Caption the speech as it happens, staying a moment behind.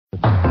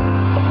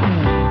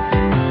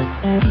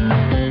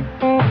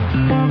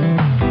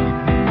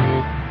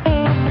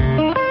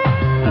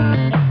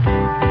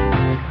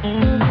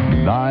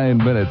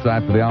Minutes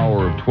after the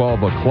hour of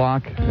 12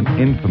 o'clock, an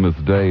infamous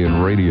day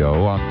in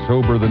radio,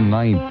 October the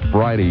 9th,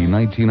 Friday,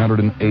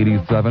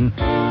 1987.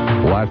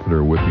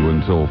 Lassiter with you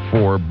until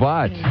 4,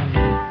 but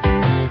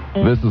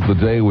this is the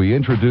day we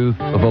introduce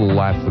the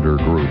Lassiter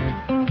Group.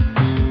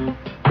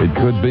 It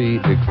could be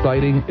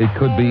exciting, it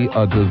could be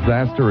a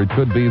disaster, it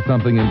could be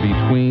something in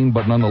between,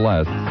 but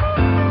nonetheless,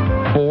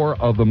 four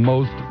of the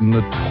most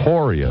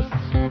notorious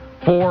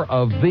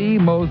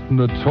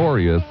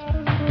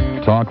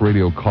talk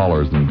radio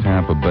callers in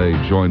Tampa Bay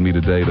join me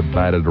today to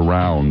bat it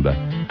around.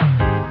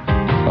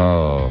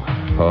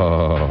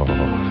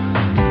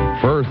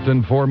 First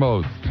and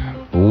foremost,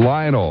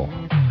 Lionel,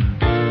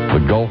 the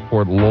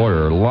Gulfport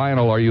lawyer.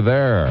 Lionel, are you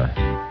there?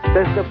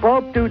 Does the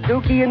Pope do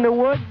dookie in the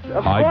woods?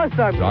 Of course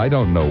I'm here. I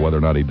don't know whether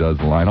or not he does,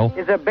 Lionel.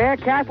 Is a bear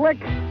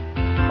Catholic?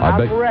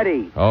 I'm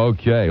ready.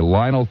 Okay,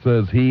 Lionel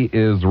says he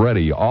is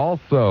ready.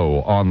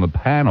 Also on the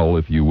panel,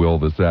 if you will,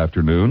 this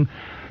afternoon,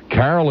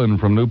 Carolyn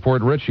from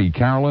Port Richey.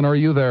 Carolyn, are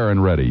you there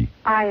and ready?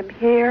 I am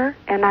here,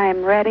 and I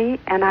am ready,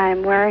 and I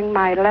am wearing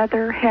my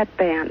leather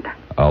headband.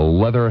 A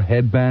leather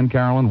headband,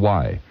 Carolyn?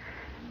 Why?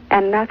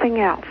 And nothing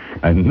else.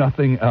 And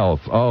nothing else.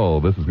 Oh,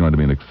 this is going to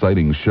be an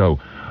exciting show.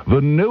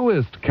 The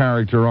newest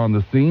character on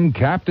the scene,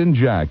 Captain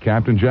Jack.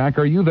 Captain Jack,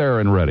 are you there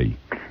and ready?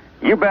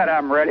 You bet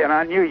I'm ready, and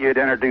I knew you'd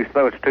introduce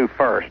those two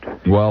first.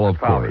 Well, of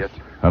course.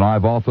 And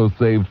I've also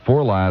saved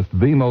for last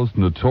the most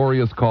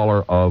notorious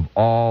caller of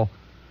all,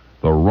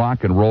 the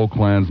rock and roll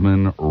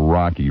Klansman,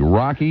 Rocky.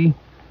 Rocky,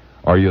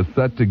 are you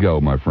set to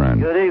go, my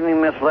friend? Good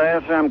evening, Miss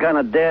Lassiter. I'm kind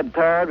of dead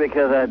tired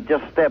because I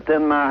just stepped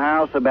in my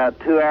house about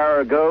 2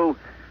 hours ago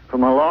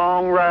from a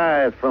long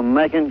ride from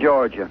Macon,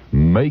 Georgia.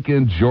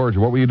 Macon, Georgia.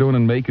 What were you doing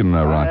in Macon,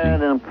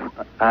 Rocky?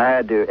 I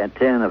had to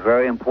attend a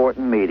very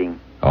important meeting.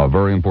 A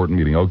very important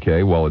meeting.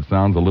 Okay, well, it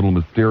sounds a little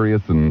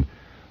mysterious, and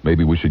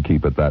maybe we should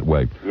keep it that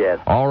way. Yes.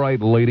 All right,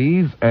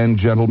 ladies and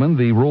gentlemen,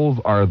 the rules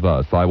are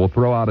thus. I will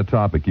throw out a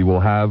topic. You will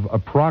have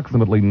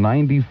approximately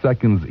 90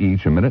 seconds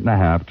each, a minute and a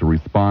half, to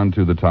respond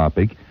to the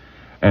topic.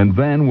 And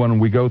then when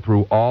we go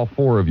through all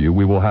four of you,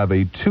 we will have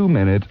a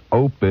 2-minute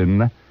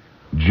open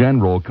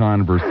general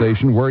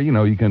conversation where,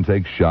 you can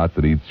take shots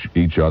at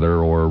each other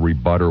or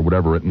rebut or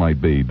whatever it might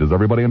be. Does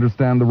everybody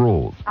understand the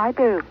rules? I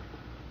do.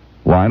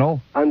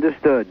 Lionel?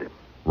 Understood.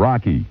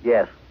 Rocky?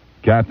 Yes.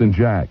 Captain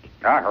Jack?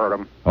 I heard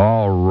him.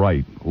 All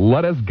right.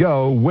 Let us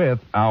go with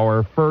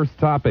our first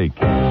topic.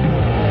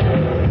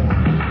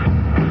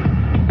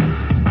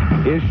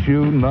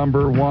 Issue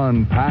number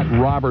 1, Pat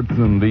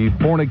Robertson, the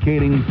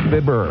fornicating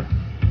fibber.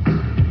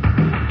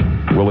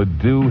 Will it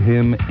do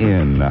him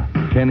in?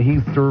 Can he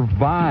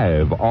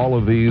survive all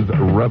of these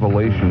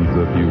revelations,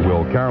 if you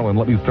will? Carolyn,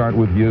 let me start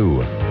with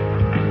you.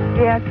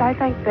 Yes, I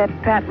think that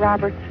Pat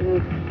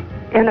Robertson's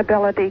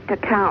inability to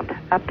count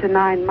up to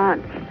 9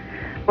 months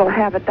will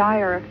have a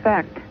dire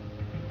effect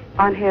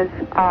on his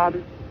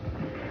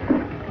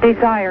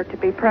desire to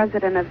be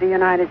president of the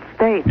United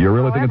States. You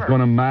really think it's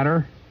going to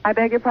matter? I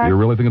beg your pardon? You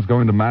really think it's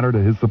going to matter to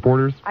his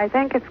supporters? I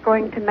think it's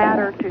going to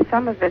matter to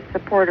some of his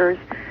supporters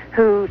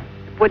who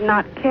would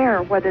not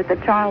care whether the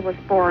child was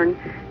born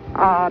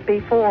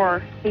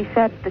before he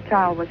said the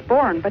child was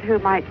born, but who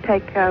might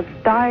take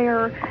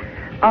dire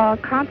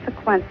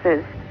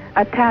consequences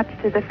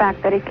attached to the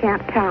fact that he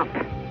can't count.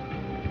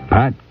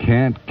 Pat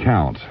can't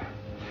count.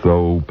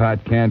 So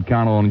Pat can't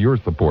count on your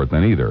support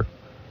then either.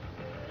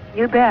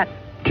 You bet.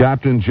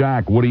 Captain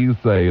Jack, what do you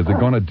say? Is it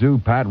going to do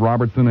Pat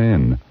Robertson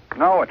in?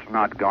 No, it's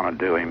not going to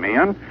do him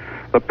in.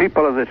 The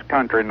people of this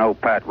country know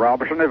Pat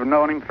Robertson. They've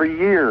known him for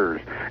years.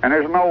 And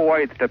there's no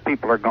way that the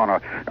people are going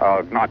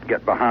to not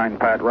get behind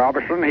Pat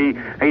Robertson.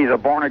 He's a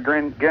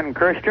born-again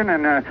Christian,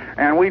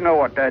 and we know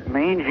what that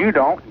means. You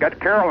don't.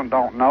 Carolyn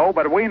don't know,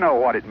 but we know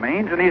what it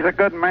means. And he's a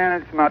good man,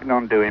 and it's not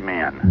going to do him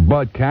in.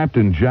 But,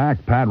 Captain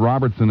Jack, Pat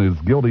Robertson is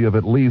guilty of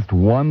at least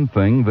one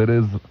thing that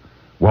is,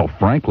 well,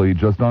 frankly,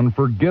 just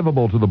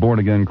unforgivable to the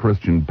born-again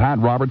Christian. Pat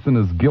Robertson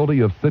is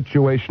guilty of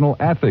situational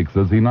ethics,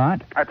 is he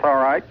not? That's all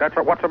right.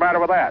 What's the matter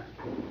with that?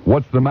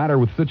 What's the matter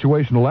with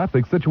situational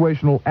ethics?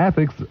 Situational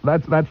ethics,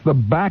 that's the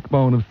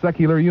backbone of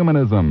secular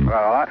humanism.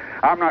 Well,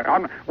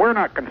 we're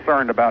not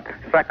concerned about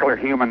secular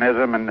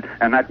humanism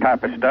and that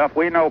type of stuff.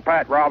 We know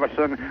Pat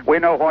Robertson. We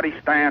know what he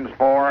stands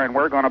for, and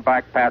we're going to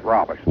back Pat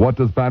Robertson. What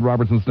does Pat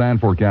Robertson stand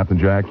for, Captain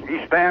Jack?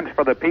 He stands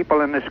for the people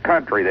in this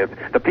country,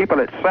 the people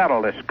that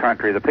settle this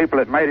country, the people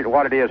that made it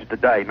what it is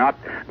today, not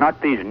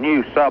these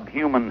new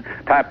subhuman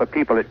type of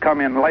people that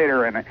come in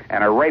later and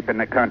are raping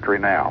the country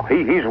now.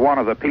 He's one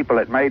of the people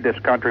that made this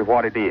country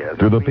what it is.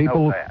 Do the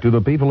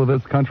people of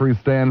this country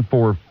stand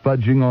for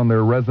fudging on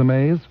their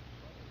resumes?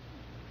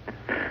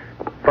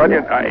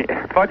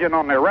 Fudging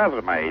on their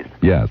resumes?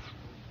 Yes.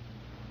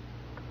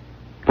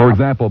 For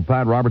example,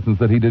 Pat Robertson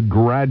said he did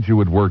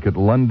graduate work at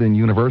London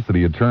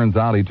University. It turns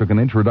out he took an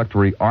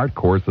introductory art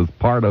course as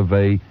part of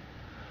a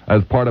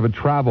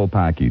travel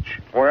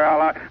package.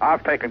 Well,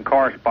 I've taken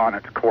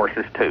correspondence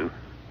courses too.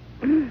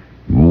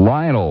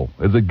 Lionel,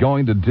 is it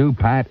going to do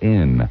Pat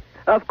in?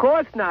 Of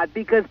course not,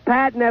 because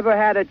Pat never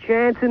had a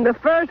chance in the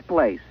first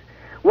place.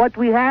 What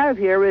we have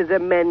here is a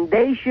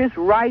mendacious,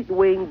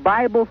 right-wing,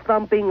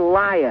 Bible-thumping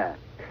liar.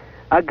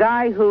 A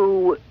guy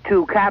who,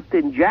 to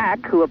Captain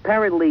Jack, who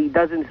apparently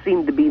doesn't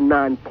seem to be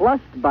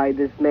nonplussed by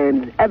this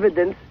man's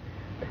evidence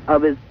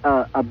of his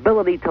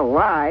ability to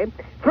lie.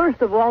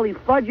 First of all, he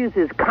fudges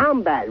his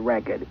combat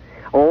record.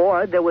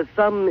 Or there was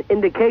some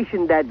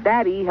indication that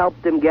Daddy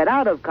helped him get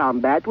out of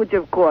combat, which,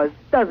 of course,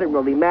 doesn't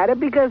really matter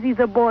because he's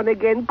a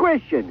born-again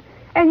Christian.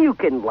 And you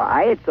can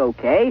lie, it's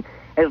okay,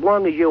 as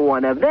long as you're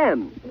one of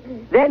them.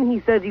 Then he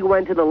says he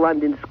went to the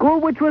London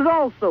school, which was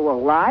also a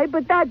lie,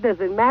 but that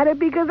doesn't matter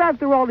because,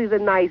 after all, he's a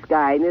nice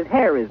guy and his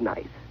hair is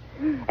nice.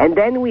 And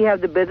then we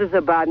have the business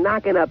about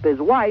knocking up his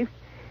wife,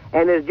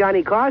 and as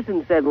Johnny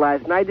Carson said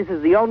last night, this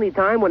is the only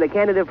time when a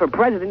candidate for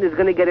president is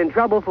going to get in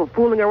trouble for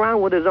fooling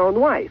around with his own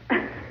wife.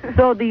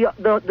 So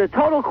the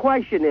total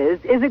question is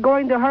it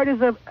going to hurt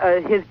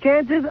his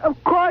chances?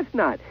 Of course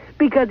not,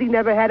 because he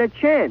never had a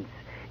chance.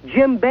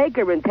 Jim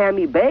Baker and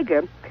Tammy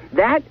Baker,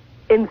 that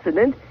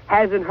incident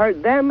hasn't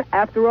hurt them.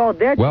 After all,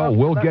 they're... Well,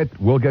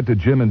 we'll get to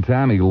Jim and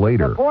Tammy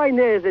later. The point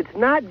is, it's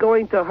not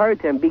going to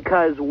hurt him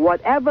because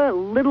whatever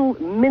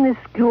little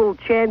minuscule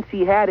chance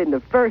he had in the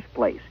first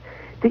place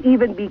to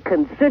even be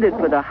considered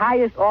for the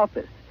highest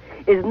office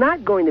is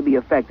not going to be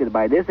affected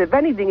by this. If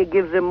anything, it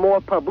gives him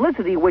more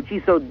publicity, which he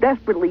so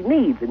desperately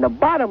needs. And the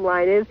bottom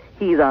line is,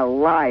 he's a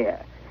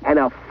liar and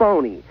a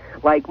phony.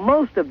 Like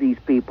most of these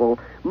people,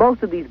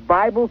 most of these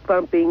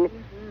Bible-thumping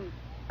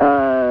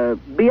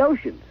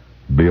Boeotians.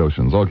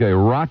 Boeotians. Okay,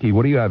 Rocky,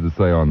 what do you have to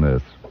say on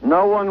this?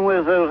 No one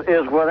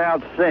is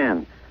without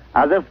sin.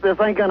 This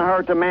ain't going to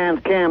hurt the man's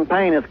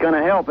campaign. It's going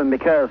to help him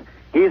because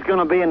he's going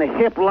to be in the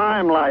hip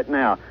limelight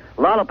now.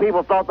 A lot of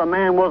people thought the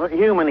man wasn't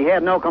human. He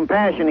had no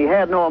compassion. He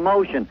had no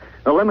emotion.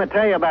 Now, let me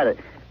tell you about it.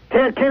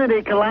 Ted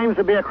Kennedy claims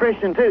to be a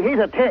Christian, too.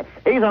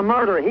 He's a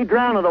murderer. He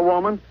drowned a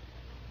woman.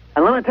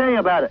 And let me tell you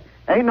about it.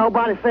 Ain't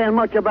nobody saying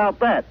much about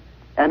that.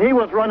 And he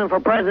was running for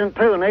president,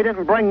 too, and they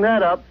didn't bring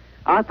that up.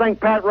 I think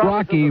Pat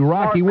Robertson...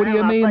 Rocky, what do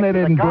you mean they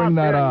didn't bring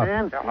that up?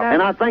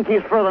 And I think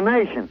he's for the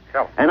nation.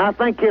 And I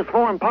think his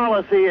foreign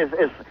policy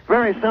is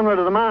very similar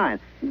to mine.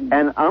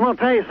 And I'm going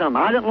to tell you something.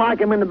 I didn't like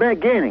him in the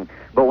beginning.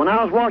 But when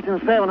I was watching the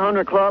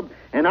 700 Club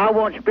and I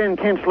watched Ben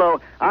Kinslow,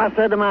 I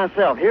said to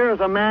myself, here's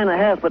a man that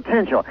has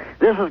potential.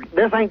 This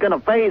ain't going to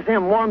faze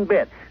him one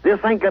bit.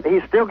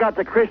 He's still got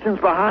the Christians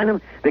behind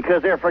him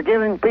because they're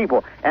forgiving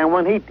people. And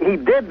when he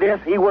did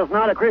this, he was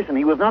not a Christian.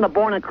 He was not a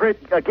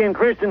born-again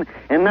Christian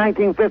in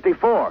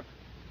 1954.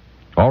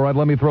 All right,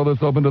 let me throw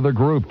this open to the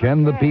group.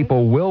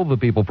 Will the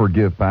people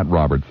forgive Pat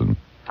Robertson?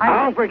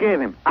 I'll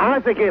forgive him. I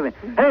forgive him.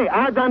 Hey,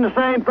 I've done the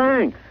same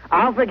thing.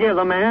 I'll forgive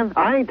the man.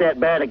 I ain't that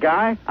bad a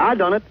guy. I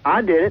done it.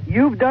 I did it.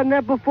 You've done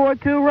that before,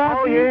 too,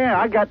 Rocky? Oh,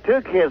 yeah. I got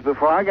 2 kids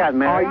before I got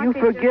married. Are you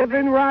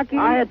forgiven, Rocky?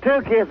 I had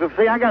 2 kids. But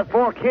see, I got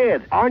 4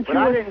 kids. Aren't you a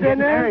sinner? I didn't get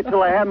married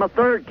till I had my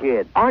 3rd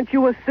kid. Aren't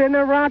you a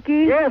sinner,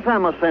 Rocky? Yes,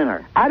 I'm a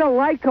sinner. I don't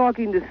like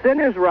talking to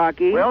sinners,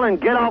 Rocky. Well, then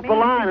get off the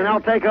line and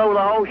I'll take over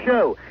the whole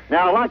show.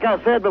 Now, like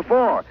I said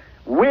before,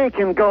 we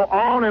can go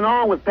on and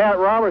on with Pat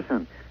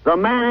Robertson. The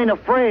man ain't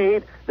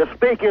afraid to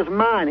speak his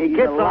mind. He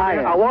gets on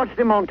there. I watched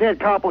him on Ted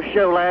Koppel's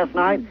show last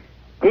night.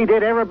 He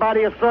did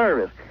everybody a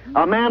service.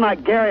 A man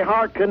like Gary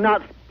Hart could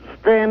not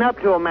stand up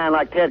to a man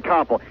like Ted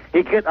Koppel.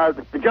 He could,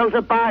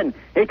 Joseph Biden,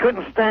 he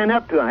couldn't stand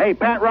up to him. Hey,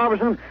 Pat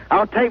Robertson,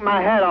 I'll take my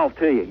hat off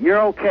to you.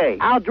 You're okay.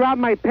 I'll drop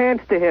my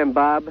pants to him,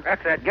 Bob.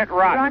 That's it. Get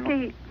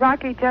rotten.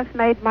 Rocky just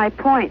made my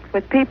point.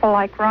 With people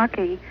like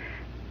Rocky,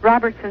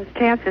 Robertson's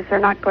chances are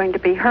not going to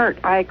be hurt.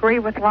 I agree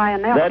with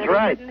Lionel. That's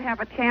right. He didn't have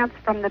a chance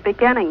from the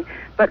beginning.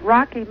 But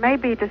Rocky may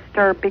be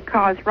disturbed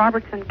because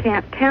Robertson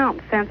can't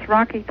count, since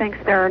Rocky thinks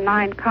there are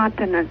 9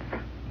 continents.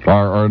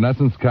 In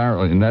essence,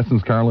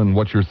 Carolyn,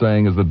 what you're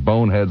saying is that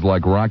boneheads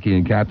like Rocky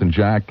and Captain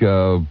Jack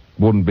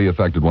wouldn't be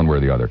affected one way or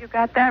the other. You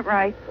got that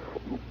right.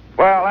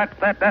 Well,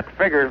 that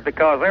figures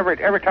because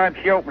every time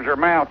she opens her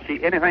mouth,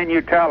 anything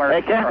you tell her,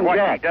 hey, Captain what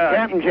Jack, she does.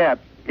 Captain Jack.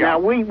 Yeah. Now,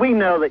 we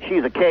know that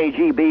she's a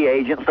KGB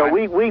agent, so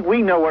we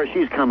know where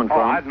she's coming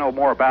from. I know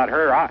more about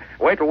her.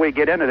 Wait till we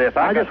get into this.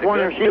 I just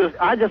wonder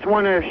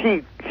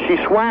if she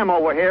swam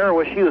over here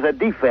or she was a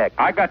defect.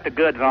 I got the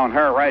goods on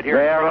her right here.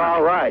 They're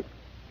all right.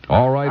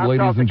 All right,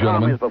 ladies and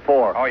gentlemen.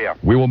 Before. Oh, yeah.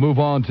 We will move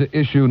on to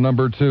issue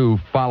number 2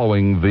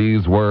 following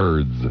these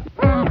words.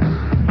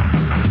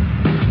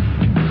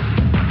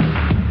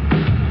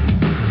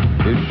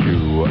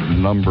 Issue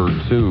number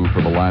 2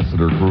 for the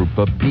Lassiter Group,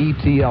 the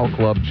PTL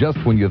Club.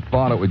 Just when you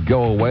thought it would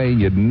go away,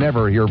 you'd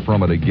never hear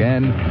from it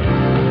again.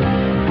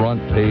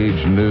 Front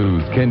page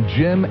news. Can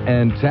Jim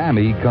and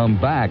Tammy come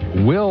back?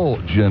 Will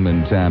Jim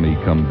and Tammy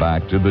come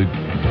back? Do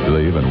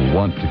they even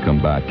want to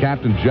come back?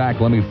 Captain Jack,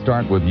 let me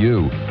start with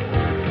you.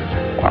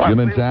 Well, Jim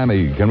and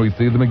Tammy, can we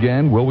see them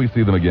again? Will we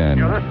see them again?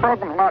 This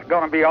program's not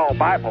going to be all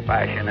Bible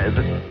bashing, is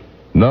it?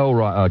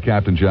 No,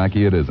 Captain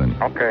Jackie, it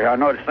isn't. Okay, I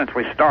noticed since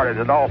we started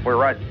it off, we're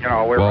right.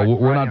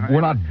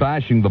 We're not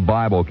bashing the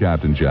Bible,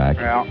 Captain Jack.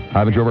 Yeah.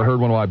 Haven't you ever heard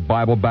one of my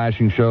Bible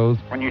bashing shows?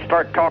 When you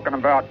start talking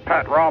about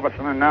Pat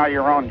Robertson and now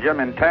you're on Jim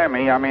and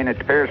Tammy, I mean,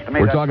 it appears to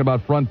me we're talking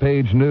about front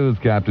page news,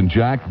 Captain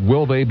Jack.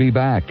 Will they be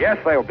back? Yes,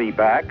 they'll be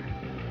back.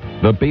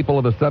 The people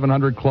of the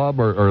 700 Club,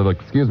 the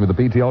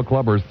PTL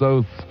Club, are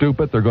so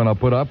stupid they're going to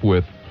put up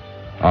with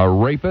a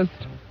rapist?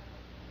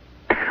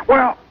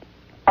 Well,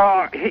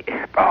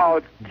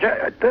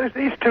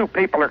 these two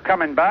people are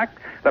coming back.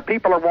 The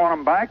people are wanting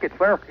them back. It's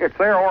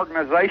their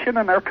organization,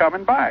 and they're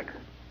coming back.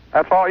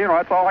 That's all.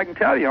 That's all I can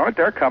tell you on it.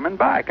 They're coming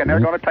back, and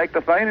they're going to take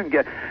the thing and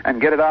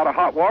get it out of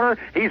hot water.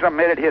 He's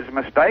admitted his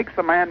mistakes.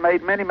 The man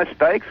made many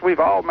mistakes. We've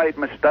all made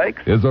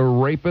mistakes. Is a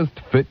rapist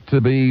fit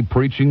to be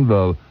preaching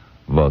the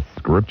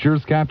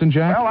scriptures, Captain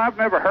Jack? Well, I've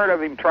never heard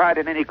of him tried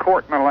in any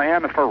court in the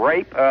land for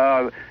rape.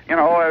 That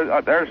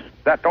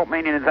don't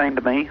mean anything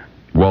to me.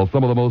 Well,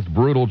 some of the most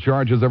brutal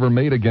charges ever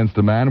made against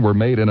a man were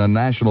made in a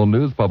national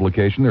news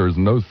publication. There is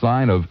no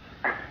sign of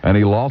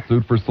any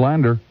lawsuit for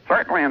slander.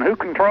 Certainly, and who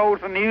controls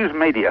the news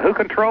media? Who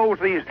controls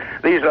these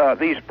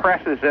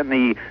presses and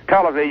the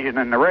television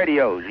and the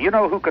radios? You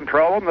know who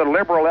controls them? The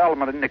liberal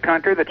element in the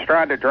country that's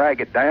trying to drag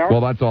it down.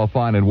 Well, that's all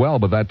fine and well,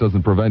 but that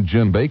doesn't prevent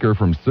Jim Baker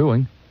from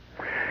suing.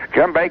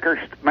 Jim Baker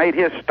made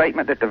his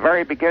statement at the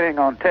very beginning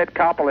on Ted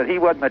Koppel that he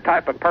wasn't the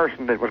type of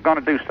person that was going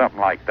to do something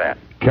like that.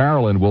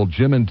 Carolyn, will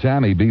Jim and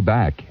Tammy be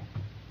back?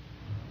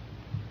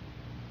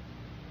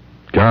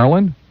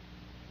 Carolyn?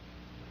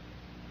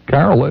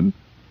 Carolyn?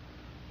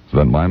 Is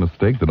that my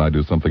mistake? Did I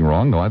do something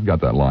wrong? No, I've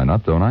got that line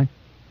up, don't I?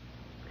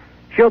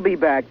 She'll be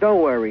back.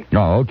 Don't worry.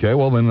 Oh, okay.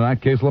 Well, then in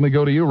that case, let me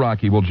go to you,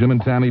 Rocky. Will Jim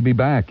and Tammy be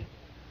back?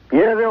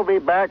 Yeah, they'll be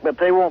back, but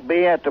they won't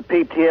be at the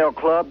PTL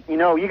Club. You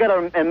got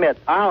to admit,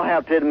 I'll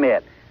have to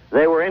admit,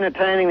 they were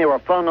entertaining, they were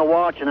fun to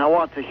watch, and I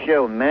watched the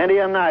show many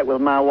a night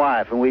with my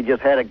wife, and we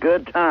just had a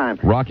good time.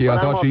 Rocky, I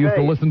thought you used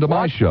to listen to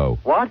my show.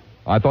 What?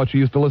 I thought you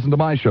used to listen to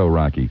my show,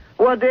 Rocky.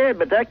 Well, I did,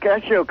 but that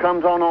show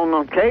comes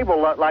on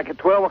cable like at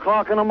 12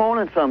 o'clock in the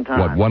morning sometimes.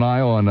 What, one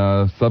eye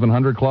on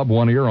 700 Club,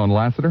 one ear on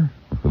Lassiter?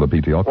 For the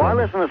PTL Club?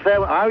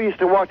 Well, I used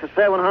to watch the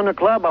 700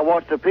 Club. I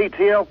watched the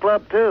PTL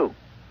Club, too.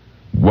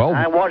 Well,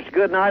 I watched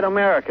Good Night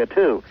America,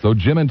 too. So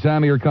Jim and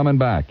Tammy are coming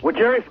back. Well,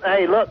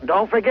 hey, look,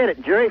 don't forget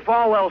it. Jerry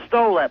Falwell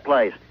stole that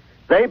place.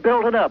 They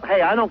built it up.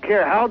 Hey, I don't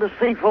care how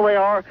deceitful they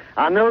are.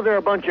 I know they're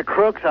a bunch of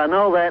crooks. I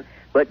know that.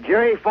 But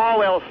Jerry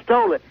Falwell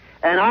stole it.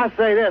 And I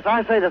say this.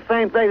 I say the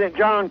same thing that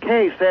John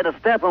Kay said to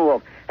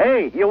Steppenwolf.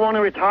 Hey, you want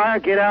to retire?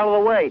 Get out of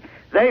the way.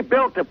 They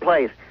built the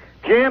place.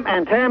 Jim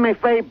and Tammy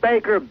Faye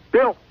Baker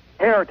built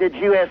Heritage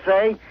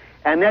USA,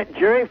 and that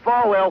Jerry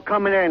Falwell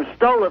come in there and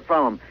stole it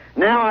from them.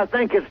 Now I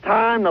think it's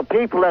time. The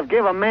people have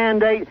given a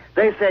mandate.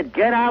 They said,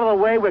 get out of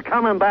the way. We're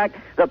coming back.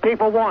 The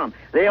people want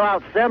them. They owe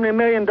out $70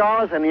 million,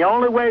 and the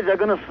only way they're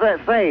going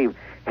to save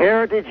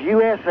Heritage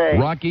USA.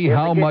 Rocky,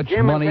 how much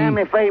money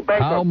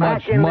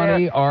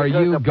are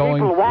you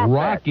going?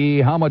 Rocky,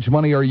 how much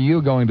money are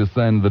you going to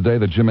send the day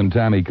that Jim and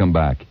Tammy come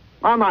back?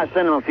 I might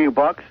send them a few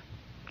bucks.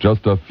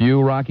 Just a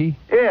few, Rocky?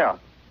 Yeah.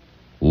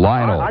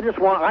 Lionel. I just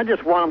want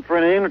them for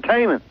an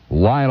entertainment.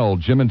 Lionel,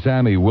 Jim and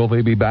Tammy, will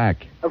they be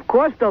back? Of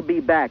course they'll be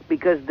back,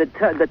 because the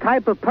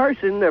type of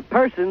persons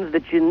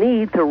that you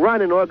need to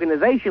run an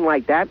organization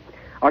like that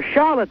are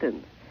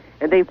charlatans,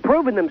 and they've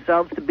proven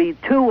themselves to be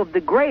two of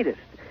the greatest.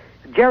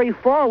 Jerry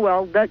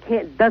Falwell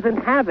doesn't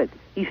have it.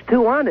 He's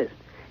too honest.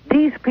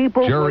 These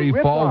people. Jerry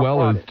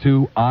Falwell is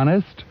too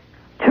honest?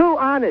 Too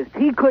honest.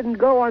 He couldn't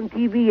go on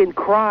TV and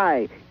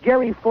cry.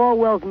 Jerry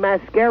Falwell's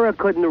mascara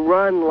couldn't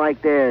run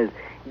like theirs.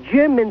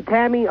 Jim and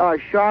Tammy are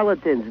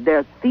charlatans.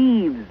 They're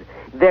thieves.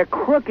 They're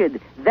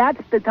crooked.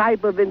 That's the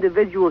type of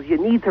individuals you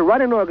need to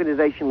run an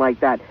organization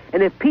like that.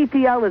 And if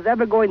PTL is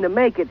ever going to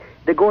make it,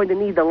 they're going to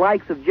need the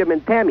likes of Jim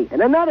and Tammy.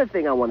 And another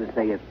thing I want to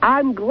say is,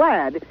 I'm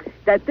glad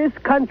that this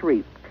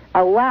country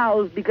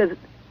allows, because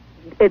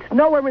it's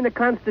nowhere in the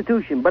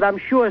Constitution, but I'm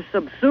sure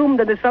subsumed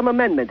into some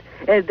amendment,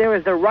 as there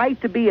is a right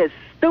to be as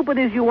stupid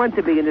as you want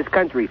to be in this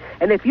country.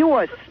 And if you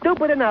are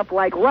stupid enough,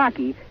 like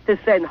Rocky, to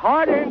send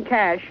hard-earned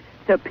cash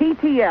to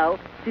PTL,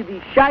 to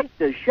these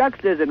shysters,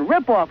 shucksters, and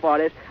rip-off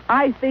artists,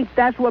 I think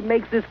that's what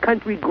makes this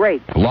country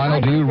great.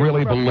 Lionel, do you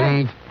really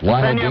believe?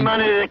 Send your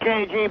money to the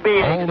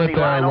KGB. Hold it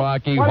there,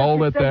 Rocky.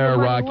 Hold it there,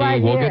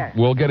 Rocky.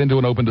 We'll get into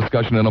an open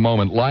discussion in a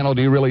moment. Lionel,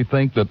 do you really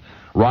think that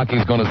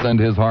Rocky's going to send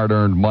his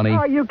hard-earned money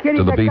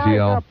to the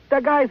PTL?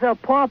 The guy's a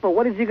pauper.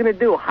 What is he going to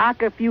do?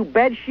 Hock a few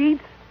bed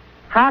sheets?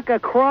 Hock a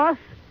cross?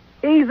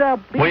 He's a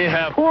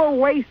poor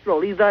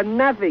wastrel. He's a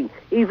nothing.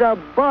 He's a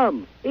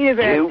bum. He has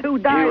had $2.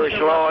 Jewish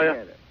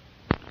lawyer.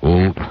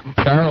 Oh,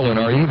 Carolyn,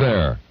 are you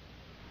there?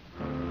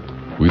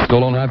 We still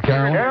don't have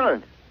Carolyn?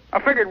 Carolyn. I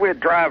figured we'd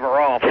drive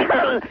her off.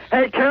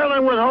 Hey,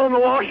 Carolyn went home to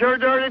wash her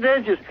dirty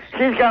dishes.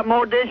 She's got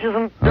more dishes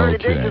and dirty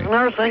dishes in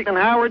her sink than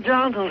Howard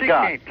Johnson's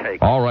got. Can't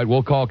take All right,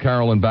 we'll call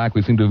Carolyn back.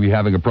 We seem to be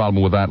having a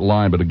problem with that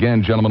line. But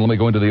again, gentlemen, let me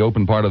go into the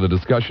open part of the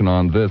discussion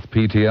on this.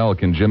 PTL,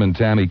 can Jim and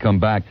Tammy come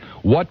back?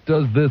 What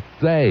does this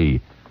say?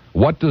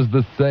 What does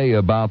this say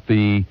about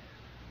the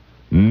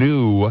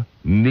new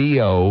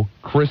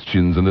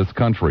neo-Christians in this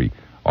country?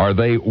 Are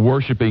they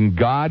worshiping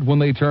God when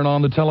they turn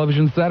on the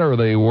television set, or are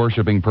they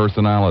worshiping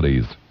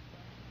personalities?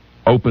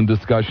 Open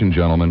discussion,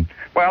 gentlemen.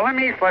 Well, let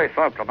me say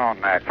something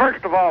on that.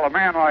 First of all, a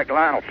man like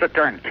Lionel sit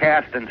there and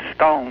casting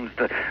stones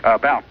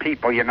about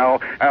people, you know.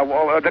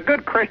 The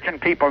good Christian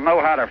people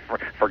know how to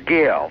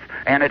forgive,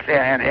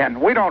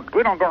 and we don't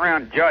go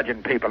around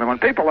judging people. And when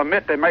people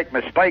admit they make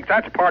mistakes,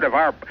 that's part of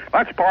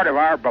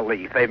our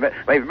belief.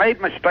 They've made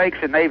mistakes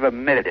and they've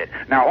admitted it.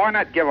 Now, why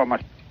not give them a?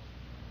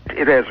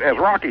 It is, as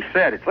Rocky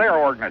said, it's their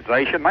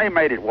organization. They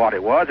made it what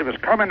it was. It was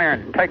coming there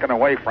and taken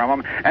away from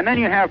them. And then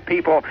you have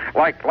people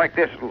like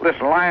this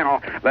Lionel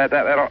that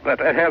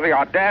has the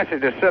audacity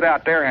to sit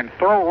out there and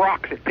throw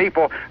rocks at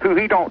people who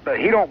he don't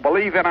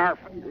believe in our.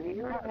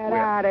 Get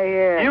out of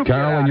here.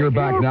 Carolyn, you're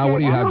back now. What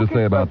do you have to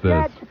say about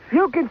this?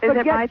 You can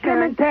forget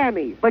Jim and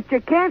Tammy, but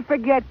you can't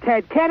forget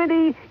Ted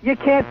Kennedy. You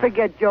can't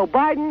forget Joe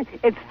Biden.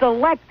 It's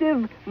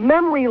selective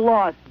memory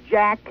loss,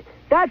 Jack.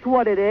 That's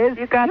what it is.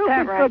 You got that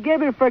right. You can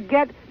forgive and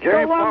forget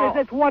so long as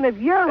it's one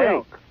of your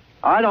ilk.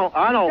 I don't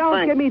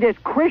Don't give me this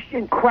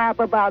Christian crap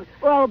about,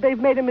 well, they've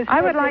made a mistake. I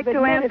would like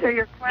to answer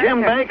your question.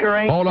 Jim Baker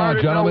ain't. Hold on,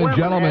 gentlemen. I've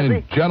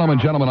got Gentlemen.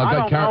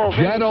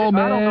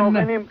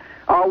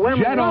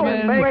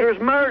 Gentlemen. Baker's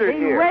murdered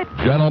here.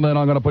 Gentlemen,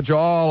 I'm going to put you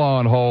all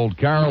on hold.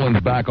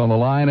 Carolyn's back on the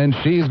line, and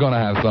she's going to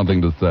have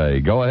something to say.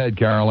 Go ahead,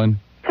 Carolyn.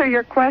 To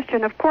your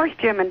question, of course,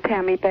 Jim and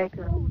Tammy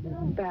Baker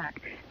are back.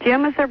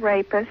 Jim is a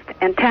rapist,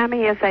 and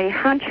Tammy is a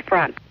hunch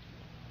front.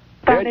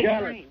 You're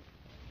jealous.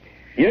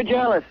 You're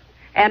jealous.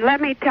 And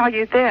let me tell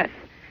you this.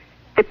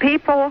 The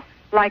people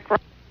like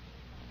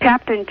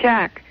Captain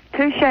Jack,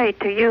 touche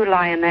to you,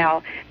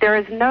 Lionel, there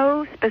is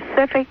no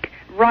specific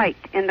right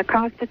in the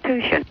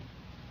Constitution.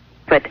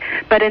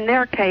 But in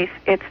their case,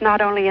 it's not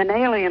only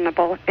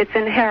inalienable, it's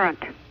inherent.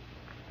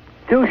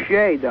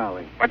 Touche,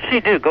 darling. What'd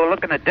she do? Go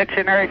look in the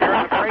dictionary?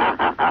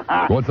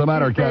 What's the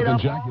matter, Captain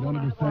Jack? You don't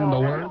understand the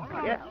word?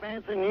 Yes,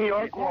 fancy New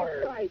York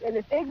word. Right, and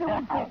if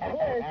ignorance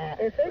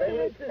is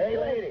Hey,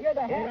 lady,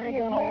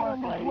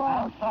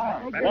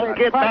 let's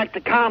get back to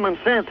common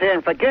sense here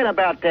and forget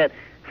about that.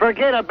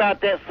 Forget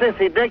about that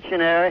sissy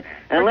dictionary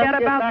and let's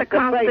get back to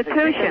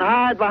Constitution. You can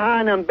hide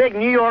behind them big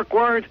New York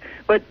words,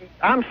 but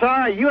I'm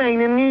sorry, you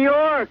ain't in New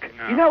York.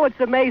 No. You know what's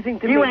amazing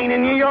to me? You ain't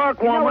in New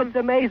York, woman. You know what's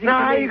amazing now, to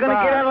me? how are you going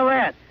to get out of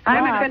that?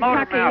 I'm a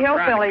Kentucky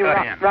hillbilly,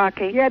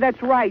 Rocky. Yeah,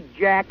 that's right,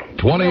 Jack.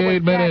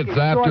 28 minutes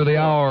after the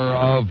hour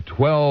of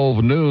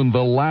 12 noon,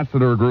 the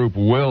Lassiter Group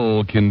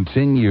will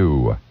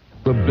continue.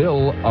 The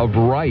Bill of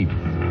Rights,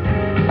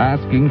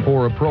 asking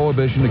for a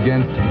prohibition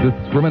against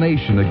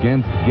discrimination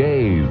against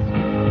gays.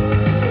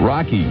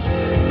 Rocky,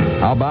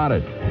 how about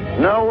it?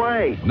 No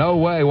way. No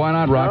way. Why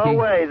not, Rocky? No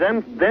way.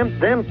 Them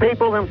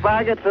people, them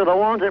faggots are the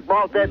ones that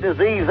brought that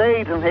disease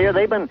AIDS in here.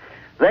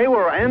 They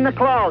were in the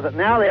closet.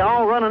 Now they're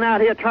all running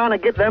out here trying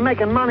to they're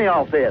making money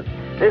off this.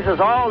 This is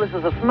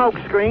a smoke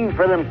screen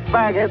for them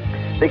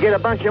faggots to get a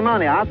bunch of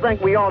money. I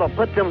think we ought to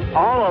put them,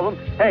 all of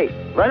them, hey,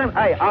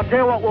 I'll tell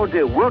you what we'll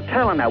do. We'll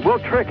tell them that. We'll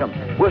trick them.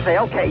 We'll say,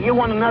 okay, you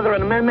want another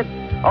amendment?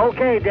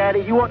 Okay,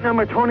 Daddy, you want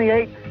number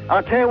 28?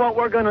 I'll tell you what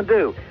we're going to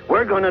do.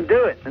 We're going to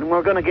do it, and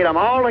we're going to get them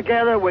all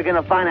together. We're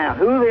going to find out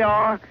who they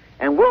are,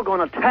 and we're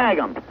going to tag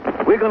them.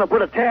 We're going to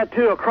put a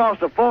tattoo across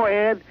the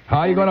forehead. How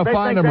are you going to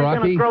find them, Rocky? They're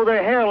going to grow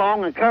their hair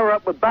long and cover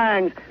up with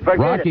bangs.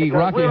 Rocky,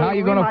 how are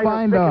you going to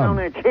find them? On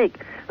their cheek.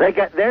 They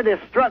got their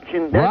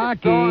destruction. They're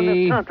destroying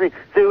this country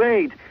through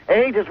AIDS.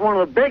 AIDS is one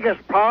of the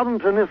biggest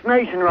problems in this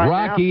nation right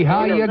now. Rocky, how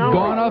are you going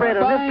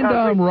to find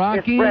them,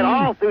 Rocky? It's spread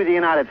all through the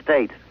United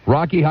States.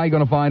 Rocky, how are you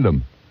going to find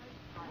them?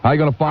 How are you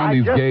going to find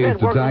these gays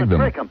to tag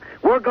them?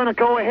 We're going to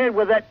go ahead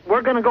with that.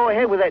 We're going to go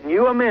ahead with that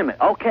new amendment.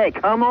 Okay,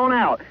 come on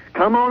out.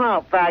 Come on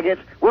out, faggots.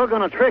 We're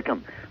going to trick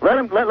them.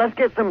 Let's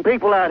get some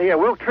people out here.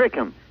 We'll trick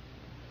them.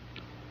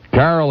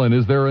 Carolyn,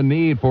 is there a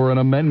need for an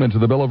amendment to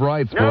the Bill of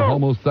Rights for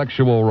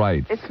homosexual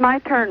rights? It's my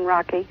turn,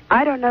 Rocky.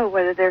 I don't know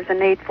whether there's a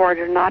need for it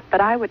or not,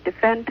 but I would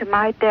defend to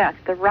my death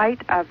the right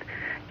of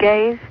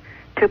gays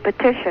to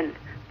petition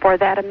for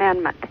that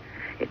amendment.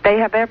 They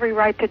have every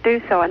right to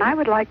do so, and I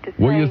would like to say...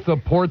 Will you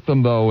support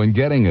them, though, in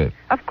getting it?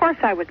 Of course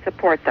I would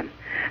support them.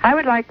 I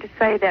would like to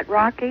say that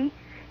Rocky,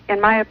 in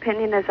my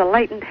opinion, is a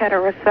latent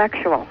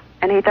heterosexual,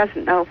 and he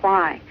doesn't know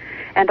why.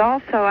 And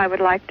also I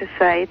would like to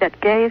say that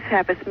gays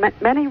have as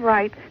many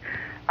rights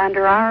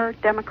under our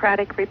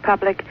democratic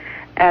republic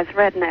as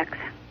rednecks.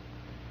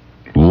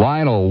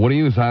 Lionel, what do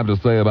you have to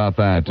say about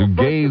that? Do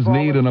gays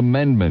need an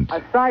amendment?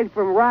 Aside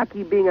from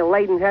Rocky being a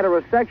latent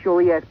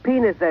heterosexual, he has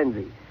penis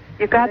envy.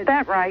 You got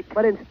that right.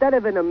 But instead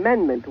of an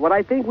amendment, what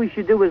I think we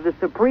should do is the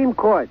Supreme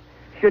Court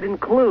should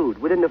include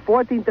within the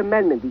 14th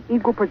Amendment the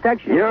equal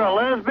protection. You're a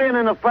lesbian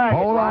and a faggot.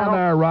 Hold on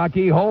there,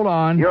 Rocky. Hold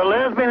on. You're a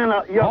lesbian and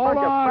a... Hold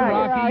on,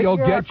 Rocky. You'll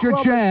get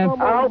your chance.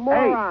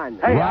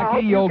 Hey,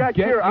 Rocky, you'll get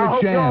your chance. I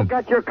hope y'all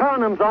got your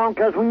condoms on,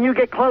 because when you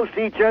get close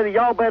to each other,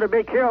 y'all better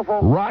be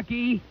careful.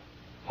 Rocky,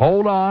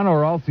 hold on,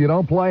 or else you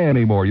don't play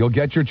anymore. You'll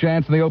get your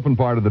chance in the open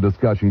part of the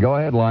discussion. Go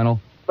ahead, Lionel.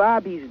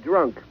 Bobby's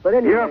drunk. But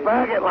anyway, you're a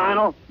faggot,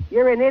 Lionel.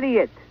 You're an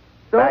idiot.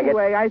 So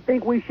anyway, I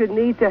think we should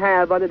need to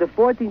have, under the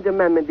 14th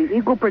Amendment, the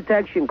Equal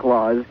Protection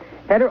Clause.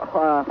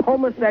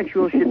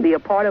 Homosexuals should be a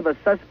part of a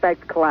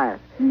suspect class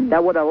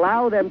that would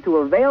allow them to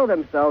avail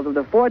themselves of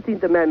the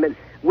 14th Amendment,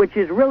 which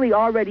is really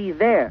already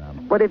there.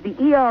 But if the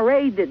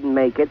ERA didn't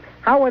make it,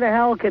 how in the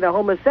hell can a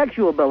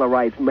homosexual Bill of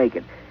Rights make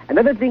it?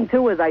 Another thing,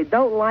 too, is I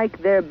don't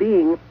like there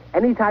being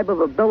any type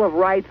of a Bill of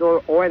Rights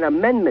or an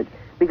amendment,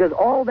 because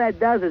all that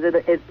does is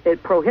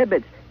it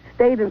prohibits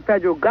state and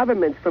federal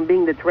governments from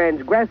being the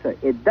transgressor.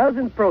 It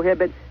doesn't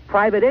prohibit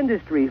private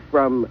industry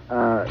from...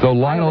 So,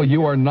 Lionel,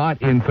 you are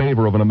not in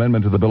favor of an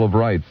amendment to the Bill of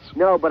Rights?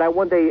 No, but I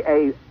want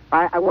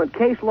I want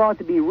case law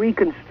to be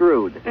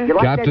reconstrued. You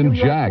like Captain that New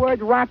York Jack.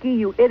 word, Rocky,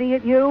 you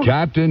idiot, you?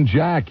 Captain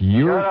Jack, are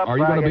you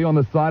going to be on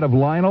the side of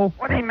Lionel?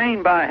 What do you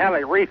mean by have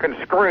it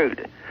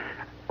reconstrued?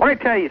 Let me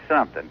tell you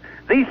something.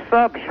 These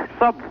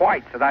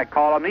sub-whites that I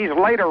call them, these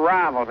late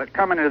arrivals that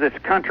come into this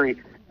country,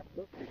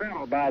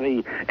 by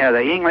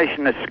the English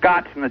and the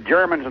Scots and the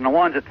Germans and the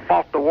ones that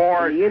fought the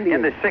wars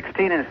in the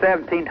 16 and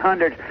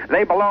 1700s.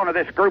 They belong to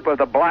this group of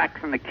the blacks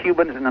and the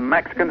Cubans and the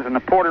Mexicans and the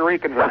Puerto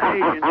Ricans and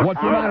Asians.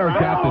 What's the matter,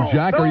 Captain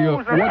Jack?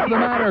 What's the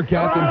matter,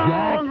 Captain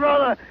Jack?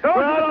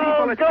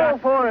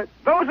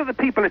 Those are the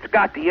people that's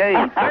got the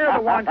AIDS. They're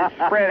the ones that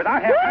spread it. I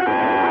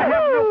have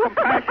no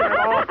compassion at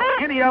all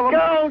for any of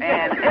them,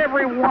 and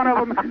every one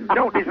of them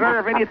don't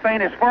deserve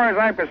anything. As far as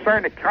I'm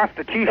concerned, the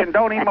Constitution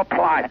don't even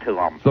apply to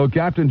them. So,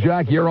 Captain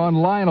Jack, you're on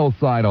Lionel's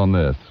side on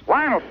this.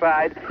 Lionel's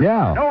side?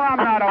 Yeah. No, I'm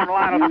not on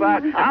Lionel's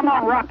side. I'm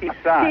on Rocky's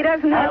side. He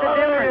doesn't know the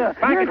difference.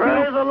 You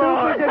don't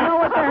know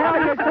what the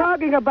hell you're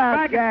talking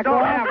about, Jack.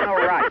 Don't have no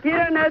right. You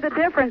don't know the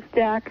difference,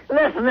 Jack.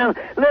 Listen to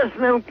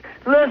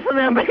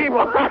them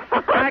people.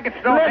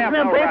 Faggots don't have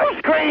no right. People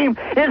scream.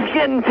 It's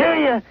getting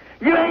to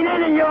you. You ain't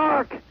in New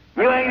York.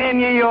 You ain't in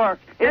New York.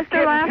 It's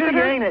Mr. getting to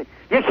you, ain't it?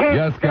 You can't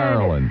Yes, stand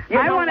Carolyn. it. You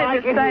I don't wanted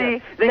like to it say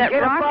here. Then that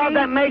get above Rocky-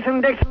 that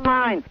Mason-Dixon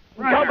line.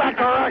 Go back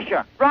to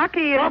Russia.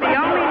 Rocky is Go the back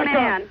to only Russia.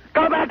 man.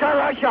 Go back to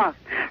Russia.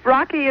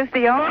 Rocky is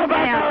the only Go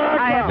back man to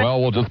Russia. I have.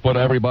 Well, we'll just put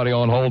everybody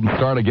on hold and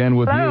start again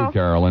with Hello? you,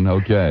 Carolyn.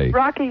 Okay.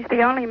 Rocky's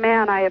the only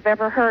man I have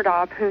ever heard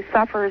of who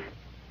suffers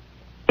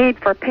need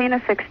for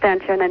penis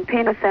extension and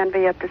penis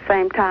envy at the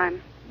same time.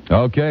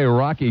 Okay,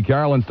 Rocky,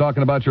 Carolyn's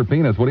talking about your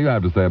penis. What do you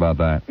have to say about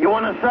that? You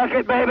want to suck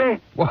it, baby?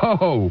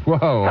 Whoa.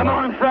 Come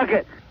on, suck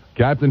it.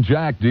 Captain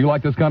Jack, do you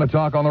like this kind of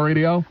talk on the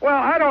radio? Well,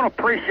 I don't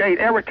appreciate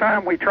every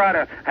time we try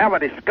to have a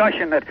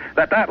discussion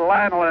that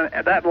Lionel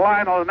and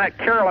that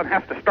Carolyn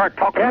has to start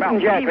talking about.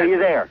 Captain Jack, are you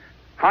there?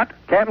 Huh?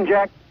 Captain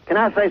Jack, can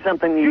I say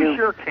something to you? You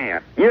sure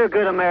can. You're a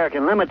good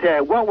American. Let me tell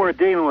you, what we're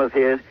dealing with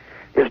is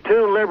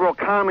two liberal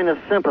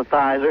communist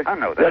sympathizers I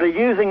know that. are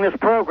using this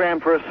program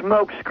for a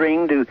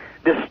smokescreen to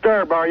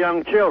disturb our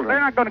young children. They're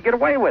not going to get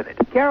away with it.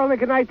 Carolyn,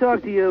 can I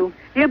talk to you?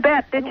 You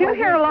bet. Did you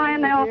hear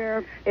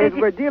Lionel?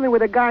 We're dealing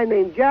with a guy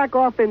named Jack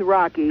Off and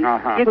Rocky.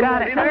 Uh-huh. You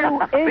got it. See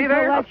there? See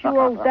there?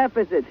 Intellectual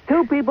deficits.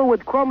 Two people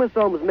with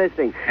chromosomes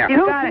missing. Yeah. You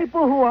Two got it.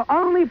 people who are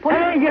only putting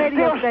Hey, you're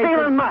radio still stations.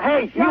 stealing my...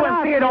 Hey, you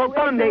and Theodore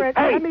Bundy. Hey,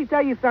 Let me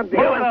tell you something.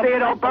 you and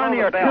Theodore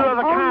Bundy are two of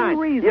a Only kind.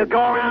 reason- You go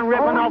around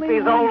ripping off only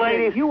these old reason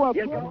ladies. you are-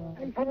 Yeah.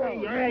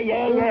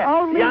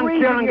 Only Young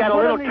reason children you got a put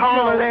little on this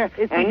taller show there,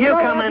 is to and you show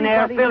come in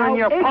there everybody filling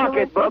your how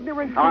ignorant pocketbook.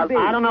 ignorance can be.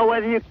 I don't know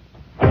whether you...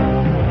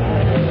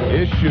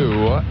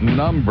 Issue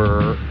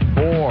number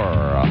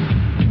 4.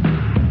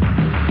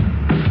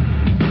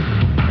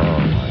 Oh,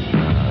 my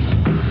God.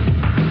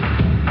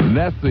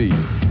 Nessie,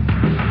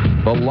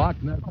 the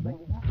Loch Ness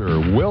Monster.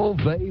 Will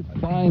they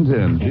find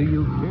him? Do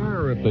you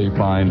care if they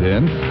find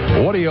him?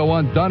 What do you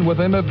want done with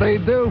him if they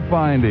do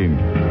find him?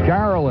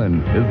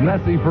 Carolyn, is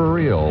Nessie for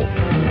real?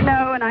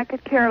 No, and I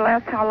could care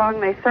less how long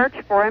they search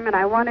for him. And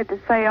I wanted to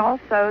say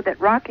also that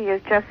Rocky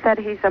has just said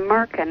he's a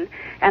merkin,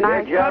 and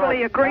I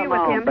totally agree with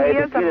him. He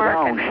is a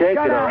merkin.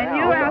 And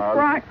you asked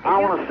Rocky. I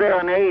want to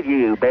serenade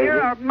you, baby. You're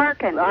a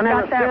merkin. I You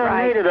never got that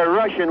right. serenaded a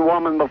Russian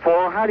woman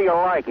before. How do you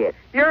like it?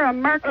 You're a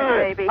merkin,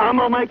 baby. I'm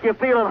going to make you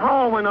feel at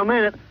home in a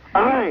minute.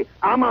 Hey,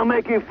 I'm going to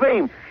make you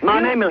fame. My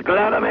name is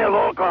Vladimir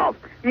Volkov.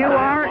 You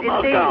are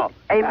indeed a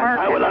merkin.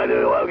 I would like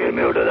to welcome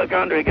you to the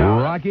country,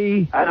 guys.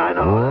 Rocky, And I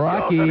know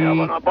Rocky,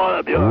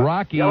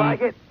 You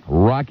like it?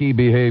 Rocky,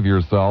 behave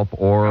yourself,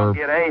 or,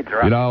 Get AIDS,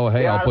 right? you know,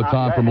 hey, I'll put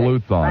Tom from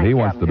Lutz on. He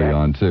wants to be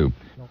on, too.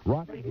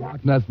 Rocky,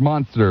 Loch Ness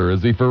Monster,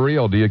 is he for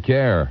real? Do you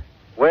care?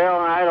 Well,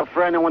 I had a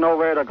friend that went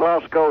over there to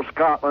Glasgow,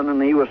 Scotland,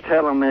 and he was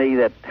telling me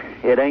that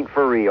it ain't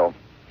for real.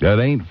 That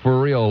ain't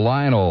for real.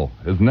 Lionel,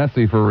 is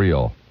Nessie for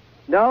real?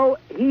 No,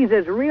 he's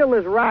as real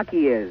as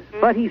Rocky is,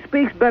 but he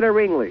speaks better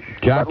English.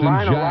 Captain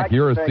Jack,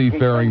 you're a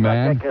seafaring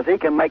man. Because he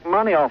can make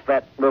money off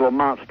that little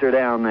monster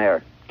down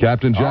there.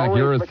 Captain Jack, Always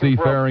you're a looking for a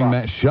seafaring buck.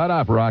 man. Shut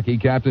up, Rocky.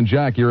 Captain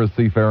Jack, you're a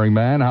seafaring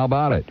man. How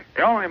about it?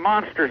 The only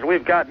monsters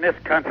we've got in this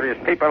country is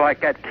people like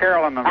that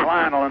Carolyn and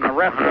Lionel and the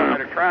rest of them that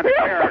are trying to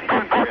tear our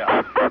country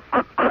up.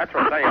 That's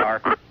what they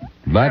are.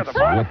 That's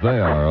what they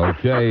are.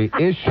 Okay,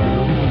 issue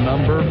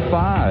number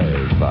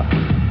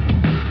 5.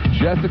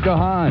 Jessica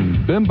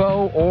Hahn,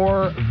 bimbo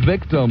or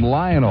victim?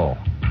 Lionel.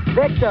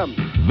 Victim.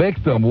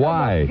 Victim,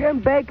 why? Jim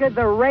Baker,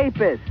 the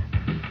rapist.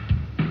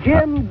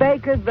 Jim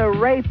Baker, the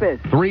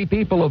rapist. 3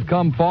 people have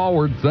come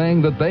forward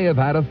saying that they have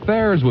had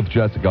affairs with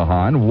Jessica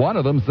Hahn. One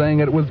of them saying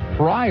it was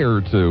prior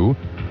to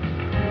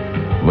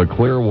the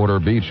Clearwater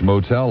Beach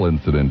Motel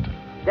incident.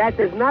 That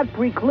does not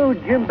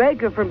preclude Jim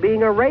Baker from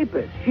being a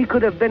rapist. She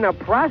could have been a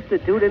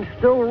prostitute and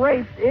still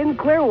raped in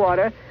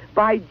Clearwater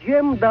by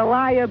Jim the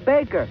Liar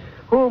Baker,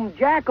 whom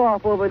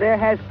Jackoff over there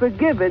has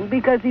forgiven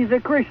because he's a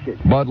Christian.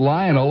 But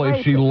Lionel,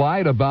 if she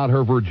lied about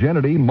her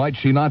virginity, might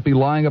she not be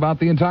lying about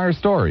the entire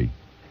story?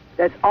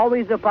 That's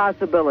always a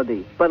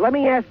possibility. But let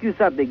me ask you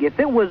something. If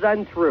it was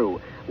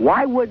untrue,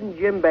 why wouldn't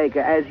Jim Baker,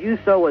 as you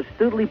so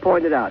astutely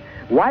pointed out,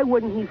 why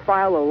wouldn't he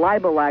file a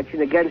libel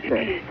action against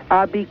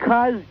her?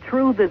 Because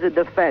truth is a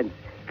defense.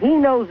 He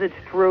knows it's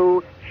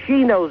true.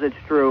 She knows it's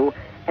true.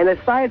 And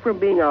aside from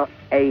being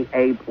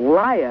a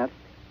liar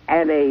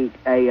and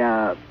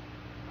a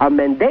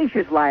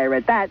mendacious liar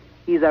at that,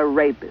 he's a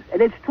rapist.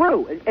 And it's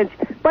true.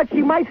 But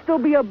she might still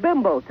be a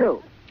bimbo,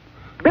 too.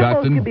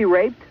 Bimbos can be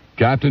raped.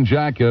 Captain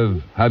Jack,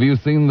 have you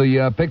seen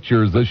the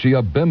pictures? Is she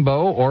a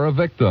bimbo or a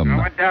victim?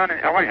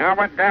 I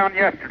went down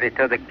yesterday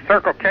to the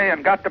Circle K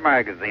and got the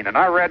magazine, and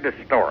I read the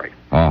story.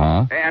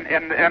 Uh-huh.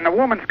 And the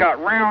woman's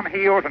got round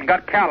heels and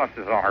got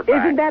calluses on her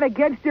back. Isn't that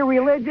against your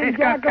religion,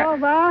 Jackoff,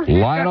 huh?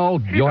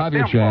 Lionel, you'll have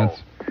your chance.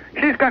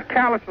 She's got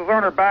calluses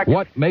on her back.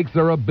 What makes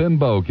her a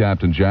bimbo,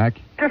 Captain Jack?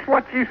 Just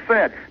what you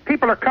said.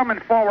 People are coming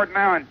forward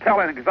now and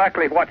telling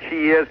exactly what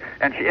she is,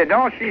 and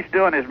all she's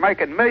doing is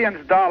making millions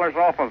of dollars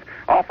off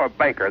of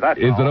Baker. That's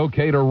Is all. it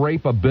okay to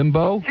rape a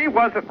bimbo? She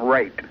wasn't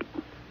raped.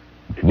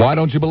 Why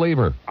don't you believe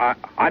her?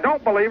 I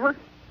don't believe her.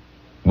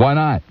 Why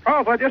not?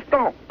 Oh, I just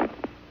don't.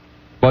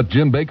 But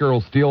Jim Baker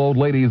will steal old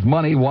ladies'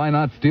 money. Why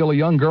not steal a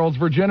young girl's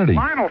virginity?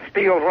 Lionel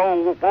steals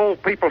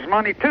old people's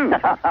money, too.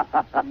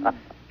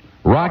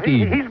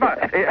 Rocky.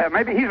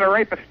 Maybe he's a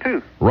rapist,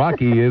 too.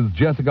 Rocky, is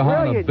Jessica Hahn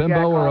a Brilliant, bimbo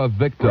Jackoff. or a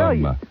victim?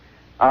 Brilliant.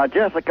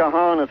 Jessica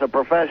Hahn is a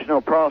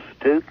professional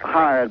prostitute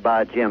hired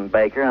by Jim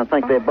Baker. I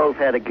think they both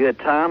had a good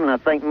time, and I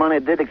think money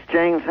did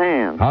exchange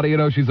hands. How do you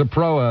know she's a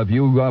pro? Have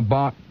you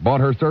bought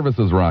her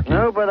services, Rocky?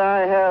 No, but I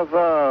have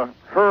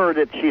heard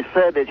that she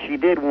said that she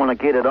did want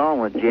to get it on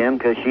with Jim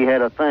because she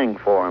had a thing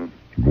for him.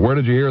 Where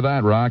did you hear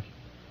that, Rock?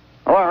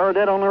 Oh, I heard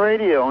that on the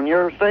radio, on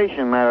your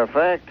station, matter of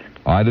fact.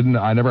 I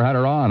never had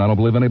her on. I don't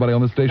believe anybody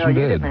on the station No,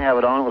 you did. didn't have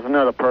it on. It was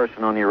another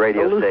person on your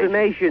radio station.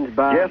 Hallucinations,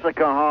 Bob.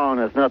 Jessica Hahn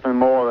is nothing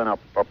more than a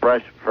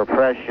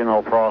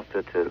professional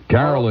prostitute.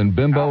 Carolyn,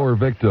 bimbo or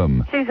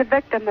victim? She's a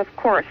victim, of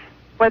course,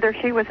 whether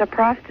she was a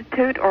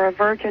prostitute or a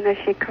virgin, as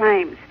she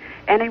claims.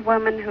 Any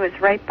woman who is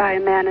raped by a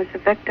man is a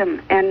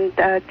victim, and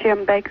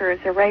Jim Baker is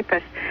a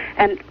rapist.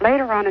 And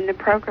later on in the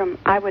program,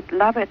 I would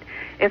love it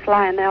if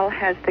Lionel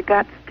has the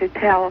guts to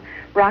tell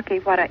Rocky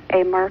what a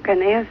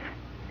merkin is.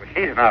 Well,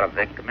 she's not a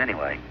victim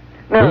anyway.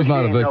 No, Who's she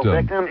not a ain't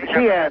no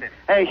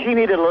victim? She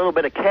needed a little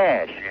bit of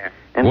cash. Yeah.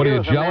 And What, are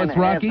here's you a man jealous, that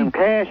had Rocky? some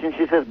cash, and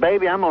she says,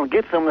 baby, I'm going to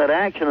get some of that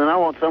action, and I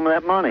want some of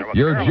that money.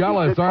 You're Carolyn,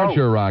 jealous, aren't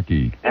you,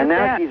 Rocky? And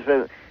now You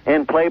she's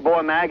in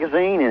Playboy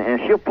magazine, and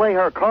she'll play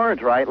her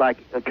cards right like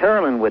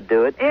Carolyn would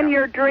do it. In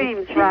your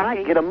dreams, She Rocky.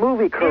 might get a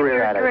movie career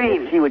your out of it.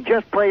 dreams. If she would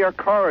just play her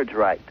cards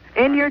right.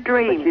 In your But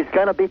dreams. she's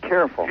got to be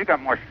careful. She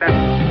got more sense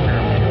than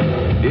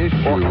Carolyn.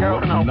 Issue Or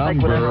Carolyn, I'll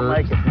take whatever number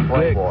make it from 6.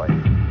 Playboy.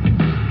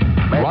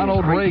 Maybe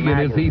Ronald Freak Reagan,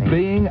 is he magazine.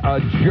 being a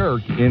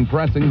jerk in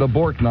pressing the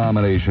Bork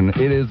nomination?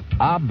 It is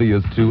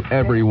obvious to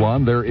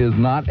everyone there is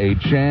not a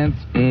chance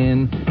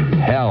in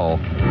hell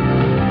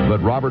that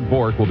Robert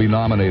Bork will be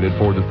nominated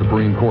for the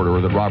Supreme Court, or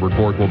that Robert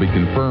Bork will be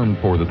confirmed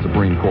for the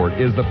Supreme Court.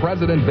 Is the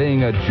president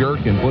being a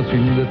jerk in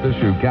pushing this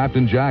issue?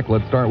 Captain Jack,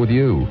 let's start with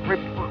you.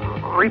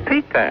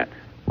 Repeat that.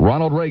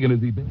 Ronald Reagan,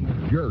 is he being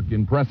a jerk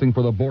in pressing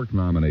for the Bork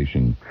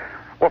nomination?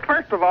 Well,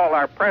 first of all,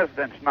 our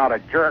president's not a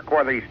jerk,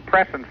 whether he's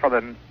pressing for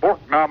the Bork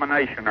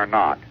nomination or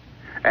not.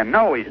 And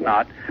no, he's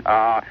not.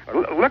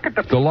 Look at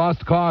the... It's a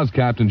lost cause,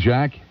 Captain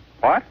Jack.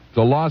 What? It's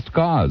a lost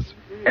cause.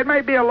 It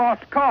may be a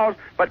lost cause,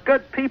 but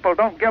good people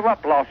don't give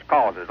up lost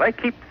causes. They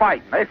keep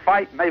fighting. They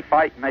fight, and they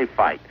fight, and they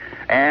fight.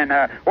 And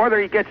whether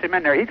he gets him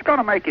in there, he's going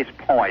to make his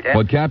point. And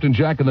But Captain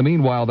Jack, in the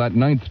meanwhile, that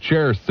 9th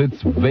chair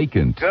sits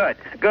vacant. Good.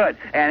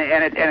 And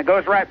it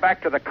goes right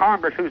back to the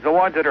Congress, who's the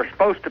ones that are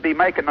supposed to be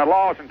making the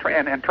laws and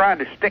trying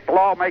to stick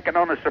lawmaking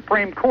on the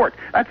Supreme Court.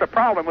 That's the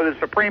problem with the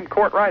Supreme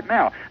Court right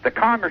now. The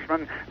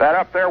congressmen that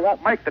up there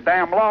won't make the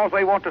damn laws.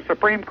 They want the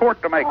Supreme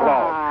Court to make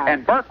laws.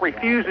 And Burke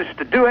refuses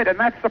to do it, and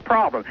that's the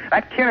problem.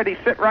 That Kennedy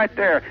sit right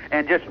there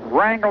and just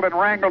wrangled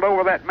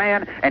over that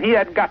man, and he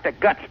hadn't got the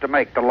guts to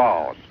make the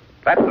laws.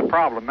 That's the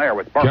problem there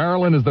with Burke.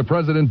 Carolyn, is the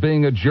president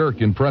being a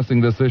jerk in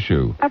pressing this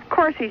issue? Of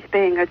course he's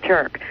being a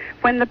jerk.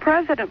 When the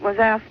president was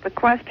asked the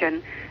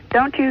question,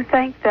 don't you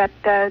think that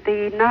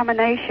the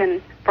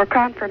nomination for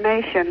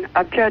confirmation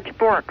of Judge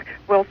Bork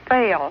will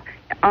fail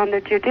on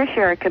the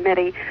Judiciary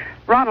Committee,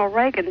 Ronald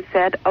Reagan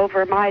said,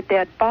 over my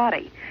dead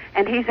body.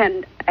 And he's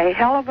in a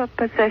hell of a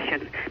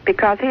position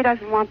because he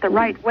doesn't want the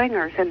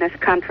right-wingers in this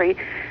country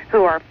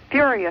who are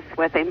furious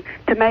with him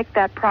to make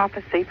that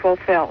prophecy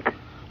fulfilled.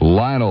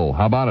 Lionel,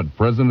 how about it?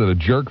 President a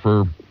jerk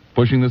for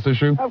pushing this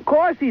issue? Of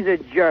course he's a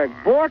jerk.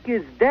 Bork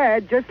is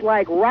dead, just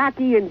like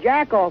Rocky and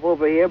Jackoff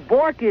over here.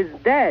 Bork is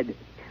dead.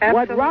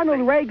 Absolutely. What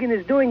Ronald Reagan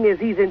is doing is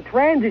he's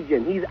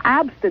intransigent. He's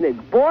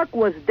obstinate. Bork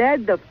was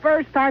dead the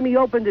first time he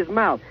opened his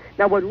mouth.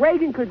 Now, what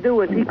Reagan could do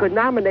is he could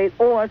nominate,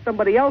 or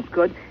somebody else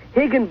could,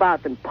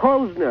 Higginbotham,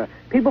 Posner,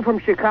 people from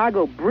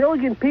Chicago,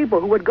 brilliant people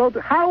who would go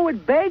through,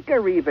 Howard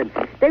Baker even,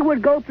 they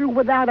would go through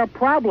without a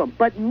problem.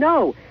 But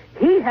no,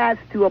 he has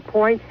to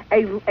appoint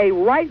a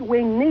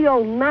right-wing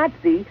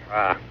neo-Nazi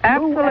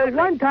who at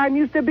one time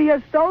used to be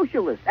a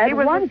socialist. At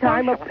one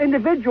time, an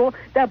individual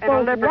that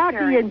both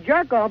Rocky and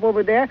Jerkoff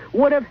over there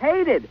would have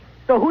hated.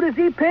 So who does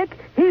he pick?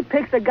 He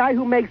picks a guy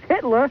who makes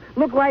Hitler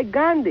look like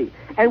Gandhi.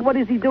 And what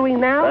is he doing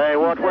now? Hey,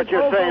 what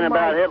you're saying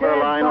about Hitler,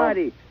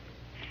 Lionel?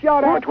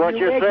 Shut up. What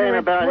you're saying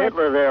about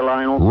Hitler there,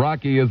 Lionel?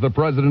 Rocky, is the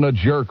president a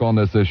jerk on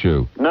this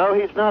issue? No,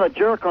 he's not a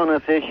jerk on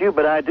this issue,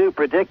 but I do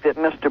predict that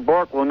Mr.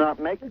 Bork will not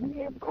make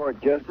it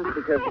court justice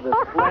because of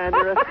the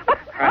slanderous.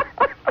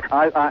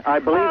 I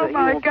believe that he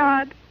will. Oh, my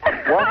God.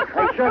 What?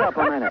 Hey, shut up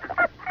a minute.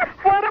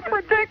 What a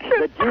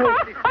prediction.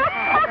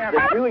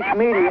 The Jewish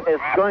media is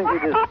going to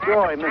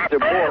destroy Mr.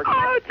 Bork.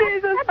 Oh,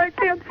 Jesus, I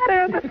can't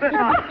stand it.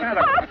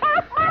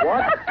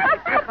 What?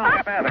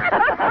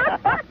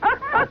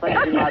 I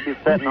think he might be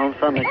sitting on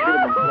something that should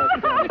have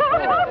been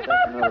flushed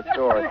down the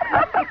toilet.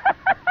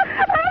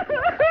 That's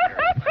another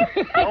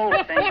story.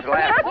 Old things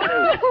laugh too.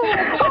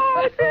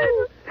 Oh,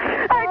 Jesus.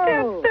 I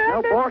can't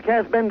stand it. Bork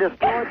has been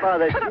destroyed by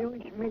the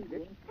Jewish media.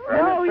 And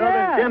Oh, the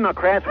yeah. Southern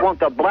Democrats want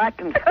the black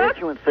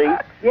constituency.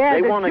 Yeah,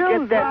 they the want to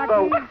Jews, get that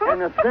Rocky. vote,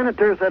 and the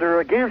senators that are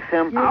against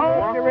him,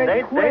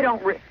 they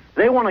don't.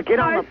 They want to get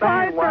on the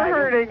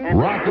bandwagon and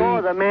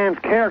destroy the man's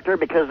character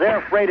because they're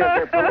afraid of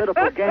their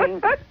political gain.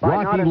 By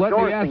Rocky, not let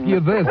me ask endorsing you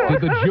him. this.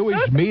 Did the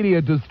Jewish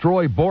media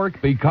destroy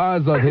Bork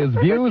because of his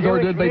views, or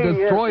did they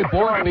destroy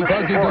Bork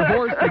because he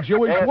divorced a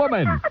Jewish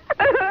woman?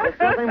 It's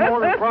nothing more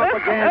than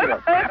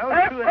propaganda.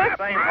 Those two in the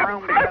same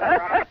room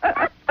together.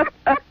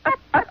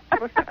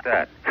 Look at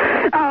that.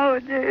 Oh,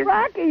 geez.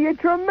 Rocky, you're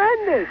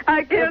tremendous.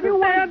 I can't If you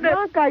weren't stand it.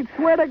 drunk, I'd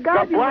swear to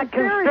God The you were black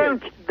serious.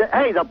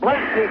 the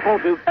black people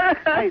do.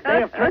 Hey,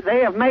 they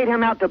have made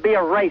him out to be a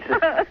racist.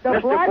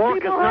 Mr. black Bork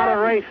is people not a have-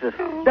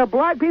 racist. The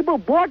black people,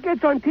 Bork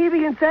gets on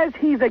TV and says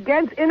he's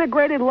against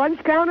integrated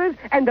lunch counters,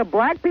 and the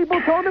black people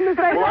told him to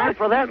say Well, I'm that?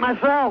 for that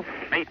myself.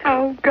 Me too.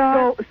 Oh,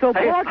 God. So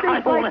Hey, Bork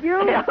thinks like you?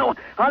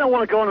 I don't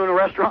want to go into a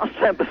restaurant and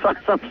sit beside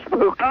some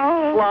spook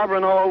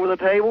slobbering all over the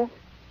table.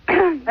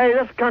 Hey,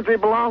 this country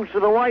belongs to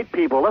the white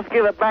people. Let's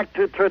give it back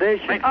to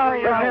tradition. Make sure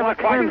you Let's know have a what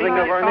cleansing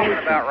of our talking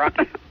nation. about,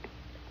 Rocky.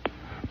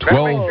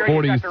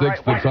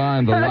 12:46 the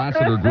time, the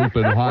Lassiter Group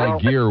in high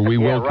gear. We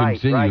will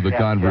continue the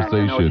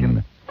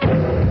conversation.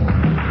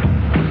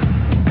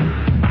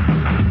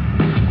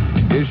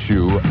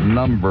 Issue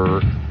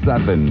number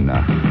 7.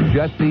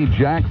 Jesse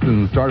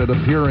Jackson started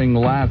appearing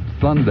last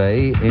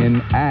Sunday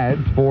in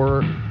ads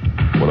for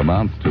what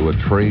amounts to a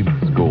trade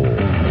school.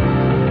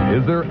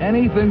 Is there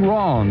anything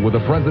wrong with a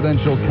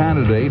presidential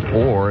candidate,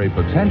 or a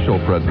potential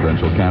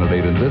presidential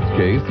candidate in this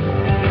case,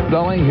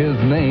 selling his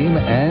name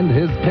and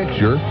his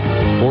picture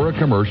for a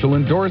commercial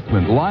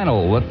endorsement?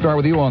 Lionel, let's start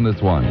with you on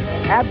this one.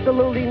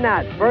 Absolutely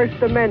not.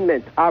 First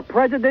Amendment. Our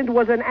president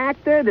was an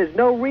actor. There's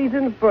no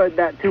reason for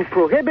that to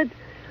prohibit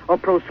or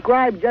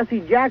proscribe Jesse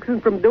Jackson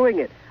from doing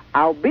it.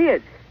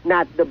 Albeit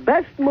not the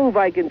best move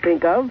I can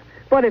think of,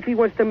 but if he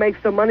wants to make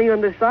some money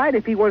on the side,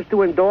 if he wants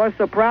to endorse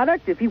a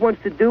product, if he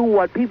wants to do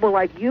what people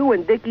like you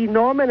and Dickie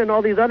Norman and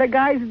all these other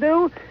guys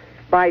do,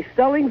 by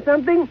selling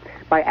something,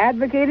 by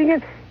advocating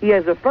it, he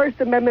has a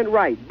First Amendment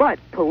right. But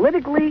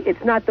politically,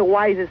 it's not the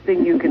wisest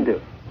thing you can do.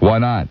 Why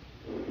not?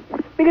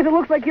 Because it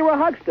looks like you're a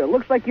huckster. It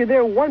looks like you're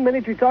there 1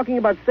 minute, you're talking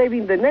about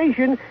saving the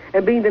nation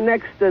and being the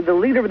next, the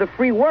leader of the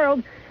free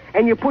world,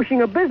 and you're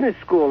pushing a business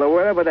school or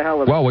whatever the hell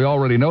it is. Well, we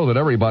already know that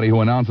everybody who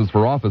announces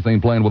for office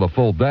ain't playing with a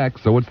full deck,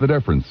 so what's the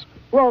difference?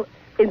 Well,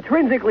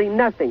 intrinsically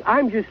nothing.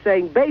 I'm just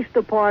saying, based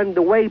upon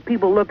the way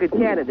people look at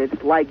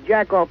candidates like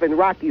Jackoff and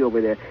Rocky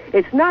over there,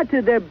 it's not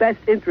to their best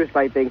interest,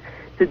 I think,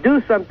 to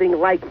do something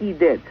like he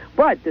did.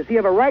 But does he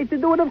have a right to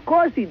do it? Of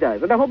course he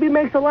does. And I hope he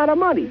makes a lot of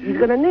money. He's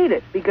going to need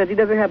it because he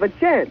doesn't have a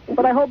chance.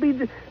 But I hope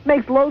he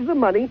makes loads of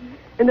money,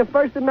 and the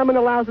First Amendment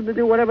allows him to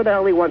do whatever the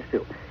hell he wants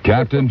to.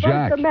 Captain If the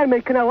Jack. First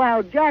Amendment can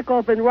allow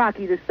Jackoff and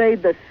Rocky to say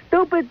the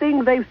stupid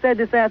things they've said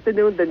this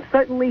afternoon, then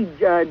certainly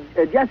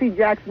Jesse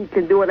Jackson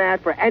can do an ad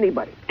for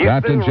anybody.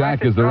 Captain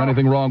Jack, is there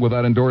anything wrong with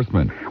that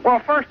endorsement? Well,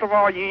 first of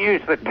all, you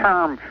use the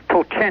term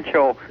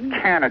potential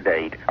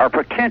candidate or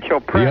potential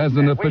president. He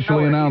hasn't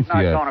officially announced he's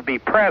not yet. going to be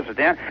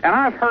president, and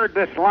I've heard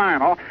this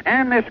Lionel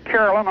and this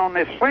Carolyn on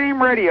this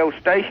same radio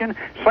station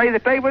say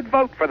that they would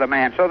vote for the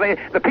man. So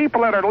the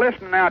people that are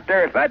listening out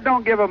there, if that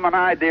don't give them an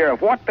idea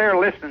of what they're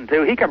listening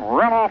to, he can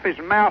run off his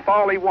mouth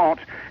all he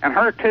wants, and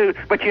her too,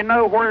 but you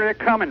know where they're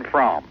coming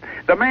from.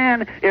 The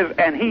man is,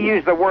 and he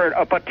used the word,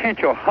 a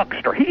potential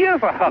huckster. He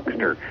is a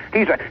huckster.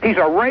 He's a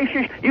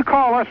racist. You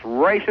call us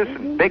racists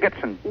and bigots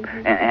and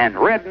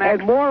rednecks.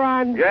 And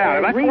morons.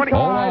 Yeah, that's what he is.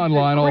 Hold on,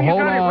 Lionel.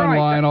 Hold on,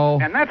 Lionel.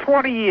 And that's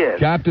what he is.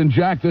 Captain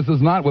Jack, this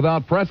is not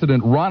without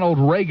precedent. Ronald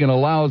Reagan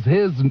allows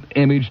his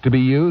image to be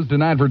used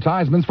in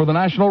advertisements for the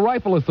National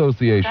Rifle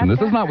Association. This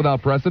is not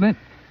without precedent.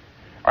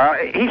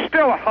 He's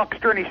still a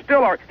huckster, and he's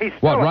still What,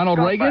 a Ronald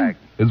scumbag. Reagan?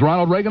 Is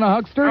Ronald Reagan a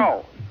huckster?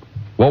 No.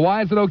 Well,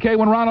 why is it okay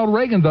when Ronald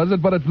Reagan does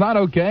it, but it's not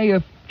okay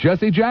if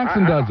Jesse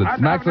Jackson does it?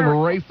 Smacks of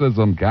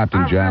racism,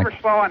 Captain Jack. I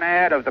never saw an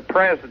ad of the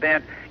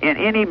president in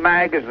any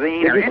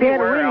magazine or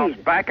anywhere else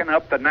backing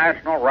up the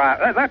National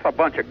Rifle. That's a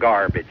bunch of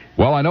garbage.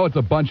 Well, I know it's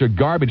a bunch of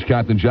garbage,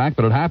 Captain Jack,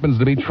 but it happens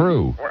to be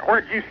true.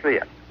 Where'd you see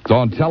it? It's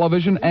on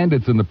television and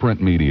it's in the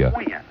print media.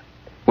 When?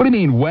 What do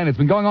you mean when? It's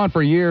been going on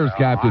for years,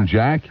 Captain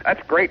Jack.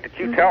 That's great that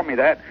you tell me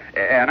that.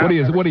 And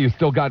what do you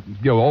still got,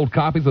 old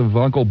copies of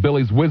Uncle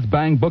Billy's Whiz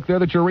Bang book there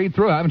that you read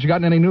through? Haven't you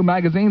gotten any new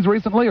magazines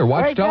recently or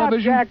watched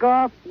television? Wake up,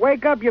 Jack-off.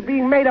 Wake up, you're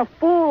being made a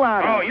fool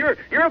out of. Oh,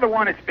 you're the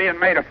one that's being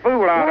made a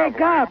fool out of.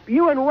 Wake up.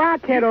 You and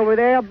Rockhead over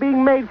there are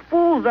being made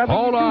fools of.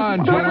 Hold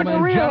on, gentlemen,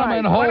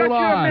 hold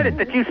on.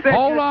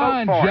 Hold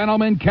on,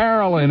 gentlemen.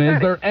 Carolyn, is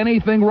there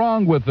anything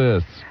wrong with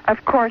this?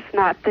 Of course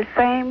not. The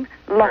same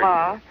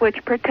law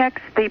which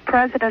protects the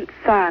president's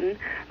son,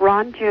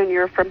 Ron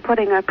Jr., from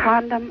putting a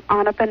condom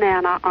on a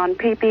banana on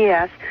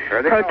PBS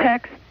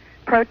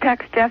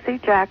protects Jesse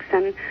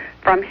Jackson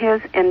from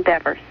his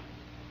endeavors.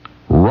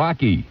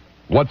 Rocky,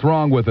 what's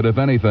wrong with it, if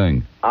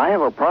anything? I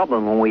have a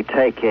problem when we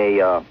take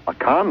a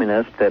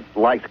communist that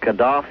likes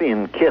Gaddafi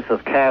and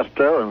kisses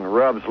Castro and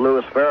rubs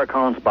Louis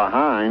Farrakhan's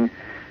behind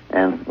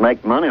and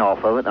make money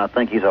off of it. I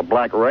think he's a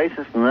black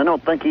racist, and I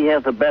don't think he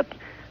has the best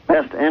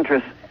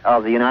interest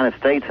of the United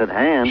States at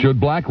hand. Should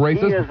black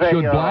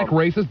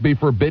racists be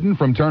forbidden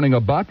from turning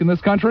a buck in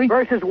this country?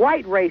 Versus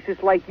white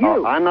racists like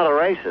you. I'm not a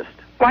racist.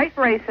 White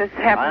racists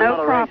have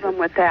no problem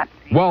with that.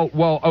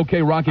 Well,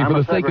 okay, Rocky. For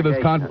the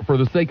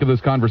sake of this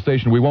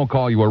conversation, we won't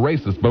call you a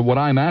racist. But what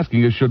I'm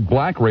asking is, should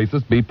black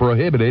racists be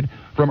prohibited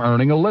from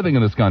earning a living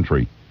in this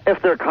country? If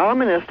they're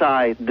communist,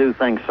 I do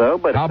think so.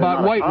 But how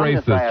about white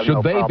racists?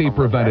 Should they be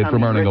prevented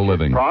from earning a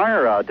living?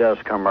 Pryor does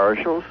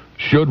commercials.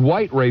 Should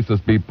white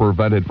racists be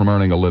prevented from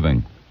earning a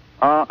living?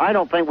 I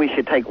don't think we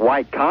should take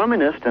white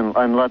communists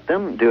and let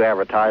them do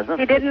advertisements.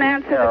 You didn't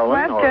answer the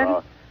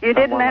question. You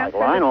didn't answer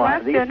the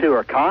question. These two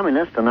are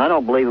communists, and I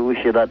don't believe we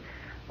should let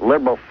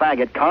liberal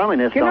faggot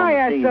communists on the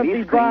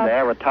TV screen to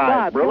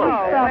advertise.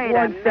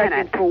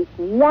 For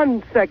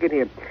 1 second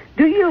here.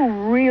 Do you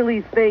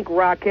really think,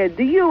 Rockhead,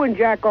 do you and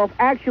Jackoff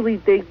actually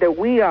think that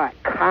we are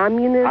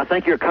communists? I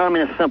think you're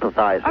communist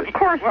sympathizers. Of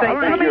course they do.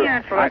 Let me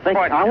answer that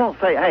question. I won't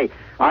say, hey,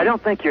 I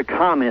don't think you're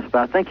communist, but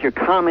I think you're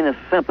communist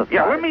sympathizers.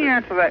 Yeah, let me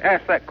ask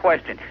that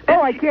question.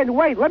 Oh, I can't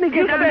wait. Let me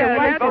get to the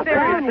right to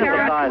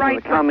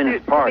the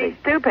Communist Party.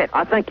 Stupid.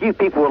 I think you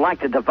people would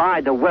like to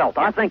divide the wealth.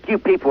 I think you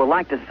people would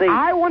like to see.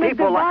 I want to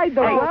divide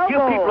the wealth. You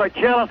people are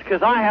jealous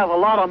because I have a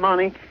lot of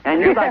money,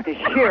 and you'd like to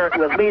share it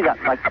with me,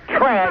 like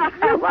trash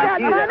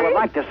like you that would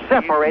like to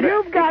separate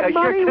it because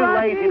you're too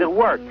lazy to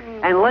work.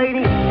 And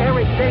ladies,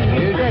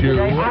 everything you said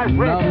today, I've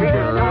read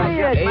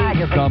number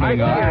 8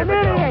 coming up.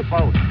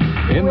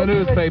 In the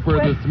newspaper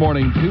this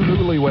morning, 2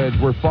 newlyweds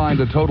were fined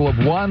a total of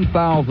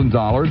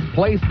 $1,000,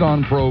 placed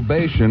on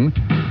probation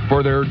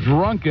for their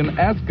drunken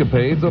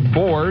escapades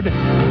aboard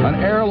an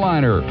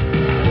airliner.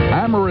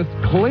 Amorous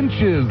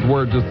clinches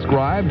were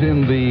described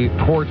in the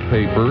court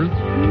papers.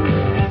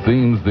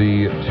 Seems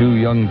the 2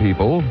 young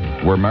people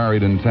were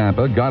married in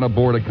Tampa, got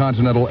aboard a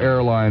Continental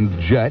Airlines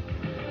jet,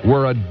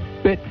 were a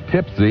bit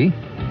tipsy,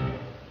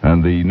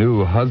 and the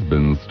new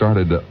husband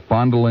started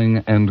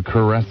fondling and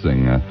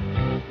caressing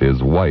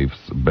his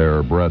wife's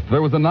bare breast.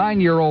 There was a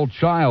 9-year-old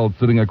child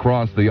sitting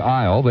across the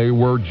aisle. They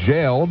were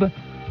jailed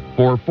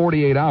for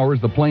 48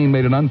 hours. The plane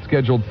made an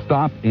unscheduled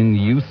stop in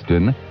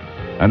Houston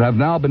and have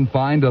now been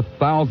fined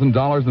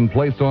 $1,000 and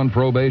placed on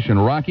probation.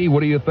 Rocky,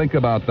 what do you think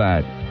about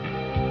that?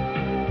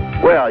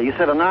 Well, you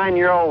said a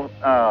 9-year-old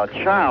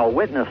child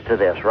witnessed to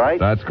this, right?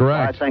 That's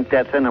correct. I think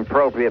that's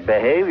inappropriate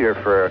behavior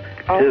for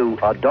 2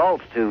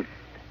 adults to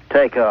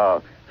take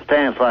a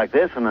stance like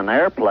this in an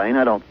airplane.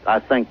 I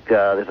think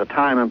there's a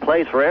time and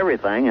place for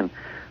everything, and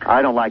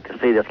I don't like to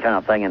see this kind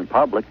of thing in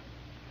public.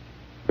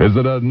 Is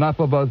it enough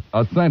of a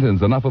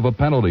sentence, enough of a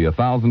penalty,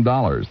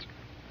 $1,000?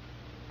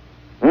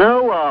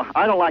 No,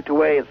 I don't like the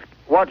way it's.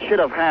 What should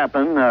have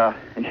happened,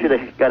 he should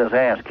have got his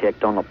ass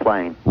kicked on the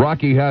plane.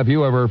 Rocky, have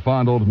you ever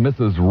fondled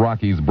Mrs.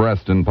 Rocky's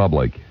breast in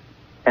public?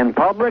 In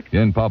public?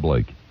 In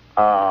public.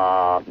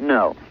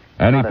 No.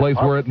 Any place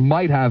where it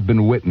might have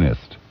been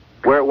witnessed?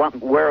 Where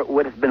it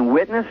would have been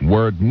witnessed?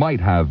 Where it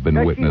might have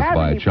been witnessed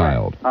by a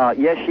child.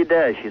 Yes, she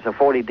does. She's a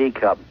 40D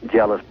cup,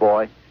 jealous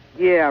boy.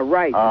 Yeah,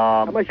 right.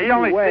 He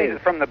only sees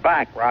it from the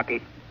back,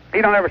 Rocky.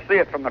 He don't ever see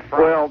it from the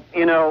front.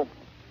 Well,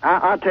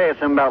 I'll tell you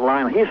something about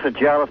Lionel. He's so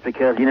jealous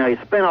because, you know, he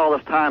spent all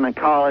this time in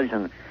college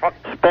and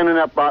spending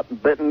up,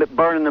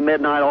 burning the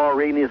midnight oil,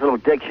 reading his little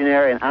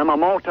dictionary, and I'm a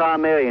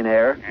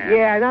multi-millionaire.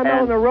 Yeah, and I'm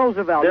Eleanor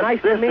Roosevelt.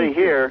 Nice to meet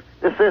you.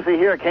 This sissy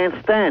here can't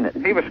stand it.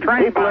 He was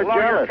trained by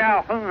Lawyer jealous.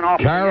 Calhoun off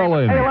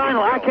Carolyn. Hey,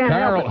 Lionel, I can't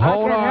help it.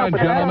 Hold on,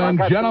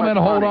 gentlemen. Gentlemen,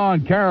 hold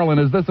on. Carolyn,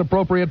 is this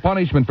appropriate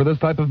punishment for this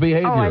type of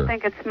behavior? Oh, I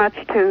think it's much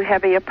too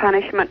heavy a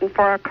punishment. And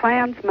for a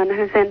Klansman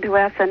who's into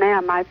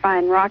S&M, I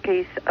find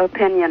Rocky's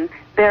opinion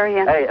very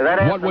interesting.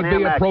 Hey, what would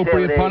be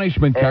appropriate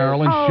punishment,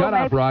 Carolyn? Shut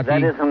up, Rocky.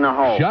 That isn't the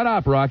whole. Shut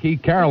up, Rocky.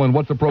 Carolyn,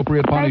 what's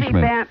appropriate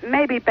punishment?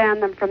 Maybe ban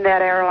them from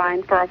that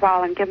airline for a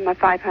while and give them a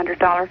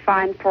 $500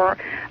 fine for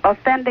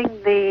offending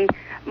the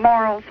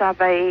morals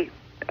of a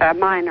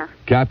minor.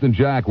 Captain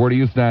Jack, where do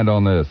you stand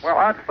on this? Well,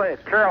 I'd say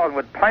Carolyn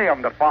would pay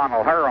him to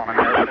fondle her on an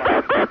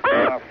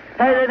airplane.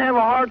 Hey, they'd have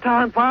a hard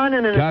time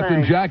finding anything.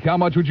 Captain Jack, how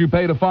much would you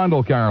pay to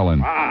fondle Carolyn?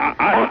 Hey,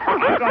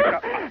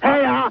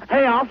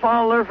 I'll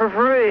fondle her for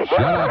free.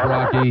 Shut up,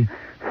 Rocky.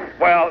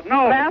 Well,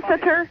 no.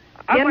 Lassiter,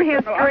 in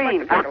his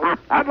dream.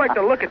 I'd like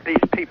to look at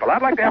these people.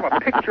 I'd like to have a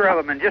picture of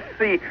them and just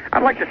see.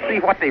 I'd like to see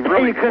what they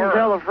really You couldn't were.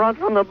 tell the front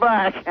from the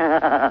back.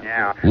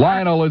 Yeah.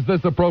 Lionel, is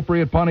this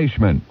appropriate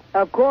punishment?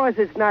 Of course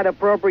it's not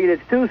appropriate.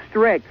 It's too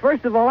strict.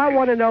 First of all, I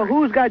want to know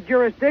who's got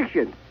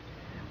jurisdiction.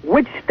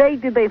 Which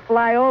state did they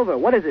fly over?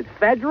 What is it,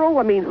 federal?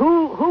 I mean,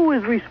 who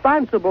is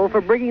responsible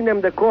for bringing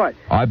them to court?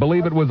 I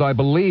believe,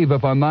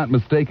 if I'm not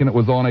mistaken, it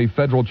was on a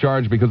federal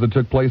charge because it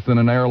took place in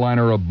an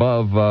airliner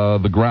above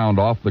the ground,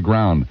 off the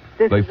ground.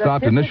 They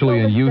stopped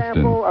initially in Houston.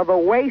 Example of a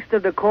waste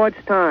of the court's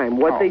time.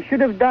 What they should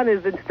have done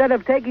is, instead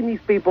of taking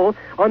these people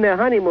on their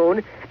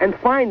honeymoon and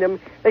find them,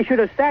 they should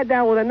have sat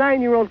down with a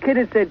 9-year-old kid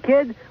and said,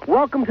 "Kid,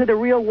 welcome to the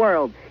real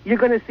world. You're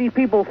going to see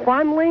people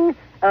fondling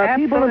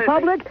people in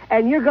public,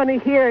 and you're going to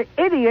hear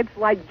idiots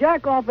like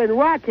Jackoff and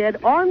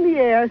Rockhead on the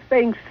air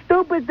saying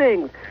stupid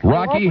things.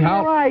 Rocky, open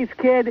your eyes,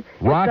 kid.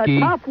 Rocky,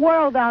 it's a tough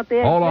world out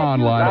there. Hold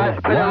on,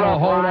 Lionel.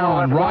 Hold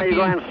on. Rocky,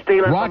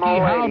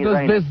 how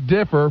does this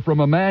differ from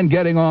a man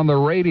getting on the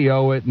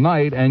radio at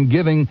night and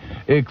giving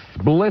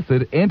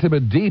explicit,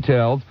 intimate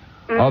details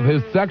of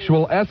his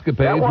sexual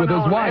escapades with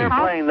his wife?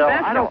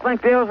 I don't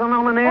think there was on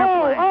an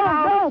airplane.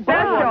 Oh,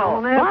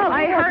 Bob,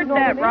 I heard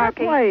that,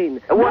 Rocky.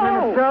 It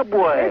wasn't in the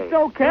subway. It's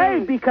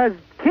okay, because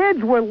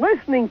kids were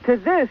listening to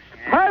this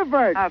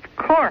pervert. Of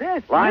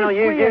course. Lionel,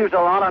 you used a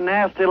lot of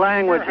nasty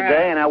language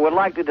today, and I would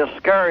like to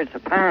discourage the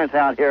parents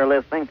out here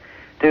listening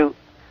to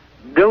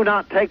do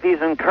not take these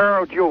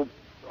incorrigible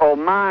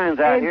minds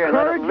out here. He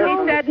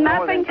said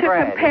nothing to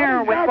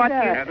compare with what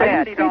you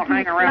said.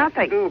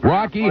 Nothing.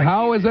 Rocky,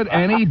 how is it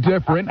any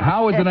different?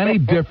 How is it any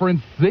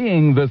different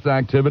seeing this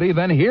activity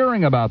than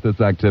hearing about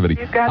this activity?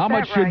 How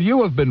much should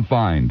you have been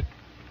fined?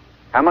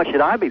 How much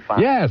should I be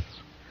fined? Yes.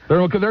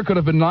 There could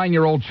have been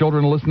 9-year-old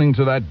children listening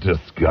to that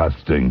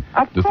disgusting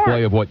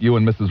display of what you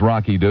and Mrs.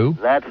 Rocky do.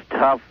 That's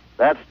tough.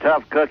 That's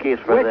tough cookies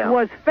for them.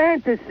 Which was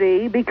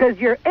fantasy because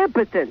you're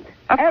impotent.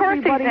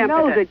 Everybody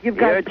knows it.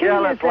 You're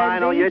jealous,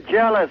 Lionel. You're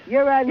jealous.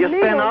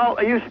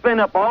 You spend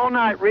up all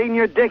night reading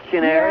your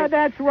dictionary. Yeah,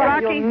 that's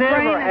right. Rocky's You'll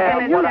never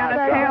have what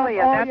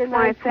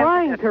that's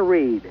trying to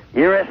read.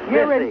 You're a sissy.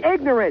 You're an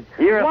ignorant.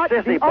 You're a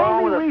sissy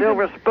born with a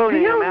silver spoon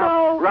in your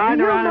mouth,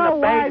 riding around in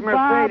a beige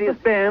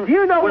Mercedes-Benz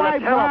with a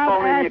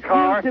telephone in your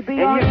car, and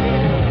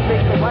you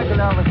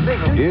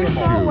Issue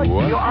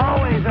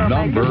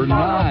number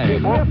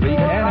 9. The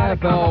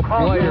NFL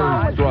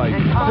players strike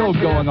still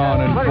going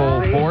on in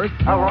full force.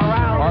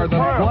 Are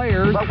the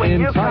players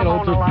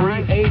entitled to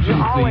free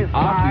agency?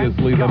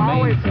 Obviously, the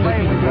main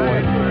sticking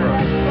point,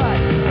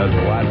 as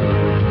the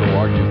Lassiter still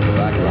argues in the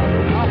background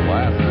over the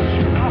last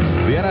issue.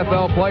 The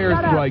NFL players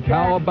strike.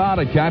 How about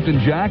it, Captain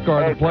Jack?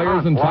 Are the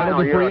players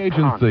entitled to free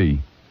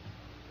agency?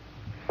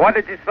 What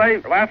did you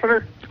say,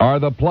 Lassiter? Are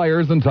the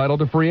players entitled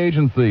to free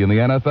agency in the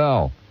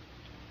NFL?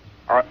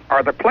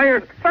 Are the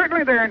players...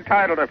 Certainly they're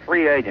entitled to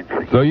free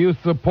agency. So you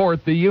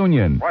support the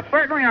union? Well,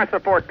 certainly I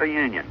support the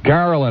union.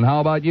 Carolyn, how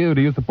about you?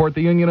 Do you support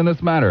the union in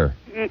this matter?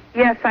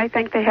 Yes, I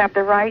think they have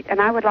the right,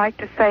 and I would like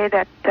to say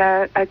that,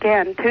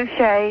 again,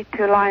 touche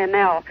to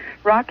Lionel.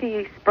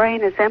 Rocky's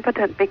brain is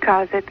impotent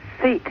because its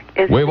seat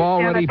is We've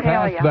already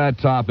passed that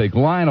topic.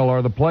 Lionel,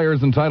 are the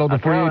players entitled to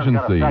free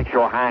agency?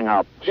 Sexual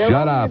hang-up. Shut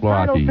up,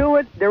 Rocky.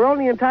 They're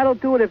only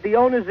entitled to it if the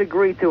owners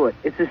agree to it.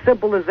 It's as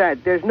simple as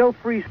that. There's no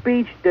free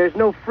speech. There's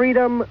no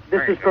freedom.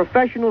 This is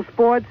professional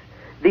sports.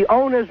 The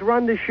owners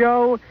run the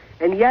show.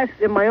 And yes,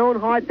 in my own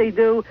heart they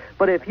do,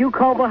 but if Hugh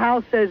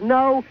Culverhouse says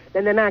no,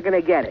 then they're not going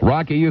to get it.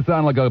 Rocky, you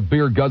sound like a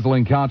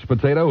beer-guzzling couch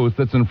potato who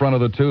sits in front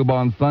of the tube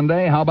on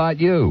Sunday. How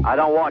about you? I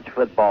don't watch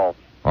football.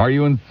 Are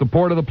you in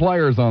support of the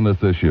players on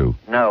this issue?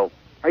 No.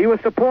 Are you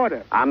a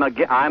supporter? I'm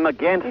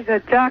against He's a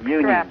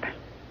jockstrap.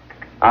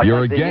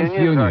 You're against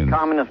unions. Are a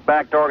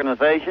communist-backed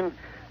organization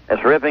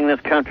that's ripping this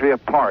country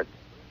apart.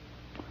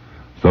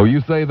 So you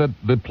say that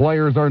the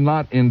players are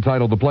not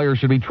entitled. The players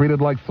should be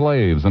treated like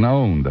slaves and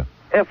owned.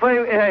 If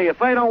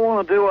they don't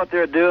want to do what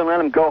they're doing, let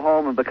them go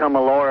home and become a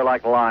lawyer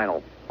like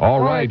Lionel. All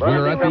right,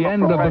 we're at the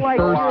end of the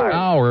first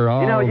hour.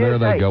 Oh, there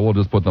they go. We'll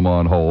just put them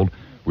on hold.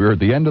 We're at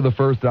the end of the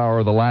first hour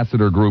of the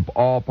Lassiter Group.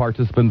 All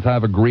participants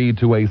have agreed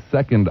to a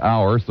second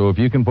hour, so if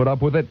you can put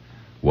up with it,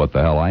 what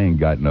the hell, I ain't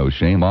got no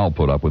shame. I'll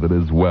put up with it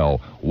as well.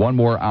 One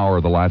more hour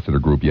of the Lassiter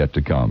Group yet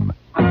to come.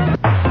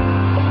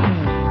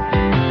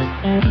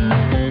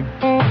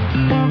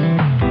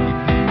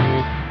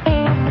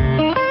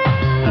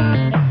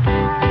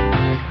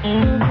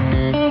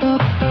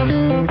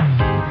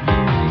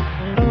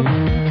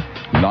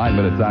 9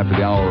 minutes after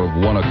the hour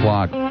of 1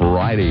 o'clock,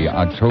 Friday,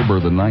 October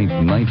the 9th,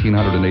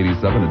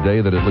 1987, a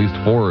day that at least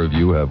 4 of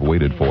you have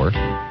waited for.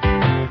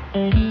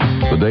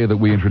 The day that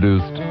we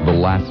introduced the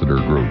Lassiter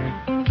Group.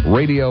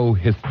 Radio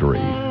history.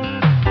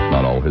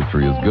 Not all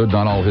history is good,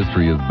 not all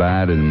history is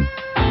bad, and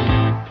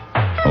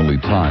only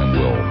time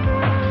will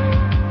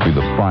be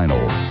the final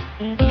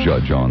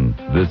judge on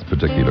this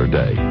particular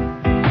day.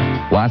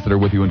 Lassiter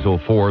with you until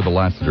 4, the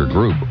Lassiter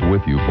Group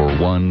with you for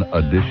 1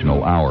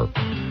 additional hour.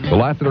 The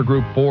Lassiter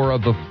Group, 4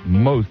 of the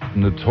most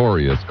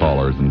notorious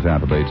callers in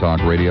Tampa Bay Talk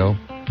Radio.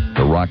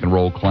 The rock and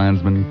roll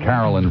Klansman,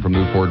 Carolyn from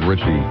Port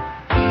Richey,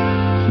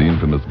 the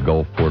infamous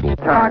Gulf Portal.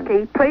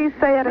 Rocky, please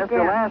say it Mr.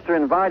 again. Lassiter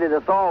invited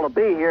us all to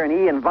be here, and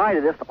he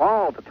invited us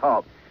all to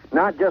talk,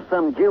 not just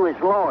some Jewish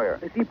lawyer.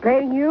 Is he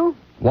paying you?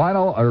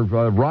 Lionel, or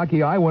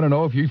Rocky, I want to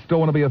know if you still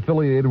want to be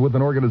affiliated with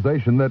an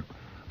organization that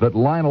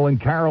Lionel and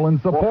Carolyn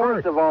support. Well,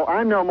 first of all,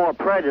 I'm no more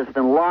prejudiced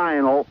than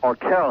Lionel or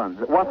Carolyn.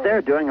 What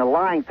they're doing are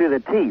lying through the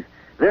teeth.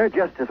 They're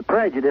just as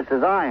prejudiced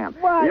as I am.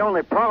 What? The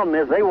only problem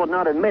is they will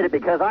not admit it,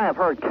 because I have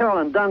heard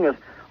Carolyn Dungas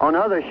on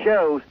other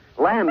shows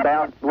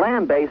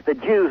lambaste the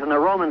Jews and the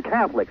Roman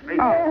Catholics.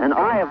 And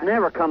I have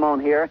never come on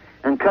here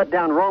and cut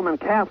down Roman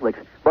Catholics.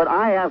 But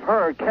I have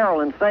heard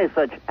Carolyn say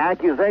such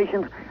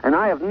accusations, and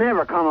I have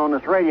never come on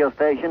this radio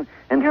station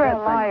and You're said a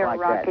liar, things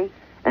like Rocky. that.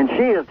 And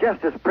she is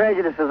just as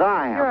prejudiced as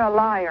I am. You're a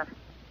liar.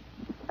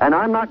 And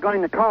I'm not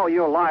going to call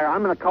you a liar.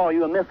 I'm going to call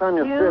you a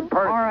misunderstood You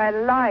person. are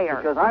a liar.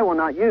 Because I will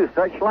not use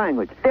such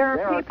language. There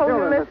are people who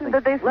children listen to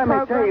this Let program.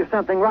 me tell you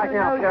something right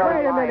now, Carolyn.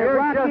 Wait a minute, You're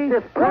Rocky.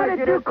 just as What did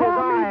you prejudiced call as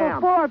I me am.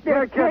 before if You're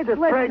there's just kids as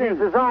prejudiced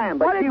listening? as I am,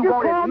 but What did you you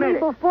won't call me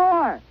admit it.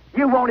 before?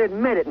 You won't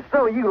admit it, and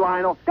so you,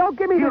 Lionel. Don't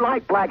give me you this.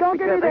 like blacks Don't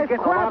give me because they this get in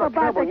a crap lot of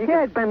about trouble. the You kids.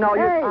 can spend all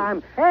your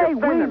time Hey,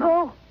 defending them.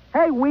 Weasel.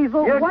 Hey,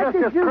 Weasel. You're what just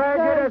did as you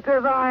prejudiced say?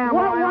 as I am,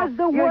 What Lionel. was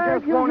the You word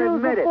just you won't used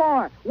admit it.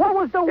 before? What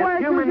was the It's word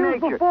you human used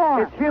nature.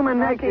 before? It's human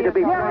nature to be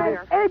You're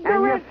prejudiced. an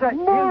ignorant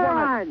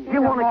moron.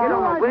 You want to get on the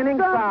You are winning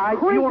some side.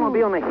 cretin. You want to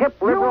be on the hip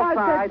liberal You are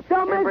the side and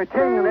dumbest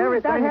pretend that thing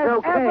everything's that has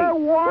okay. ever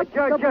walked But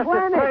you're the just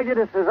planet. as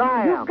prejudiced as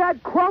I am. You've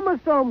got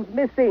chromosomes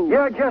missing.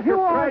 You're just you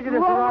as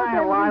prejudiced as I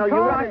am, Lionel. You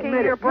won't Rocky,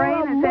 admit your it. brain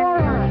is in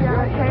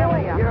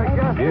genitalia. You're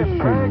just as Issue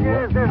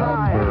prejudiced as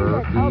I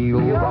am. You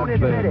won't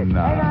admit it.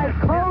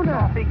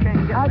 11.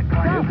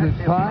 It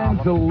is time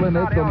to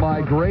limit the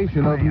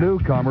migration of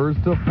newcomers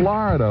to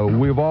Florida.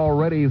 We've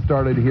already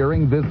started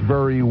hearing this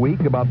very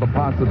week about the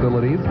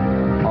possibilities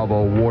of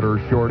a water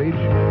shortage.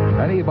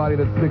 Anybody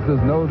that sticks his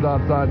nose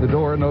outside the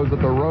door knows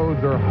that the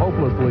roads are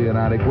hopelessly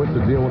inadequate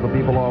to deal with the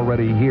people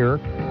already here.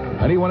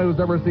 Anyone who's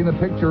ever seen a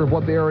picture of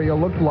what the area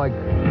looked like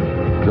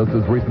just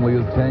as recently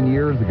as 10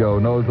 years ago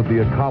knows that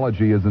the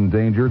ecology is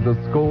endangered. The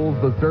schools,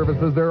 the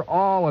services, they're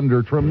all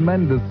under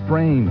tremendous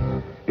strain.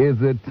 Is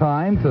it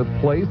time to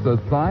place a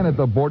sign at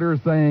the border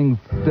saying,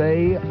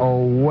 "Stay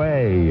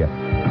away"?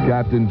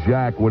 Captain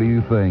Jack, what do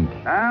you think?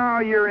 Now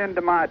you're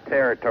into my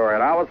territory,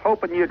 and I was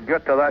hoping you'd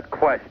get to that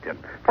question.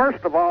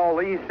 First of all,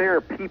 these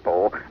here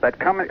people they're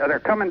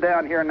coming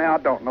down here now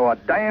don't know a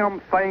damn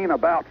thing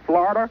about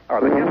Florida or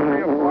the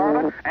history of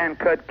Florida, and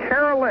could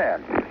care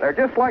less. They're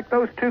just like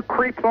those 2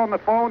 creeps on the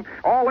phone.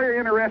 All they're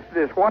interested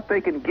is what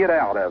they can get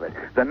out of it.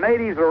 The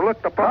natives are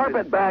looked upon.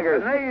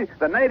 Carpetbaggers.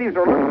 The natives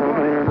are looked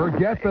upon.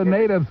 Forget the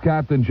natives,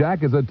 Captain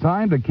Jack. Is it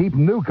time to keep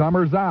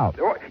newcomers out?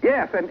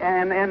 Yes,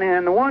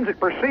 and the ones that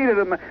preceded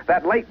them,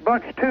 that late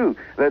bunch too.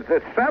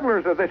 The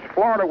settlers of this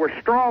Florida were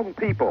strong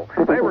people.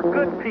 They were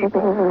good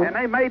people, and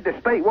they made the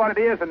state what it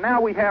is. And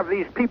now we have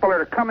these people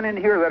that are coming in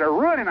here that are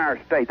ruining our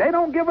state. They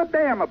don't give a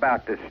damn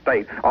about this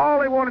state. All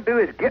they want to do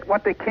is get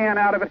what they can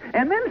out of it,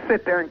 and then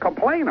sit there and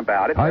complain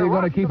about it. How are you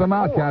going to keep them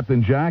out,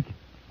 Captain Jack?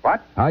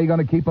 What? How are you going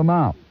to keep them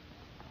out?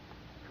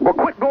 Well,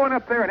 quit going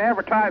up there and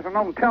advertising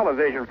on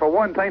television for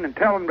one thing and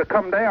tell them to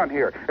come down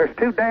here. There's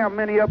too damn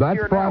many up That's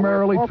here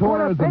primarily now.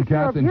 tourism,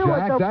 Captain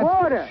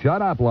Jack.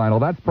 Shut up, Lionel.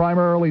 That's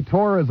primarily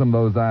tourism,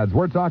 those ads.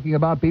 We're talking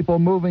about people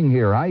moving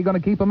here. How are you going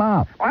to keep them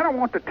out? I don't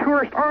want the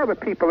tourists or the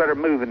people that are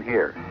moving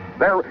here.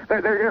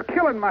 They're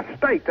killing my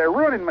state. They're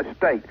ruining my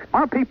state.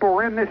 My people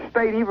were in this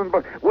state even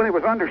when it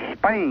was under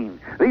Spain.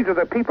 These are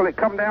the people that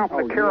come down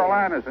from the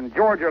Carolinas and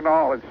Georgia and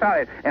all and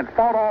South and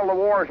fought all the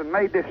wars and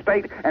made this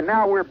state, and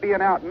now we're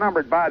being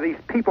outnumbered by these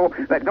people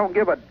that don't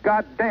give a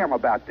goddamn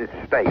about this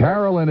state.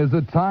 Carolyn, is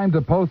it time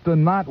to post a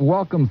not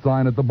welcome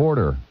sign at the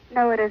border?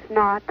 No, it is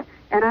not.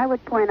 And I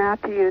would point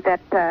out to you that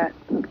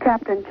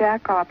Captain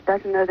Jackoff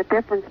doesn't know the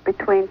difference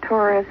between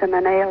tourism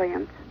and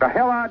aliens. The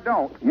hell I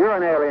don't. You're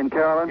an alien,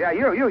 Carolyn. Yeah,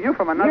 you're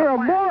from another You're a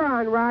planet.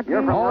 moron, Rocky.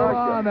 You're from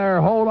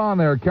Russia. Hold on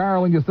there,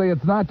 Carolyn. You say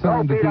it's not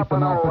time Don't to beat keep up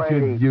them an out, old but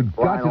lady, you've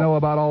got to Lionel. know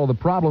about all the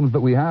problems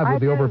that we have with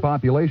the do.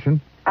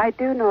 overpopulation. I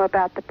do know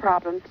about the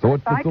problems. So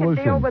what's if the I solution?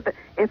 Can deal with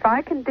if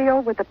I can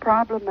deal with the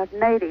problem of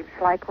natives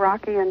like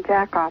Rocky and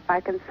Jackoff,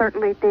 I can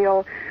certainly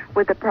deal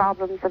with the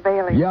problems of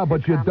aliens. Yeah,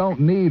 but you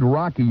don't need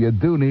Rocky. You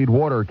do need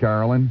water,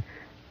 Carolyn.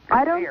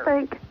 I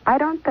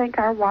don't think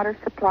our water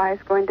supply is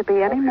going to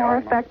be any more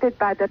affected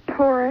by the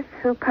tourists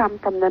who come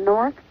from the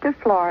north to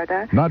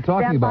Florida. Not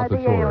talking than about by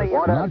the tourists.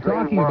 aliens. Not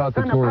talking about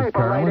the tourists,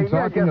 Carolyn.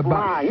 Talking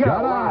about... Shut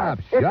up!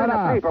 Shut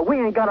up! Paper.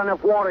 We ain't got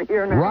enough water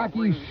here now.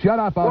 Rocky, shut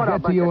up. I'll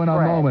get to you in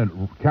a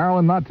moment.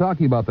 Carolyn, not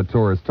talking about the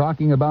tourists.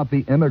 Talking about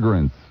the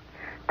immigrants.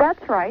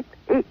 That's right.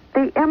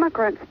 The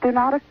immigrants do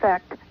not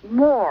affect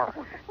more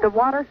the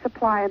water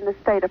supply in the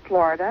state of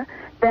Florida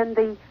than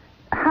the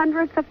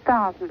hundreds of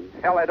thousands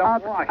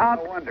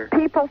of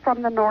people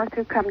from the north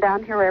who come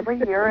down here every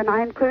year, and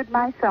I include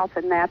myself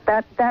in that.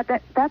 That's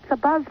a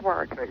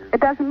buzzword. It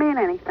doesn't mean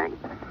anything.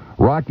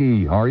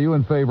 Rocky, are you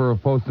in favor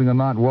of posting a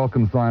not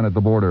welcome sign at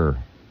the border?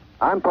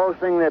 I'm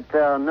posting that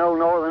no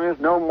Northerners,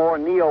 no more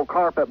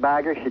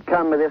neo-carpetbaggers should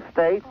come to this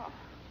state.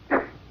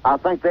 I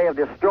think they have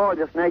destroyed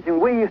this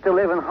nation. We used to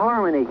live in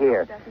harmony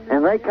here,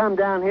 and they come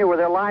down here with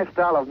their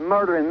lifestyle of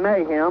murder and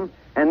mayhem,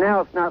 and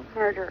now it's not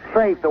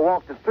safe to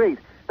walk the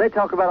streets. They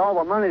talk about all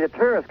the money the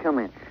tourists come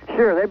in.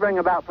 Sure, they bring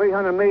about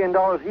 $300 million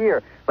a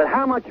year, but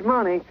how much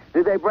money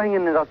do they bring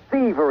into the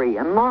thievery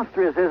and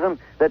monstruousism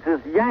that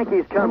these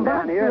Yankees come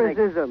down here?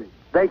 And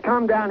they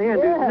come down here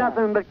and do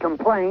nothing but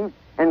complain.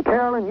 And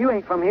Carolyn, you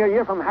ain't from here.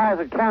 You're from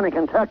Hazard County,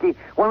 Kentucky.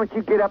 Why don't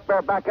you get up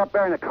there, back up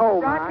there in the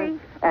coal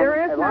mine?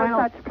 There is no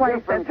such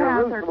place as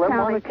Hazard County, Why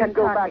don't you Kentucky.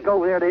 go back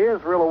over there to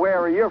Israel or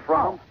wherever you're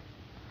from?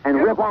 And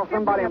rip off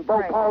somebody in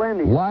Bhopal,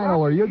 India.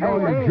 Lionel, are you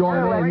going to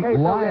join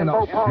in?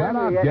 Lionel, shut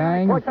up,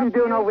 gang. What you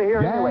doing over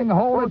here gang,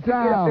 hold it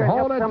down.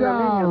 Hold it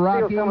down,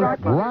 Rocky.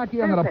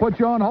 Rocky, I'm going to put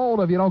you on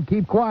hold if you don't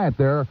keep quiet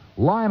there.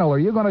 Lionel, are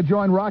you going to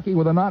join Rocky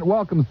with a not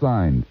welcome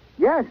sign?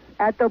 Yes,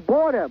 at the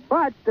border,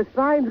 but the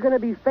sign's going to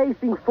be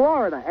facing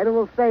Florida, and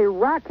it'll say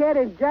Rockhead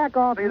and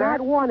Jackoff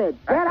not wanted.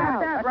 Get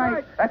out. That's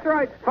right. That's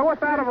right. Throw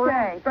us out of our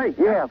own state.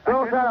 Yeah,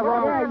 throw us out of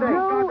our own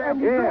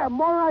state. You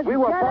morons, we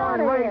were get born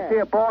and out of raised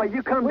here, boy.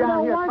 You come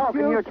down here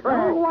talking your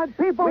trash. We want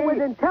people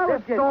with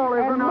intelligence. This soul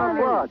is and in our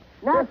money. blood.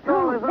 This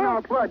soul is in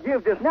our blood.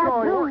 You've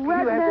destroyed it. You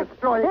have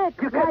destroyed it.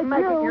 You couldn't make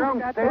it your own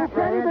state. You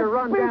had to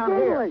run down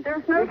here. You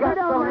got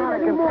thrown out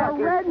of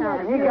Kentucky,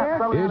 and you got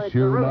thrown out of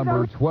Issue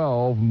number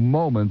 12,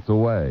 moments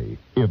away.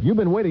 If you've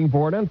been waiting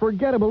for an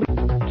unforgettable...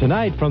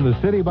 Tonight from the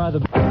city by the...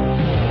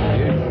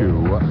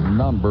 Issue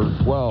number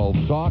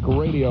 12, talk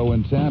radio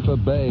in Tampa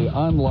Bay.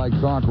 Unlike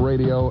talk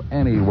radio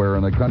anywhere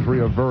in the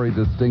country, a very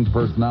distinct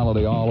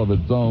personality all of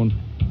its own.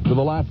 To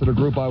the Lassiter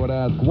group, I would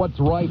ask, what's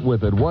right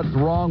with it? What's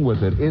wrong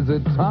with it? Is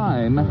it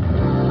time,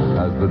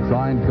 has the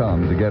time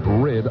come, to get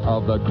rid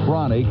of the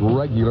chronic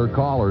regular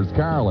callers?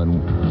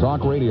 Carolyn,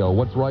 talk radio,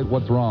 what's right,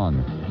 what's wrong?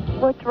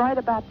 What's right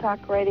about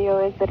talk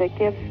radio is that it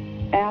gives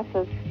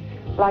asses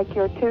like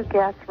your two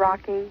guests,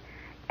 Rocky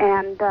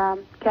and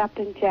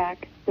Captain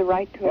Jack, the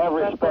right to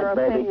express their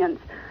opinions.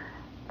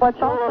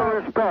 What's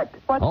also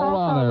Hold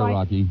on there,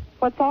 Rocky.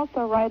 What's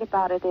also right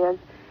about it is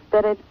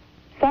that it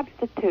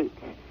substitutes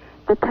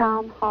the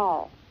town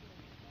hall,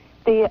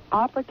 the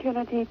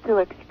opportunity to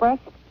express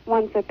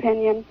one's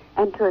opinion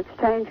and to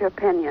exchange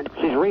opinions.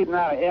 She's reading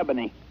out of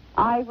Ebony.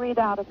 I read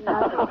out of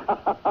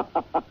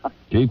nothing.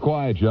 Keep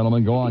quiet,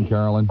 gentlemen. Go on,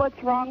 Carolyn.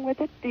 What's wrong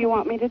with it? Do you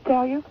want me to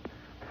tell you?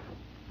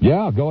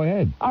 Yeah, go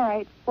ahead. All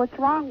right. What's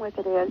wrong with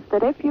it is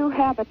that if you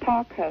have a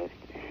talk host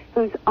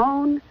whose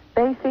own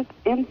basic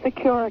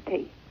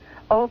insecurity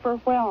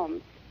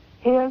overwhelms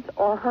his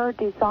or her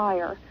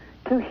desire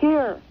to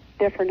hear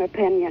different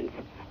opinions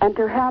and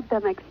to have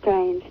them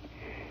exchanged,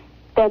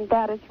 then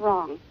that is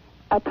wrong.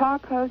 A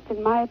talk host,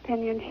 in my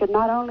opinion, should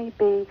not only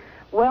be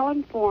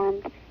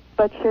well-informed,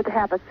 but should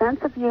have a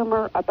sense of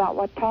humor about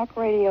what talk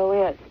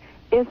radio is.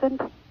 Isn't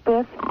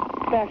this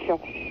special?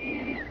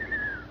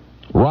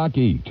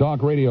 Rocky,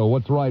 talk radio,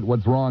 what's right,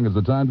 what's wrong? Is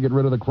it time to get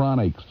rid of the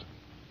chronics?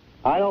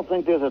 I don't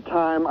think there's a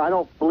time. I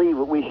don't believe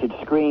that we should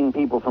screen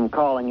people from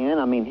calling in.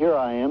 I mean, here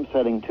I am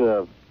sitting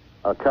to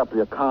a couple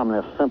of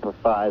communist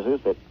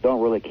sympathizers that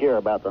don't really care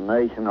about the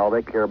nation. All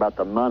they care about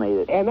the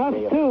money. And us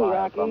too,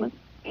 Rocky.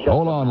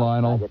 Hold on,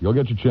 Lionel. You'll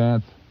get your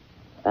chance.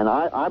 And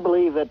I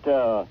believe that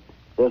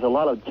there's a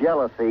lot of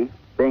jealousy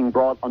being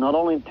brought not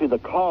only to the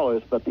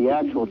callers, but the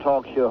actual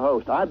talk show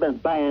host. I've been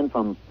banned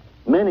from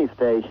many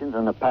stations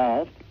in the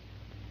past.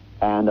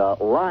 And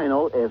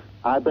Lionel,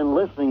 I've been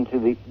listening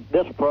to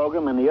this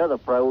program and the other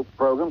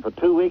program for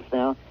 2 weeks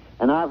now,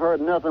 and I've heard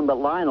nothing but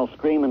Lionel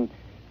scream and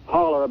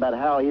holler about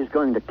how he's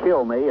going to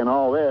kill me and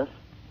all this.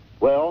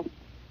 Well,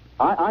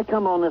 I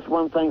come on this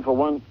one thing for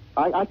one.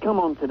 I come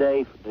on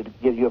today to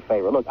give you a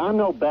favor. Look, I'm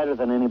no better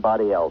than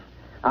anybody else.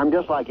 I'm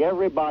just like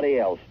everybody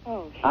else.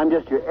 I'm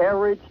just your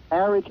average,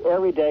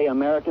 everyday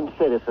American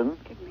citizen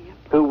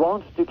who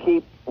wants to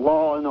keep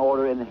law and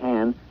order in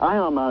hand. I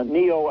am a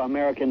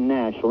neo-American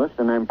nationalist,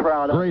 and I'm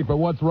proud of it. Great, but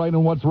what's right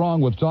and what's wrong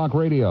with talk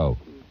radio?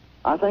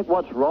 I think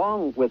what's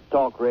wrong with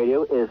talk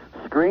radio is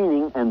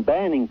screening and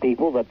banning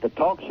people that the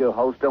talk show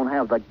hosts don't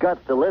have the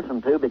guts to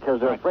listen to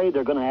because they're afraid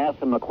they're going to ask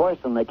them a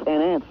question they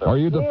can't answer. Are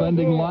you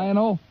defending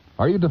Lionel?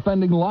 Are you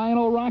defending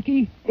Lionel,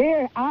 Rocky?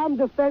 Here, I'm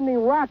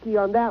defending Rocky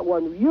on that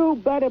one. You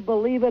better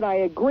believe it. I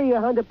agree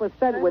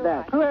 100% with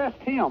that. Who asked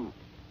him?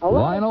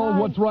 Lionel,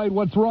 what's right,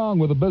 what's wrong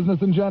with the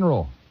business in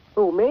general?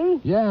 Who,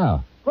 me? Yeah.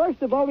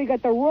 First of all, we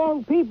got the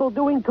wrong people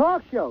doing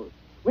talk shows.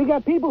 We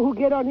got people who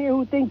get on here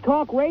who think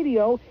talk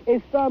radio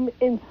is some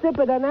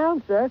insipid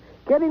announcer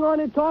getting on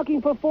and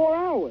talking for 4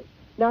 hours.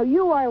 Now,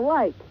 you I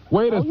like.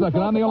 Wait a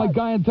second. I'm the only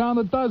guy in town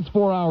that does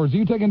 4 hours. Are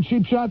you taking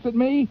cheap shots at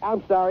me?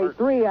 I'm sorry,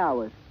 3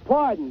 hours.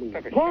 Pardon me.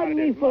 Pardon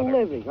me for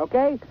living,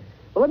 okay?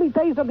 Well, let me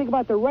tell you something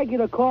about the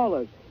regular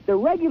callers. The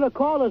regular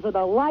callers are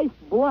the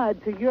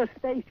lifeblood to your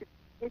station.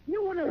 If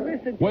you want to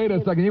listen to... Wait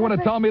a second. You want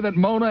to tell me that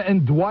Mona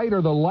and Dwight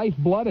are the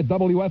lifeblood at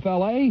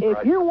WFLA?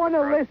 If you want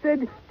to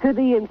listen to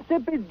the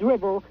insipid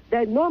dribble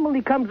that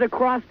normally comes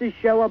across the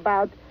show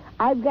about,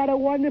 I've got a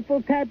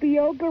wonderful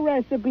tapioca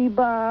recipe,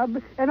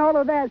 Bob, and all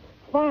of that,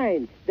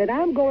 fine. Then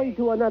I'm going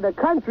to another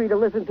country to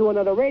listen to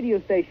another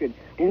radio station.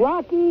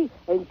 Rocky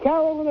and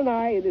Carolyn and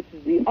I, and this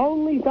is the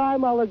only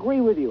time I'll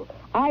agree with you,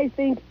 I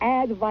think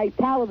add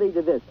vitality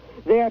to this.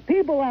 There are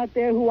people out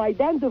there who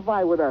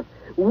identify with us.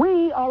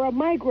 We are a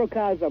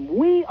microcosm.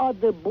 We are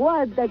the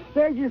blood that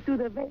surges through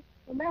the veins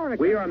of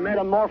America. We are a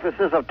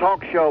metamorphosis of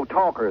talk show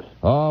talkers.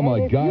 Oh,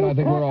 my God, I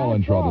think we're all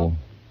in trouble.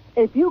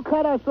 If you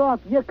cut us off,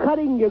 you're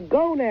cutting your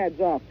gonads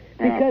off.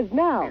 Because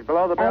now,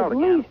 at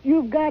least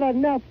you've got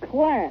enough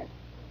class.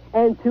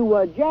 And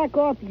to jack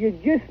off, you're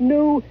just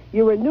new,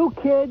 you're a new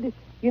kid,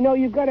 you know,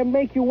 you've got to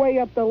make your way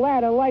up the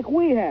ladder like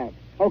we have,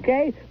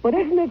 okay? But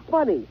isn't it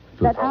funny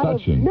that out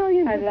of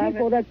millions of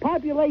people that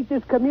populate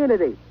this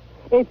community,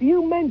 if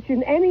you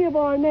mention any of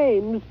our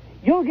names,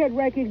 you'll get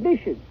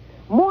recognition.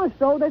 More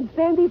so than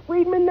Sandy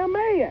Friedman, the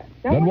mayor.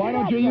 Now, then why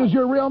don't you use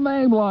your real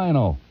name,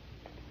 Lionel?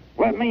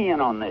 Let me in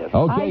on this.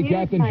 Okay,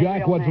 Captain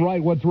Jack, what's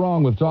right, what's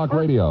wrong with talk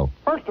radio?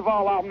 First of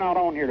all, I'm not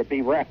on here to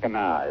be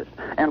recognized.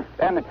 And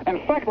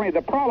secondly,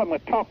 the problem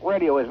with talk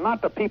radio is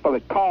not the people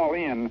that call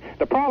in.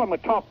 The problem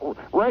with talk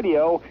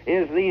radio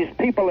is these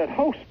people that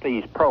host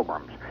these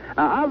programs.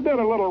 Now, I've done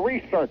a little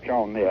research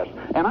on this,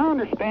 and I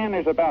understand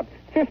there's about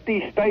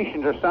 50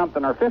 stations or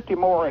something, or 50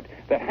 more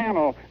that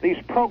handle these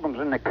programs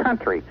in the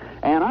country.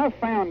 And I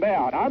found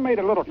out, I made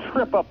a little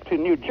trip up to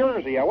New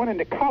Jersey. I went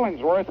into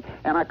Collingsworth,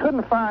 and I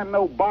couldn't find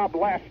no Bob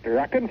Lassiter.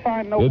 I couldn't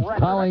find no It's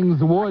record.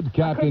 Collingswood,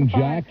 Captain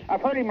Jack.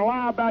 I've heard him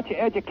lie about your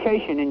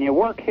education and your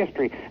work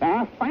history.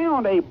 Now, I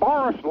found a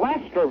Boris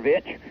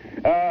Lasterovich.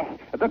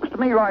 It looks to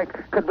me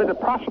like could be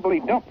possibly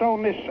dumped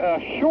on this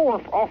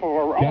shore off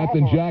of a...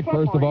 Captain Jack,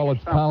 first of all,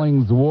 it's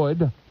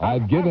Collingswood.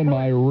 I've given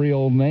my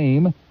real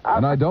name,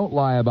 and I don't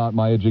lie about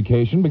my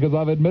education because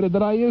I've admitted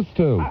that I used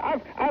to.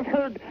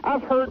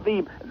 I've heard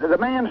the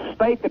man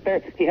state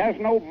that he has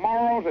no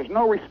morals, there's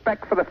no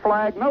respect for the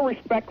flag, no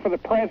respect for the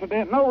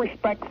president, no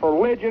respect for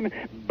religion,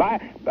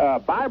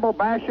 Bible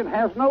bashing,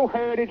 has no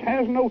heritage,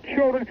 has no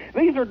children.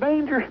 These are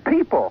dangerous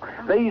people.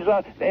 These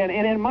and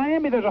in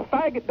Miami there's a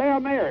faggot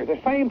down there. The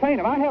same thing.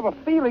 And I have a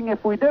feeling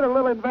if we did a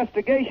little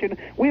investigation,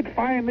 we'd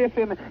find this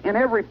in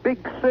every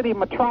big city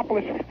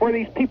metropolis where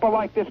these people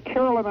like this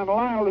Carolyn and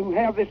Lionel who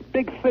have this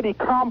big city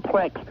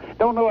complex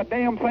don't know a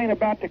damn thing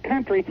about the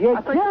country.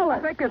 You're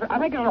jealous. I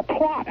think there's a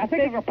plot. I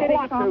think there's a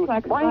plot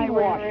to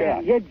brainwash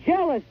us. You're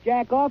jealous,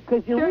 Jackoff,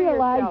 because you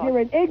realize you're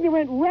an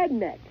ignorant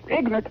redneck.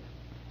 Ignorant?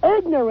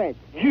 Ignorant.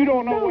 You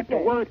don't know what the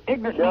word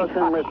ignorant means. Show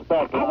some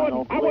respect,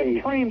 Lionel, I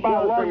wasn't trained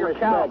by lawyer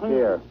Calhoun.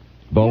 Here.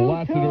 The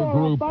Lassiter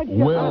Group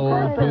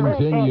will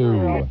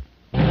continue.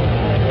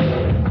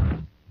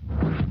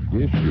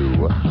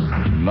 Issue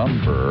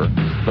number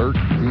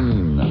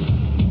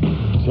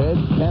 13. Ted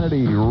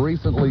Kennedy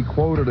recently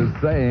quoted as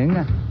saying,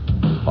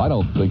 I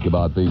don't think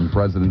about being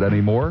president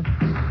anymore.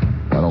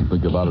 I don't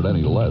think about it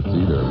any less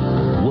either.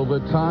 Will the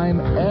time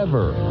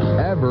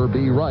ever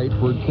be right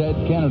for Ted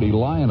Kennedy,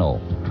 Lionel?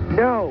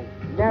 No,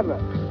 never.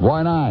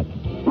 Why not?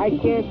 I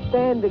can't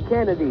stand the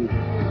Kennedys.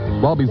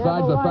 Well,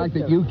 besides the fact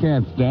that you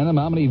can't stand him,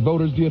 how many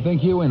voters do you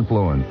think you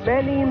influence?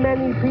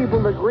 Many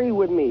people agree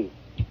with me.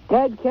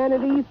 Ted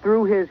Kennedy,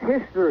 through his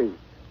history,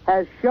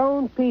 has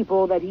shown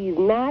people that he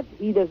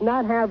does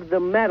not have the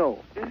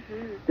mettle.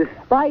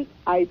 Despite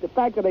the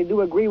fact that I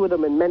do agree with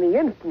him in many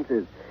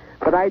instances,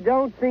 but I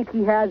don't think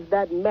he has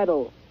that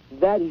mettle,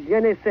 that je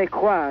ne sais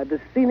quoi, the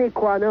sine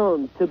qua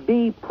non to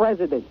be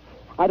president.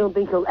 I don't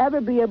think he'll ever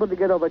be able to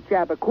get over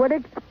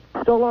Chappaquiddick,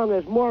 so long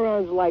as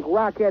morons like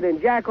Rockhead and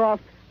Jackoff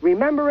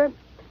remember it.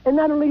 And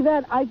not only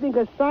that, I think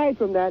aside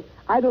from that,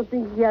 I don't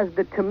think he has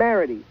the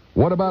temerity.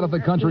 What about if the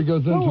country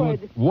goes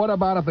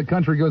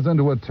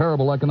into a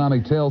terrible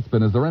economic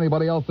tailspin? Is there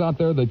anybody else out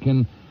there that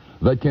can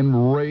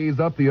raise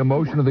up the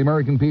emotion of the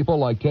American people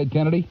like Ted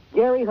Kennedy?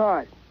 Gary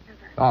Hart.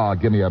 Oh,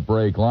 give me a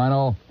break,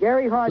 Lionel.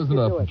 Gary Hart. This isn't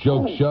a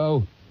joke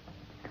show.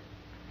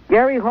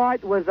 Gary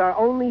Hart was our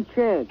only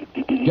chance.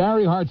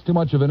 Gary Hart's too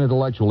much of an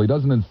intellectual. He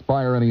doesn't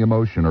inspire any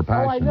emotion or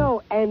passion. Oh, I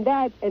know, and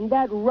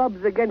that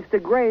rubs against the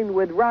grain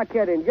with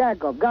Rockhead and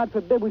Jackoff. God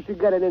forbid we should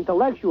get an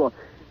intellectual.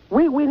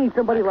 We need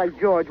somebody like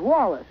George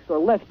Wallace or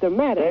Lester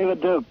Maddox.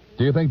 David Duke.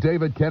 Do you think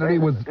David Kennedy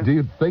was... Do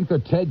you think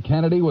that Ted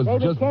Kennedy was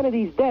David just...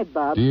 Kennedy's dead,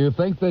 Bob. Do you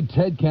think that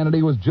Ted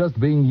Kennedy was just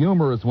being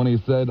humorous when he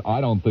said,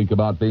 I don't think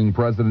about being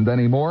president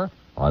anymore?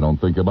 I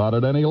don't think about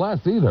it any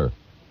less either.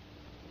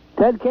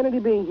 Ted Kennedy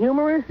being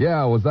humorous?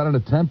 Yeah, was that an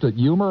attempt at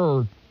humor,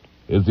 or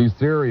is he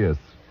serious?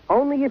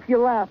 Only if you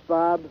laugh,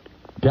 Bob.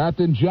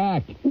 Captain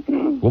Jack,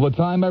 will the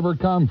time ever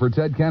come for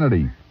Ted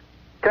Kennedy?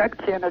 Ted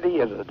Kennedy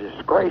is a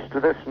disgrace to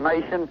this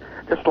nation,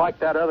 just like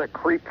that other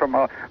creep from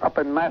up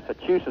in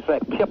Massachusetts,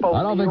 that Tip O'Neill.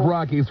 I don't think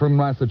Rocky's from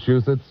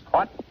Massachusetts.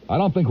 What? I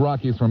don't think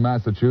Rocky's from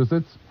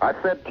Massachusetts. I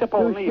said Tip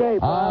O'Neill.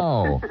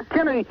 Oh.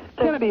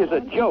 Kennedy is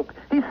a joke.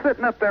 He's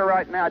sitting up there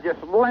right now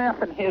just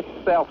laughing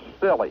himself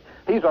silly.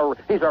 He's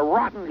a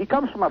rotten... He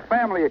comes from a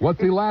family...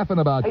 What's he laughing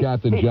about,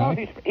 Captain Jack?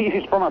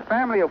 He's from a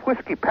family of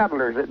whiskey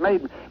peddlers that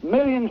made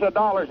millions of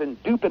dollars in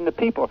duping the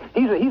people.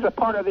 He's a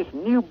part of this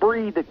new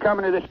breed that come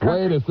into this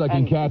country. Wait a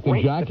second,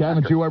 Captain Jack.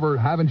 Haven't you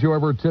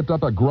ever tipped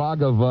up a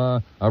grog of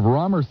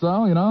rum or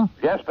so, you know?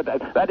 Yes, but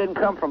that didn't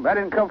come from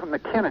the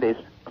Kennedys.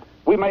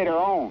 We made our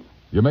own.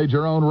 You made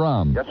your own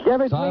rum. Yes.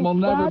 Time will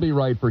never be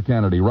right for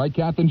Kennedy, right,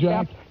 Captain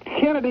Jack?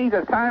 Kennedy,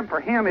 the time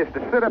for him is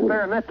to sit up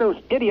there and let those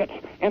idiots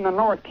in the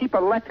North keep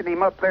electing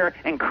him up there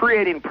and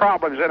creating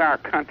problems in our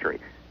country.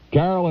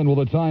 Carolyn, will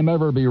the time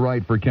ever be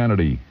right for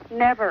Kennedy?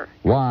 Never.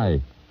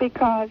 Why?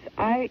 Because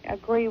I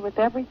agree with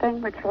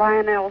everything which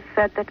Lionel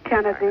said that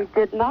Kennedy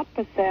did not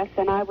possess,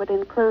 and I would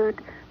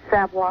include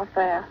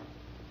savoir-faire.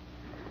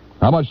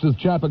 How much does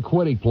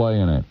Chappaquiddick play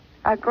in it?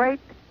 A great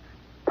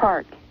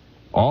part.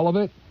 All of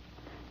it?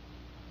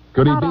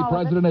 Could he Not be all of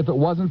president if it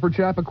wasn't for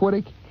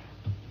Chappaquiddick?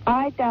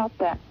 I doubt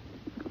that,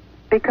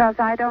 because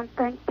I don't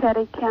think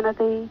Teddy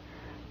Kennedy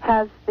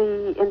has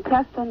the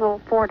intestinal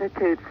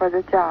fortitude for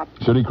the job.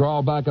 Should he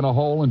crawl back in a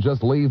hole and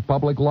just leave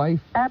public life?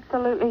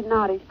 Absolutely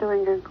not. He's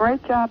doing a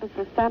great job as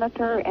a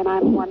senator, and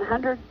I'm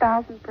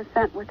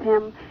 100,000% with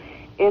him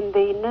in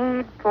the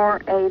need for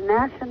a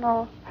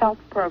national health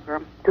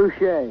program.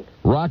 Touche.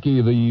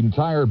 Rocky, the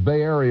entire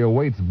Bay Area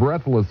waits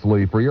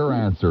breathlessly for your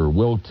answer.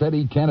 Will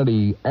Teddy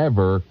Kennedy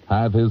ever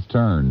have his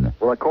turn?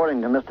 Well,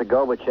 according to Mr.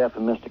 Gorbachev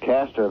and Mr.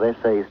 Castro, they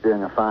say he's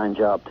doing a fine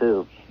job,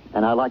 too.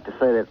 And I'd like to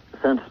say that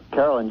since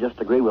Carolyn just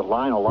agreed with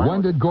Lionel...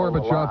 When did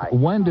Gorbachev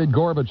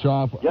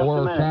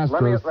or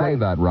Castro say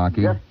that,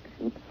 Rocky?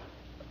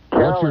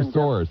 What's your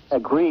source?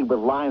 Agreed with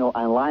Lionel,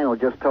 and Lionel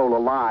just told a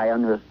lie.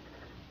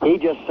 He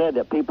just said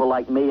that people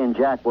like me and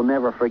Jack will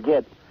never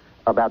forget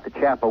about the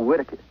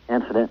Chappaquiddick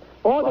incident.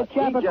 Or the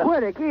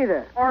Chappaquiddick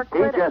either.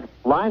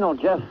 Lionel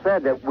just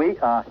said that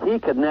he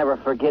could never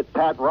forget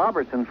Pat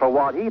Robertson for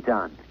what he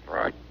done.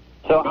 Right.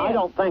 So I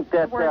don't think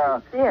that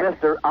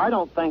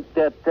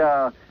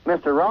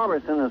Mr.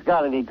 Robertson has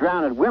got any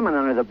drowned women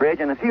under the bridge.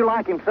 And if you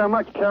like him so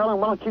much, Carolyn,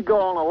 why don't you go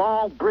on a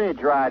long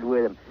bridge ride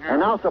with him? Yeah.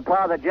 And I'll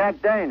supply the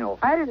Jack Daniels.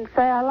 I didn't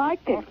say I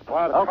liked him.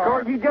 Of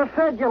course, you just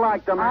said you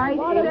liked them. I did.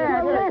 If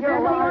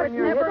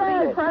you're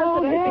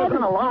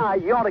going to lie,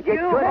 you ought to get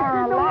good. You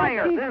are a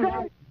liar.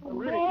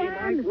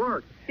 Nice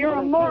work. You're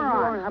a moron. You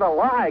learn how to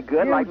lie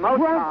good, like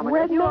most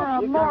comedians. You're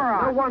a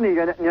moron. No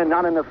wonder you're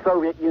not in the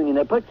Soviet Union.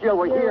 They put you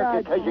over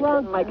here because you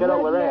couldn't make it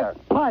over there.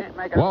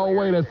 Well,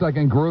 wait a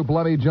second, group.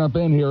 Let me jump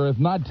in here. If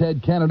not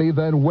Ted Kennedy,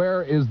 then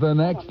where is the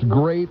next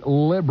great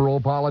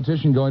liberal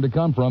politician going to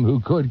come from who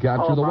could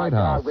capture the White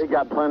House? We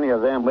got plenty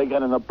of them. We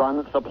got an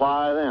abundant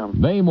supply of them.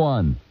 Name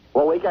one.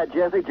 Well, we got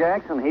Jesse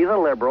Jackson. He's a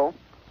liberal.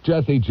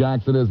 Jesse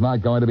Jackson is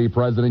not going to be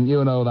president.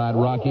 You know that,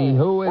 Rocky.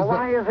 Who is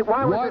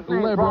what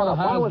liberal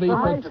has the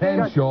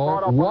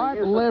potential?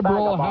 What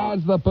liberal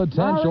has the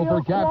potential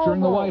for capturing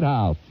the White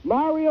House?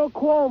 Mario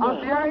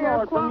Cuomo.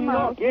 Mario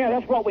Cuomo. Yeah,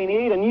 that's what we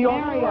need. And New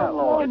York.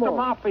 Get the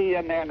mafia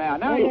in there now.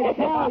 Now you're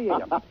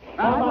Italian. The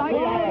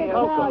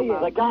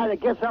guy that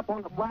gets up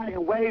on the flag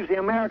and waves the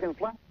American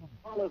flag on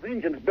all those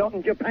engines built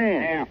in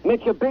Japan. Yeah.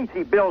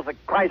 Mitsubishi builds the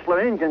Chrysler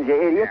engines, you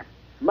idiot.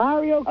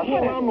 Mario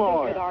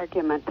Cuomo. Good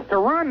argument. To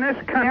run this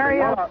country,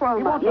 Mario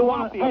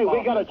Cuomo. Hey,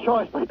 we got a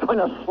choice between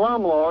a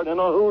slumlord and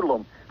a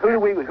hoodlum.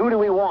 Who do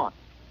we want?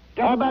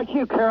 How about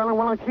you, Carolyn?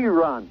 Why don't you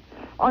run?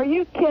 Are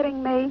you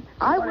kidding me?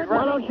 Why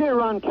don't you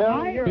run,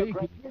 Carolyn?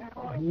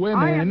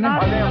 Women.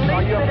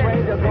 Are you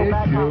afraid to go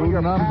back over Issue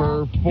your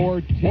number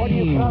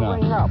 14.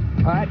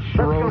 Pat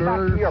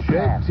Schroeder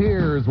shed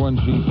tears when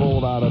she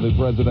pulled out of the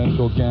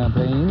presidential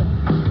campaign.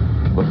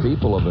 The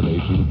people of the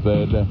nation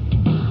said,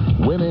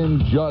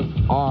 women just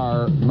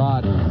are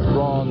not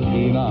strong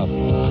enough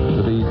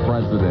to be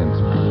president.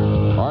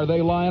 Are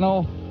they,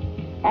 Lionel?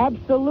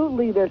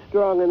 Absolutely, they're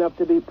strong enough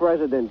to be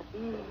president.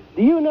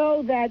 Do you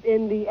know that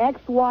in the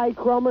XY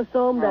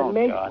chromosome that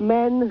makes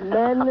men,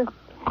 do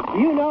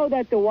you know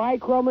that the Y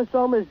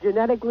chromosome is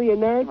genetically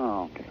inert?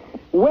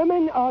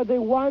 Women are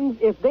the ones,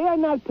 if they are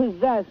not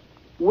possessed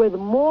with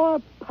more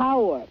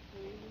power,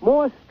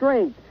 more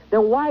strength,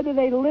 then why do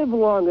they live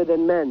longer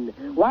than men?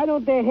 Why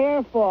don't their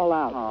hair fall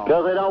out?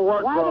 Because they don't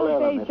work for a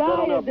living. Why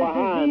don't they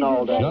die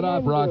of the disease? Shut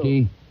up,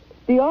 Rocky.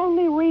 The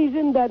only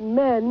reason that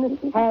men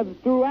have,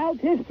 throughout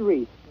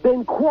history,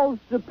 been, quote,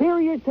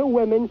 superior to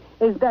women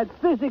is that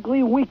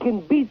physically we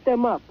can beat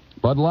them up.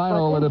 But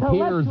Lionel,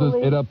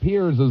 it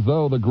appears as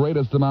though the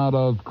greatest amount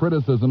of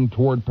criticism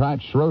toward Pat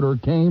Schroeder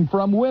came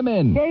from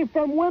women.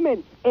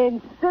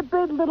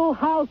 Insipid little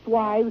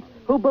housewives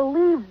who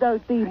believe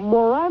that the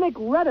moronic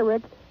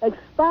rhetoric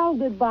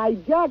expounded by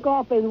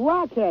Jackoff and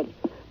Rockhead.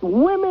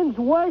 Women's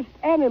worst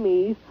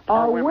enemies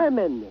are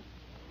women.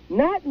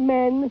 Not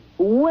men,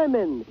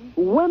 women.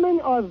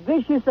 Women are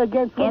vicious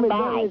against women.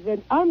 There is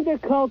an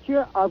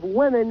underculture of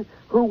women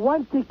who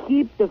want to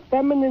keep the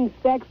feminine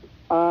sex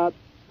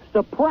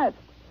suppressed.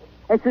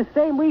 It's the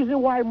same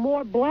reason why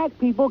more black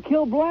people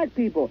kill black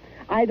people.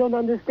 I don't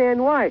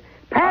understand why.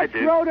 Pat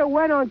Schroeder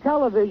went on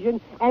television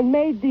and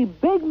made the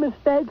big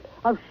mistake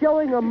of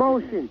showing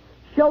emotion,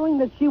 showing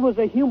that she was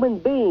a human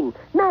being,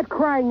 not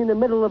crying in the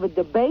middle of a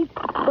debate,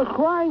 but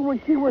crying when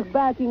she was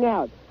backing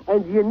out.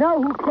 And you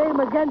know who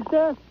came against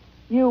her?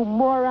 You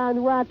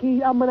moron,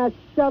 Rocky. I'm going to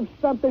shove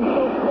something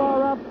so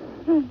far up.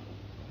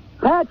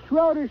 Pat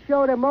Schroeder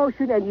showed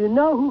emotion, and you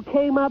know who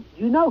came up?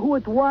 You know who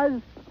it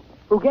was?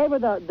 Who gave her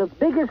the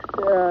biggest...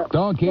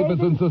 Don't keep us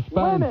in suspense.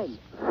 Women.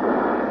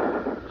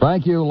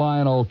 Thank you,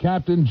 Lionel.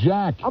 Captain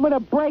Jack. I'm going to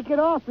break it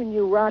off in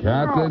you, Rocky.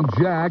 Captain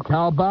Jack,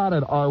 how about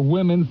it? Are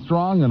women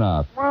strong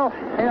enough? Well,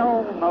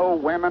 hell no,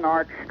 women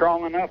aren't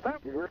strong enough.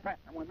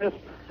 When this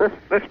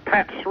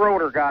Pat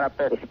Schroeder got up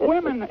there, these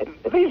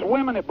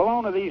women that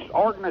belong to these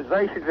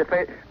organizations,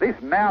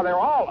 they're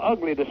all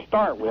ugly to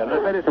start with.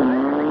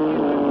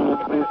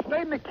 If they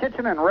stayed in the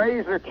kitchen and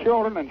raised their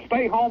children and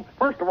stay home,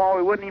 first of all,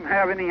 we wouldn't even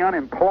have any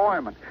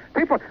unemployment.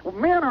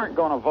 Men aren't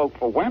going to vote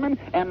for women,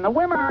 and the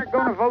women aren't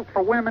going to vote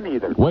for women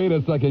either. Wait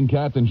a second,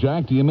 Captain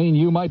Jack. Do you mean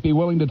you might be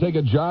willing to take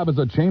a job as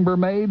a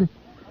chambermaid?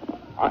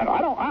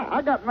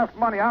 I got enough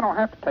money. I don't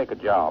have to take a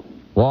job.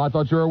 Well, I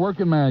thought you were a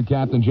working man,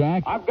 Captain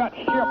Jack. I've got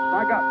ships.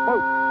 I got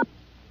boats.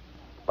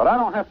 But I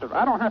don't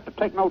have to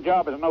take no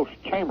job as no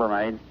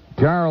chambermaid.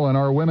 Carolyn,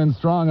 are women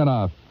strong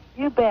enough?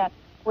 You bet.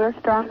 We're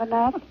strong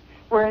enough.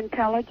 We're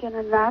intelligent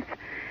enough.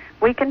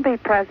 We can be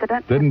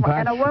president. And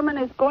a woman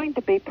is going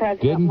to be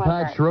president. Didn't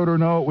Pat Schroeder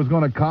know it was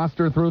going to cost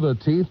her through the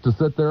teeth to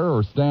sit there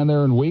or stand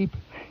there and weep?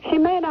 She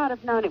may not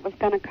have known it was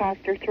going to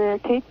cost her through her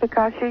teeth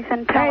because she's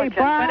intelligent.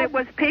 But it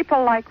was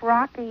people like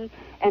Rocky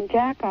and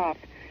Jackoff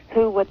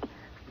who would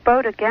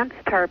vote against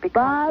her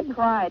because she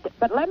cried.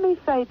 But let me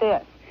say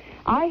this.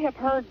 I have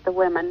heard the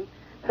women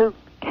who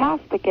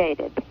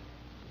castigated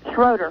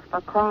Schroeder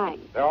for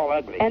crying. They're all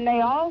ugly. And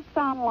they all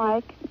sound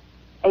like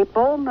a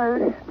bull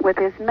moose with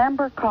his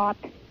member caught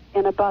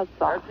in a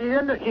buzzsaw.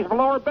 She's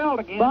below her belt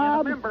again.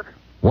 Bob,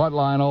 what,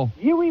 Lionel?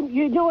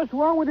 You know what's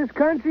wrong with this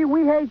country?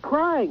 We hate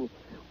crying.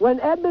 When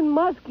Edmund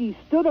Muskie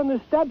stood on the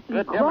steps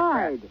and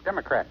cried,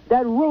 Democrat.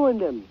 That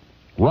ruined him.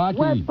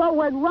 Rocky. But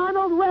when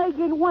Ronald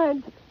Reagan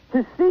went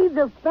to see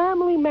the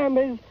family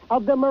members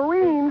of the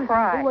Marines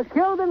who were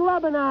killed in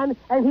Lebanon,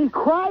 and he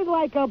cried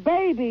like a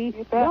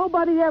baby,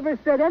 nobody ever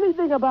said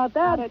anything about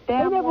that. They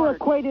never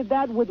equated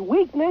that with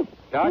weakness.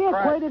 They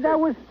equated that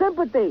with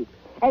sympathy.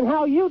 And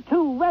how you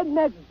two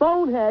redneck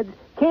boneheads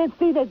can't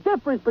see the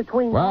difference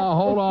between... Well,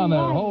 hold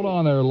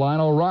on there,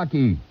 Lionel.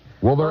 Rocky,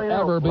 will there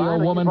ever be a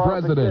woman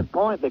president? That's a good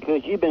point,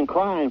 because you've been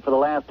crying for the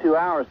last 2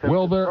 hours.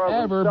 Will there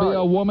ever be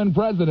a woman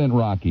president,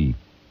 Rocky?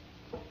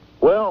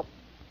 Well,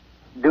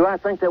 do I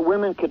think that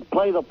women could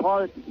play the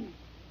part?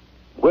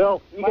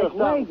 Well, you got to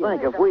stop and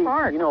think.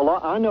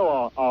 I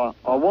know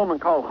a woman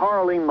called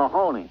Carolyn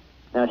Mahoney.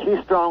 Now,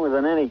 she's stronger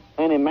than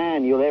any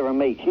man you'll ever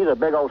meet. She's a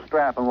big old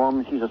strapping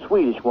woman. She's a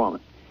Swedish woman.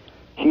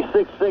 She's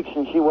 6'6",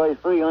 and she weighs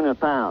 300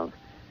 pounds.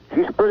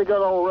 She's a pretty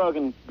good old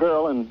rugged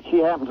girl, and she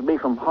happens to be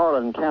from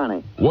Harlan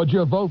County. Would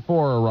you vote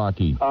for her,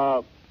 Rocky? She's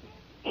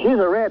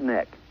a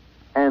redneck.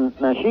 And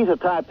now she's the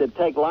type that'd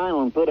take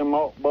Lionel and put him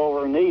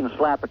over her knee and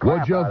slap the crap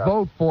out of him. Would you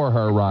vote for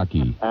her,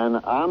 Rocky?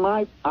 And I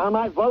might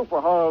vote for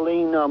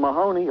Harleen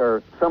Mahoney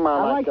or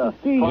somebody like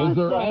Is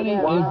there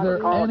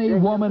any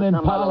woman in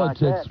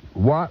politics,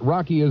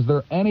 Rocky? Is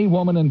there any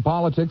woman in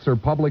politics or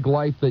public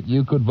life that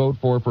you could vote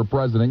for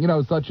president? You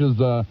know, such as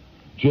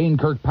Jane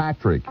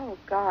Kirkpatrick. Oh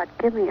God,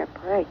 give me a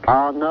break.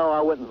 No, I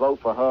wouldn't vote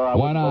for her.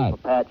 Why not? Vote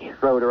for Pat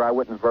Schroeder. I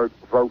wouldn't vote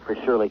for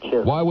Shirley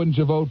Chisholm. Why wouldn't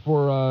you vote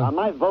for... I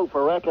might vote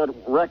for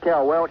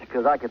Raquel Welch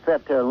because I could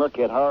sit there and look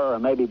at her, or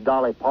maybe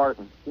Dolly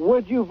Parton.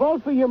 Would you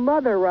vote for your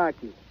mother,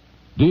 Rocky?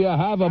 Do you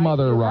have a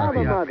mother, Rocky?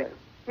 I have a mother.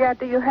 Yeah,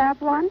 do you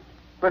have one?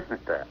 Listen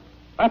to that.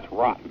 That's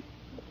rotten.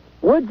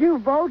 Would you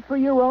vote for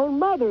your own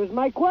mother is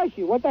my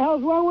question. What the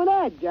hell's wrong with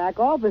that,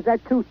 Jackoff? Is that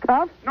too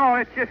tough? No,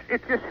 it's just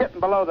hitting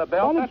below the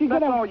belt.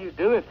 That's all you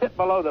do is hit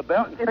below the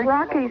belt. If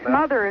Rocky's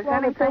mother is anything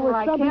like him... If there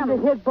was something to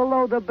hit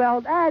below the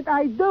belt,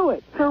 I'd do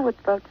it. Who would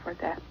vote for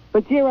that?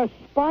 But you're a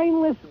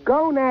spineless,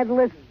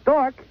 gonadless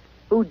dork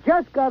who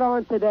just got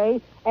on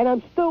today, and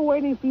I'm still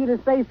waiting for you to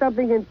say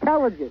something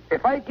intelligent.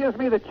 If Ike gives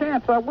me the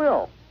chance, I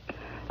will.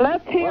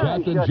 Let's hear it.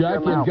 Captain Jack,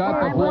 you've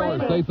got the floor.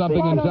 Say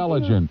something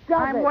intelligent.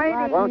 I'm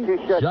waiting. Won't you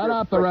Shut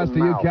up, the rest of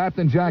you.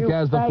 Captain Jack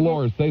has the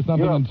floor. Say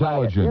something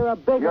intelligent. You're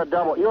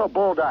a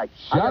bull dyke.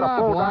 Shut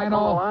up,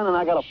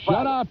 Lionel.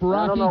 Shut up,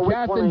 Rocky.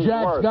 Captain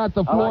Jack's got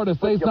the floor to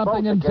say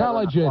something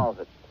intelligent.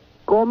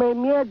 Come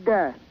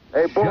mierda.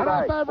 Hey, bull Shut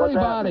up, dyke.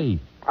 everybody.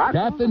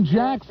 Captain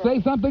Jack,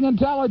 say something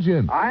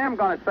intelligent. I am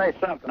going to say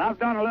something. I've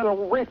done a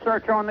little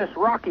research on this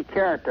Rocky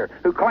character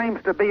who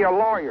claims to be a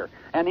lawyer.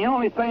 And the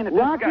only thing that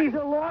Rocky's this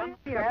guy... a lawyer?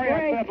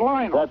 I said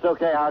Lionel. That's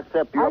okay. I'll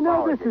accept your I know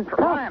apology. this is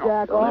tough,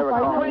 Jack. Don't ever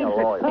call me a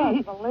lawyer.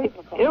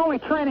 Unbelievable. The only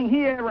training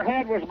he ever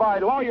had was by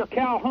Lawyer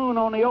Calhoun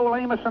on the old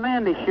Amos and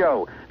Andy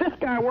show. This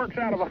guy works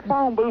out of a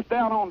phone booth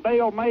down on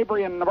Dale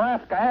Mabry and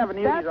Nebraska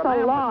Avenue. That's He's a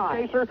an lie.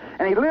 ambulance chaser,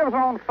 and he lives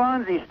on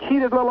funds he's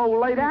cheated little old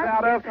ladies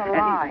out of, a and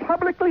lie. he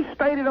publicly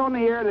stated on the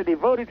air that he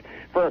voted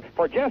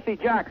for Jesse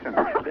Jackson.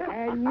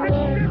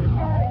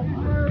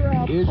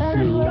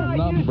 Issue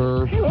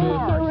number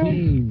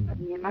 15.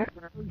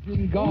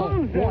 Persian Gulf.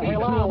 42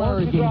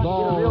 Americans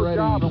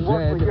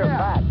already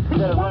dead.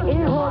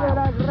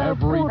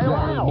 Every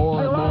day,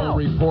 more and more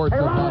reports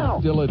of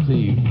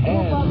hostility.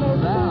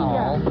 And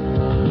now,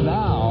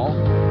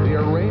 the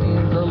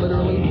Iranians are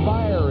literally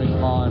firing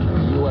on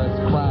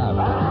U.S.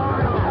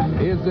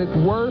 craft. Is it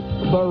worth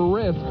the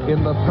risk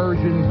in the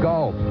Persian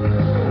Gulf?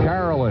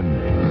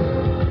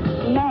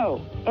 Carolyn.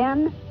 No.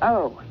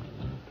 N-O.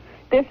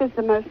 This is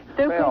the most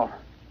stupid. Bill.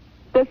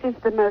 This is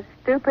the most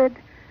stupid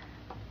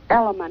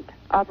element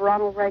of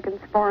Ronald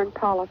Reagan's foreign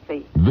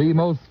policy. The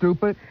most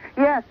stupid?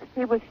 Yes,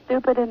 he was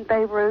stupid in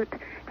Beirut.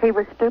 He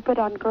was stupid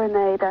on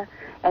Grenada,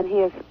 and he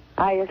is,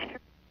 I assure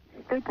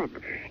you, stupid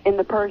in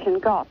the Persian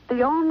Gulf.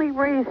 The only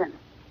reason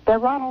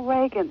that Ronald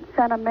Reagan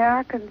sent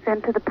Americans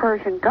into the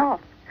Persian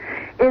Gulf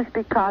is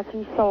because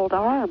he sold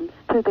arms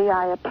to the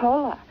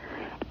Ayatollah.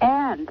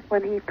 And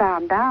when he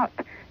found out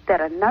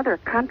that another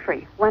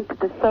country went to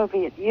the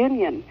Soviet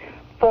Union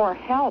for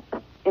help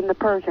in the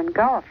Persian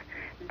Gulf,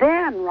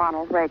 then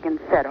Ronald Reagan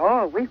said,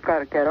 oh, we've got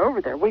to get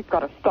over there. We've got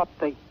to stop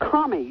the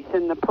commies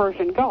in the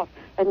Persian Gulf.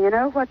 And you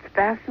know what's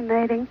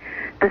fascinating?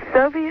 The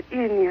Soviet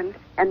Union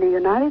and the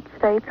United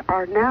States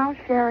are now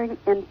sharing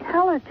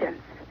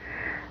intelligence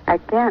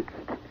against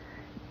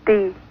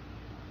the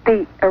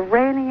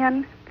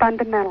Iranian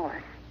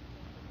fundamentalists.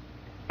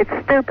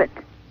 It's stupid.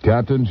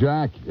 Captain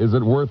Jack, is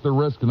it worth the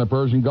risk in the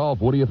Persian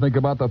Gulf? What do you think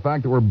about the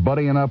fact that we're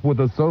buddying up with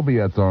the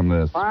Soviets on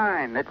this?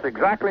 Fine. It's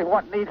exactly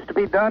what needs to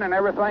be done, and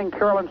everything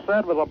Carolyn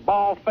said was a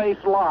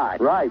bald-faced lie.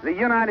 Right. The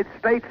United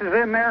States is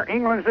in there,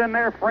 England's in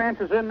there, France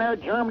is in there,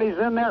 Germany's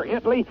in there,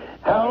 Italy.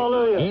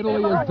 Hallelujah.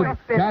 Italy is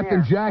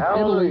Captain Jack.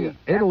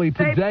 Italy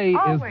today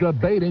is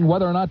debating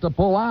whether or not to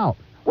pull out.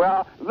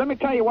 Well, let me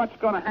tell you what's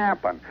going to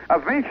happen.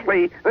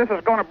 Eventually, this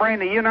is going to bring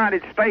the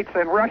United States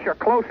and Russia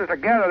closer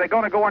together. They're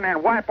going to go in there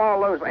and wipe all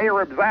those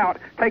Arabs out,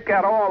 take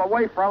that oil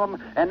away from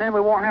them, and then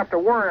we won't have to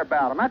worry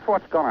about them. That's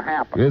what's going to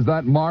happen. Is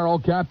that moral,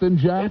 Captain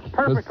Jack? It's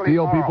perfectly to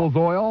steal moral. people's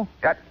oil?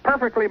 That's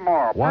perfectly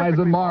moral. Why is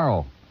it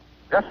moral?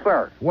 Yes,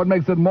 sir. What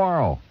makes it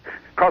moral?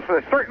 Because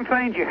there's certain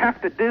things you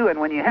have to do, and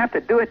when you have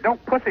to do it,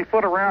 don't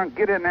pussyfoot around.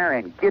 Get in there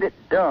and get it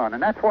done.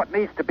 And that's what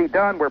needs to be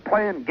done. We're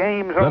playing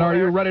games over Then are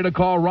there. you ready to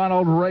call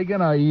Ronald Reagan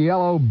a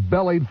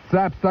yellow-bellied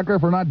sapsucker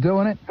for not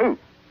doing it? Who?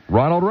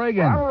 Ronald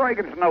Reagan. Ronald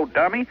Reagan's no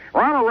dummy.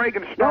 Ronald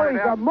Reagan No, started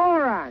he's out... a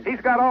moron.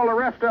 He's got all the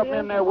rest of them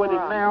in there with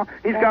him now.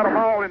 He's got them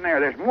all in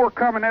there. There's more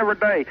coming every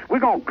day. We're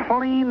going to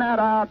clean that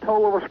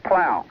Ayatollah's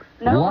plow.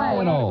 No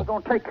Lionel. We're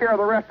going to take care of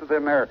the rest of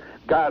them there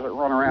guys that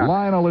run around.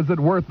 Lionel, is it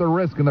worth the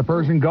risk in the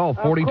Persian Gulf?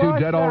 42 course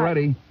dead not.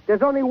 already.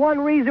 There's only one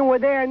reason we're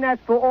there, and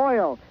that's for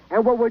oil.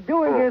 And what we're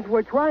doing is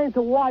we're trying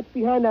to watch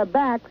behind our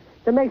backs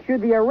to make sure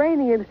the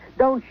Iranians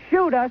don't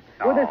shoot us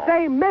with the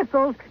same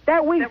missiles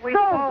that we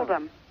sold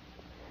them.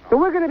 So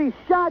we're going to be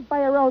shot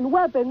by our own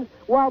weapons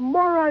while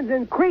morons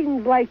and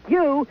cretins like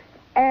you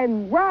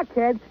and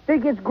rockheads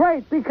think it's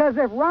great, because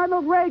if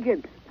Ronald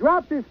Reagan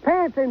dropped his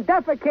pants and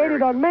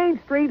defecated on Main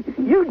Street,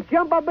 you'd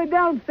jump up and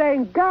down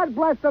saying, God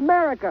bless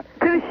America.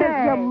 Because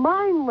you're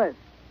mindless.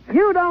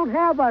 You don't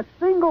have a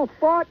single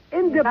thought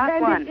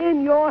independent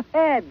in your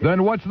head.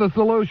 Then what's the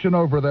solution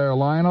over there,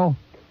 Lionel?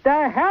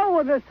 The hell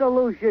with the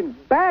solution.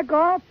 Back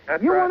off.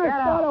 That's You right. want to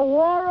start a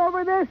war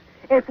over this?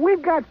 If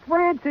we've got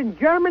France and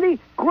Germany,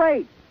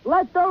 great.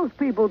 Let those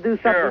people do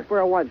something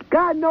for once.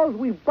 God knows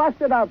we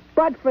busted our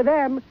butt for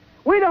them.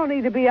 We don't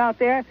need to be out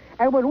there.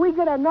 And when we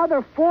get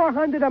another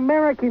 400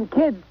 American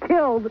kids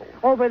killed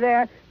over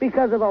there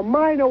because of a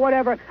mine or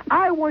whatever,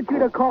 I want you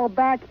to call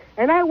back,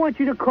 and I want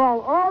you to call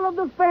all of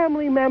the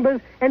family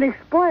members and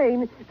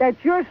explain that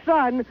your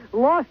son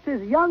lost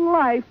his young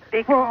life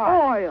for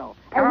oil.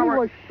 And he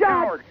was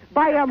shot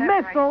by a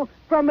missile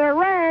from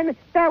Iran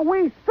that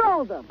we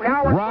sold him.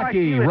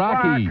 Rocky,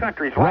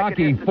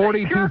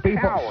 42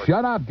 people. Cowards.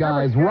 Shut up,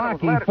 guys.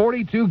 Rocky,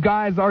 42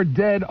 guys are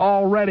dead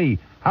already.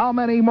 How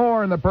many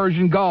more in the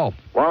Persian Gulf?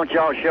 Won't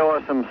y'all show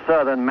us some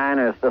Southern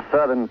manners, the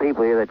Southern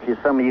people here,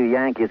 that some of you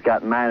Yankees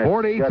got manners?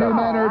 42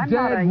 men are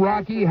dead,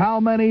 Rocky. How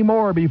many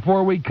more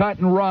before we cut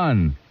and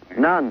run?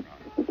 None.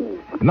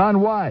 None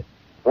what?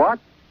 What?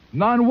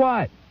 None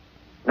what?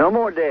 No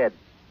more dead.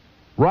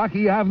 Rocky,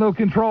 you have no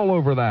control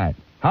over that.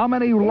 How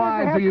many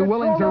lives have are you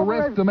willing to control over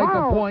risk his to make a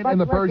mouth. point in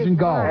the Let's Persian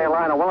Gulf? Hey,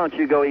 Lionel, why don't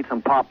you go eat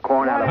some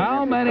popcorn out of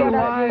How many Shut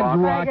up, lives,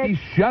 you Rocky?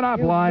 faggot. Shut up,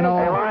 You Lionel.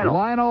 Hey, Lionel.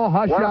 Lionel,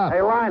 hush up.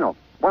 Hey, Lionel,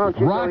 why don't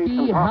you go eat Rocky,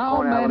 some how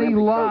popcorn out of many an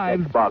empty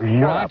lives? Kotex box?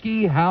 Shut up.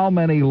 Rocky, how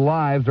many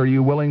lives are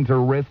you willing to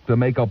risk to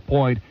make a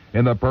point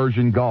in the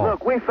Persian Gulf?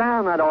 Look, we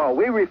found that oil.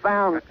 We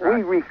refined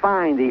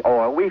the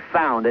oil. We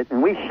found it,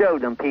 and we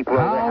showed them people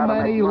over there How how to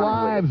many make money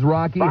lives, with it.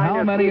 Rocky? How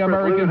Finders, many keepers,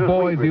 American losers,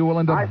 boys are weepers. you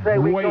willing to I say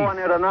we waste? go in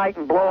there tonight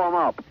and blow them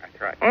up.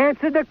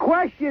 Answer the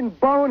question,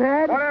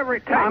 bonehead. Whatever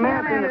it takes. I'm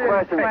answering the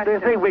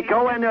question. See, we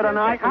go in there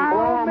tonight and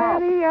blow How them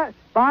up. many?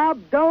 Bob,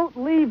 don't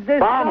leave this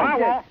Bob, I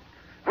subject. won't.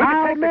 We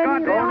How could take the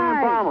many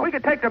gun lives? We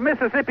could take the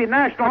Mississippi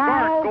National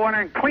Guard, go in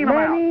there and clean them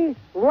out. How many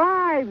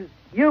lives,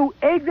 you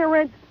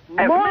ignorant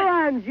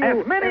morons, you?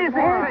 as many as it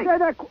Answer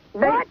the...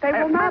 What? They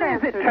will not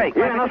As it answer. takes.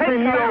 Yeah, let's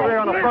send you over there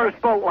on the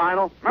first boat,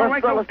 Lionel.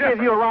 Let's give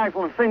you a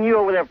rifle and send you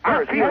over there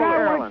first. Our You And and I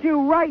Carolyn. want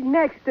you right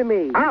next to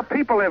me. Our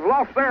people have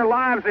lost their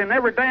lives in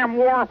every damn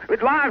war.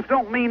 Lives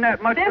don't mean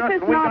that much. This to us,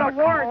 is and we not got a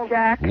war, cause.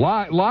 Jack.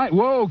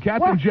 Whoa,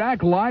 Captain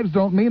Jack, lives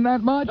don't mean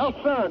that much? No,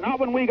 sir, not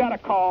when we got a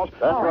cause.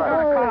 That's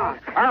right.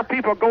 Our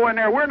people go in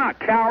there. We're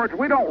not cowards.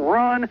 We don't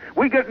run.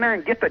 We get in there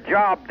and get the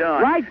job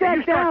done. Write that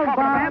You start down,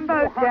 talking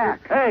Bob. about 400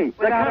 Hey, the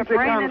Without a country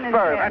brain comes in his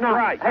first. head. That's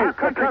right. Hey, Our the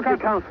country country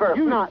comes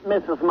first, not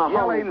Mrs.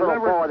 Mahoney, little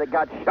boy that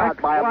got shot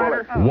by a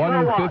bullet. 1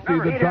 in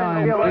 50 the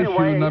time,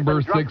 issue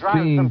number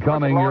 16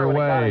 coming your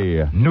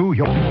way. New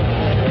York.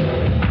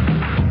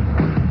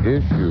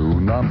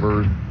 Issue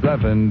number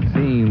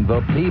 17.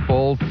 The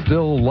people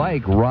still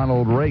like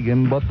Ronald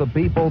Reagan, but the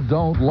people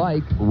don't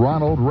like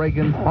Ronald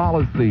Reagan's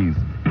policies.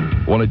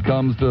 When it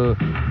comes to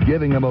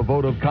giving him a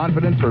vote of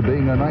confidence or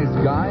being a nice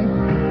guy,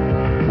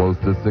 close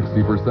to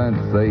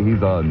 60% say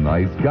he's a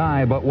nice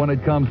guy. But when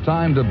it comes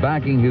time to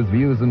backing his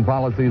views and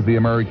policies, the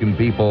American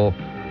people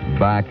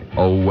back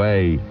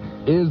away.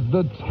 Is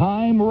the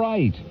time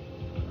right?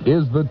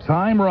 Is the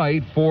time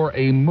right for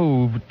a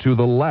move to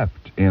the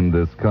left in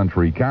this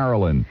country?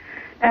 Carolyn.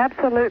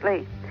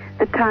 Absolutely.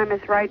 The time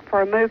is right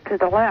for a move to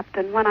the left.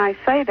 And when I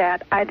say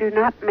that, I do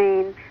not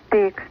mean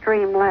the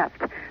extreme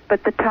left.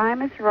 But the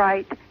time is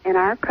right in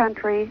our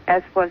country,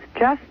 as was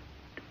just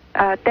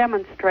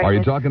demonstrated. Are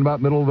you talking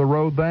about middle of the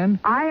road then?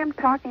 I am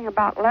talking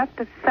about left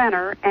of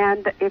center,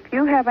 and if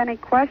you have any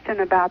question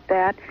about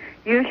that,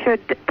 you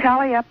should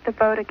tally up the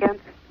vote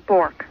against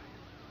Bork.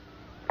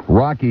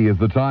 Rocky, is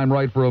the time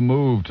right for a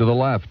move to the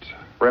left?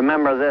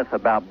 Remember this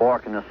about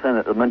Bork in the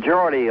Senate. The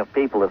majority of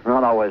people is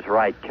not always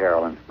right,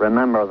 Carolyn.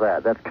 Remember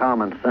that. That's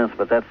common sense,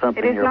 but that's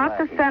something It is you're not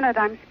the lacking. Senate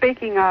I'm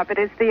speaking of. It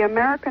is the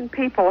American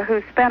people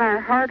who spent our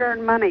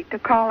hard-earned money to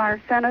call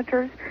our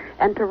senators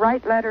and to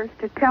write letters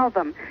to tell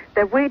them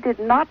that we did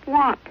not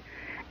want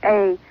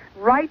a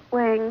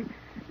right-wing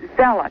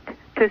zealot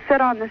to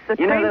sit on the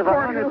Supreme there's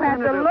Court who 100 had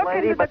to senators, look lady,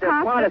 into the but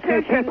there's quite a few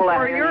Constitution people out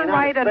for here in your the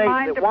right United and States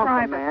mine that to want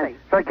them, man. privacy.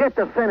 Forget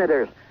the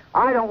senators.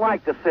 I don't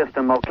like the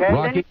system, okay?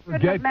 Rocky, you shouldn't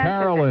forget have mentioned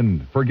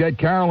Carolyn. Forget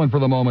Carolyn for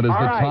the moment. Is All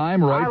the right.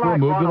 time right I for a like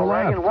move to the Ronald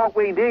left? Reagan. What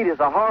we need is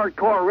a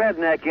hardcore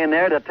redneck in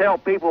there to tell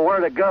people where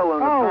to go when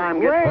the time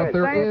gets great. But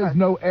ready. there is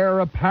no heir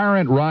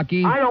apparent,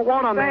 Rocky. I don't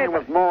want a man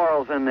with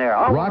morals in there.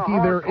 I want Rocky,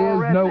 a there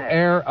hardcore is no redneck.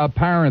 heir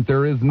apparent.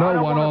 There is I no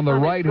don't one want a on the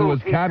Sunday right who school is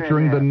teacher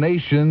capturing in the there.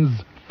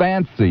 nation's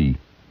fancy.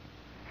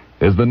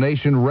 Is the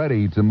nation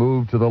ready to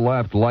move to the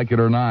left, like it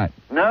or not?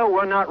 No,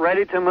 we're not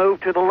ready to move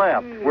to the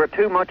left. We're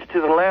too much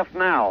to the left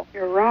now.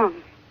 You're wrong.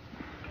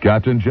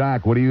 Captain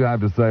Jack, what do you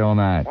have to say on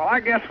that? Well, I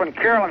guess when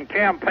Carolyn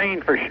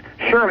campaigned for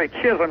Shirley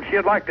Chisholm,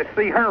 she'd like to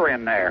see her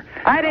in there.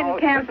 I didn't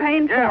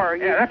campaign for her,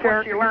 you Yeah, that's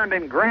jerk. what she learned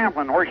in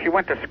Grambling, where she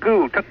went to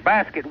school, took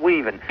basket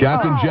weaving.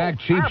 Captain Oh, Jack,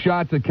 cheap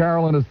shot to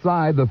Carolyn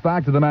aside, the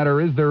fact of the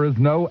matter is there is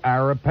no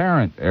heir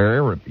apparent.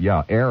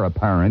 Heir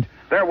apparent.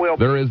 There will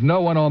be. There is no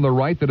one on the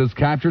right that has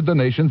captured the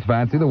nation's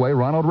fancy the way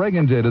Ronald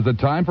Reagan did. Is it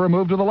time for a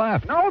move to the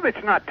left? No,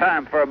 it's not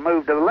time for a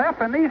move to the left,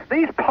 and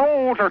these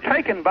polls are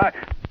taken by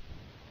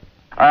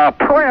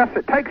press.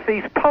 It takes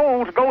these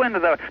polls, go into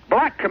the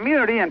black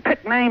community and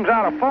pick names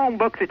out of phone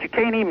books that you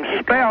can't even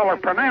spell or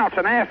pronounce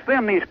and ask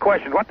them these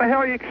questions. What the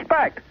hell do you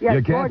expect? Yes,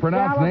 You can't George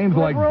pronounce Gallup, names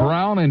like liberal.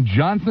 Brown and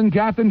Johnson,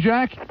 Captain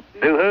Jack?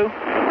 Do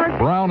who?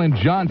 Brown and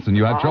Johnson.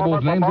 You have trouble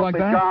with names like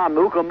that?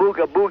 Mooka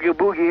mooka boogie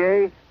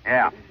boogie, eh?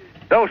 Yeah,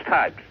 those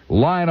types.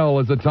 Lionel,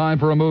 is it time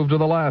for a move to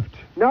the left?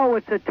 No,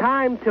 it's a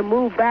time to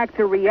move back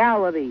to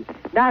reality,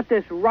 not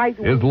this right.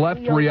 Is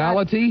left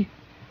reality?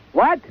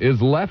 What?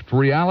 Is left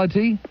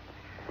reality?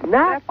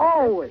 Not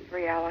always.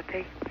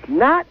 Reality.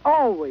 Not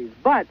always,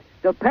 but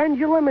the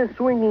pendulum is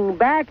swinging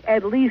back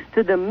at least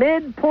to the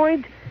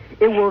midpoint.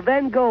 It will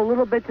then go a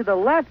little bit to the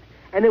left,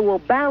 and it will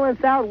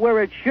balance out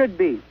where it should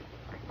be.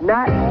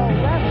 Not all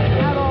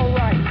left, not all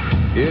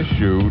right.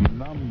 Issue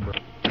number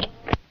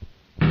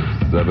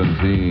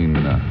 17.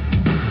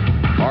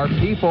 Are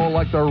people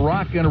like the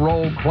rock and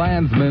roll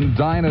Klansmen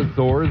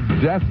dinosaurs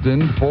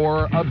destined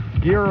for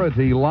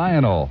obscurity,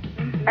 Lionel?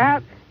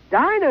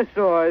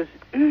 Dinosaurs?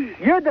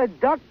 You're the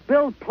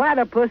duck-billed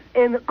platypus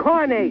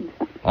incarnate.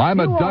 I'm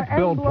a You are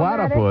duck-billed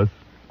emblematic. platypus.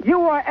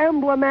 You are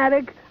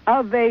emblematic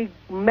of a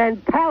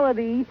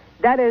mentality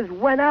that is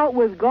went out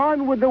with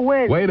Gone with the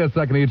Wind. Wait a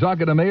second. Are you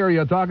talking to me or are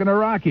you talking to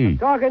Rocky?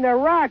 Talking to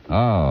Rocky.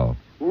 Oh.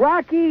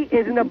 Rocky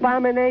is an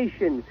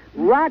abomination.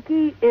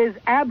 Rocky is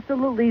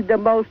absolutely the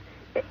most,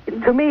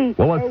 to me...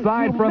 Well,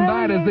 aside from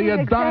that, is he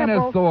a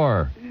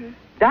dinosaur?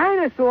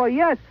 Dinosaur,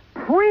 yes.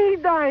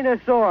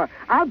 Pre-dinosaur.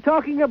 I'm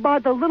talking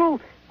about the little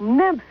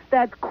nymphs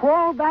that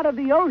crawled out of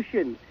the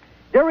ocean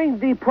during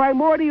the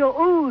primordial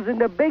ooze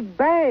and the Big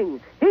Bang.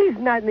 He's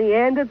not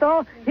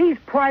Neanderthal. He's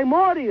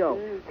primordial.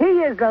 He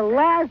is the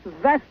last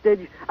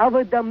vestige of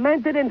a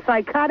demented and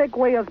psychotic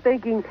way of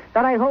thinking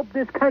that I hope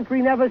this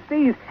country never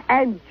sees.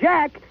 And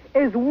Jack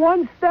is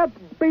one step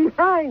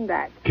behind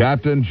that.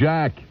 Captain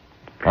Jack,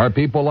 are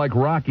people like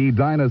Rocky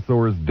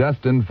dinosaurs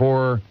destined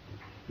for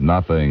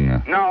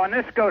nothing? No, and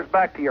this goes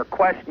back to your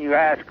question you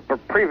asked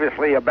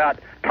previously about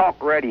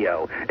talk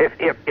radio. If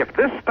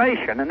this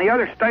station and the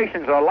other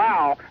stations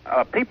allow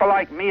people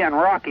like me and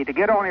Rocky to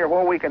get on here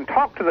where we can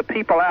talk to the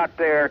people out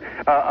there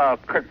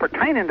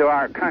pertaining to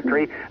our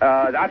country,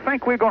 I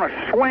think we're going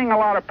to swing a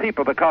lot of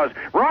people, because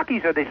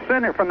Rocky's a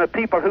descendant from the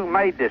people who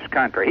made this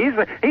country. He's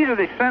a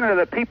descendant of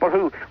the people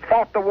who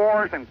fought the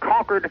wars and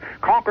conquered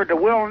the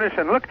wilderness.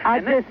 And look,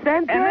 and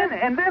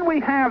then we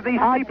have these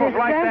people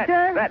like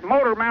that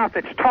motor mouth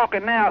that's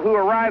talking now, who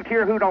arrived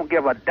here, who don't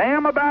give a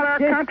damn about our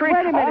country.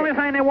 Only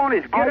thing they want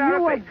is get out of it. Are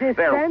you a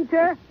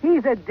dissenter?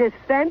 He's a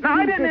dissenter. No,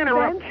 I didn't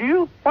interrupt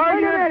you. Why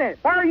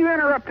are you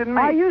interrupting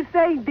me? Are you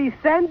saying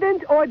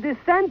descendant or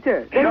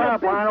dissenter? Shut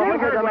up, Lionel.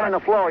 Look at the man on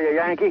the floor, you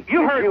Yankee.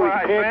 You heard what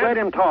I said. Let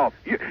him talk.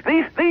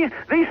 These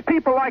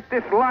people like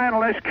this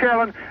Lionel, this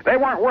Carolyn, they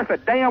weren't worth a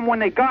damn when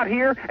they got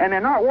here, and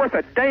they're not worth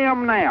a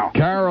damn now.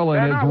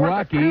 Carolyn, is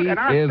Rocky and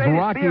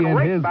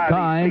his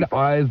kind,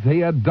 or is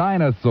he a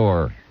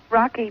dinosaur?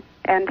 Rocky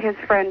and his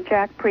friend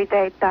Jack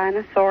predate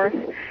dinosaurs,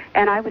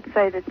 and I would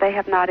say that they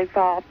have not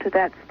evolved to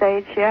that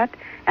stage yet.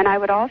 And I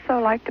would also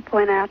like to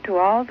point out to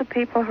all the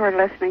people who are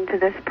listening to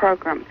this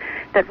program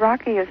that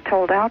Rocky has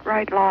told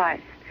outright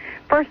lies.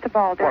 First of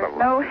all, there's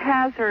no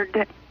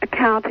Hazard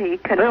County,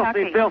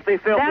 Kentucky. Filthy.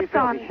 That's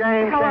on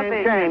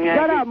television. Shame,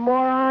 Shut up,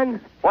 moron.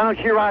 Why don't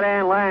you write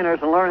Ann Landers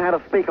and learn how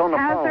to speak on the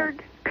phone?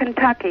 Hazard,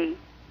 Kentucky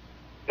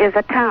is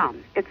a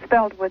town. It's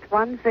spelled with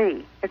one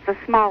Z. It's a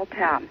small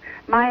town.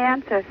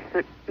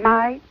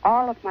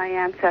 All of my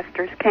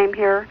ancestors came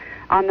here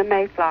on the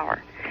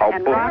Mayflower.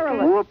 And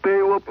Rocky,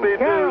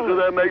 so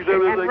that makes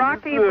everything.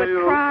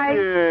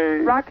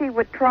 And Rocky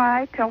would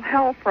try till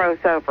hell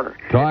froze over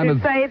to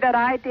say that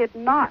I did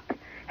not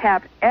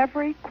have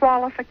every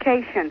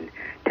qualification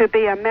to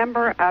be a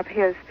member of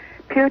his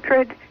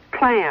putrid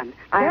clan.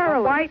 I am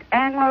a white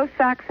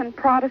Anglo-Saxon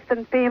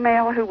Protestant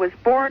female who was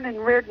born and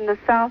reared in the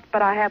South,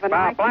 but I have an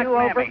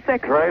IQ over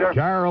 60.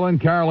 Carolyn,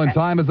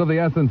 time is of the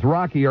essence.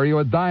 Rocky, are you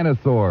a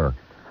dinosaur?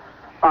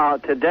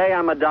 Today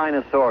I'm a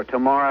dinosaur.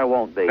 Tomorrow I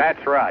won't be.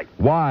 That's right.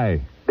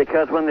 Why?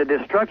 Because when the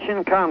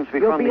destruction comes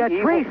from the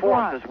evil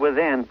forces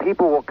within,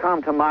 people will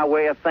come to my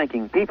way of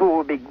thinking. People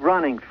will be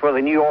running for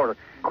the new order.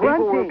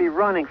 People will be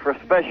running for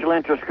special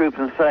interest groups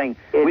and saying,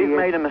 we've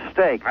made a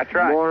mistake. That's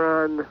right.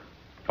 Moron.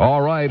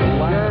 All right,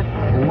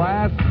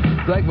 last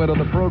segment of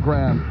the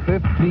program.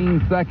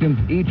 15 seconds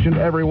each and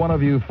every one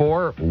of you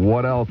for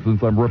what else,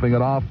 since I'm ripping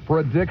it off?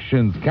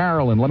 Predictions.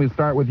 Carolyn, let me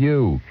start with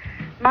you.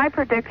 My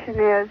prediction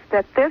is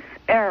that this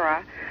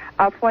era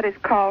of what is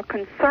called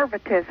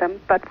conservatism,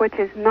 but which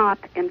is not,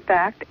 in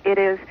fact, it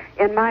is,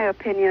 in my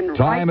opinion,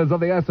 time is of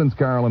the essence,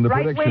 Carolyn. The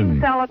prediction.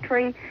 Right-wing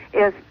zealotry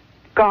is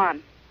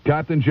gone.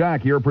 Captain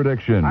Jack, your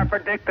prediction. I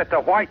predict that the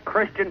white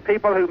Christian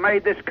people who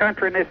made this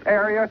country in this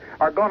area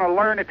are going to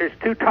learn that there's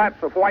two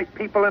types of white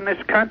people in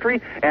this country,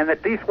 and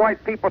that these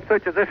white people,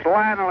 such as this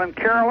Lionel and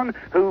Carolyn,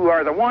 who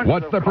are the ones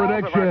What's who the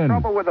prediction?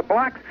 trouble with the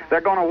blacks,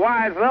 they're going to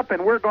wise up,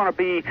 and we're going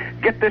to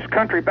get this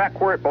country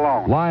back where it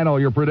belongs. Lionel,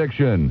 your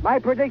prediction. My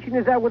prediction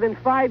is that within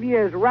 5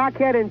 years,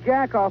 Rockhead and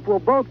Jackoff will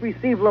both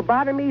receive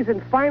lobotomies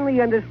and finally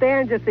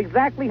understand just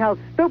exactly how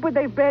stupid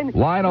they've been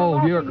Lionel,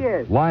 for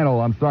years. Lionel,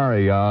 I'm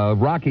sorry.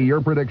 Rocky, your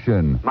prediction.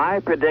 My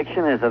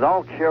prediction is that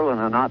all children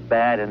are not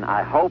bad, and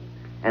I hope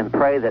and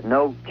pray that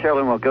no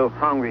children will go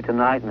hungry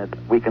tonight, and that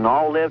we can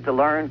all live to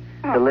learn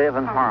to live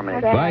in harmony.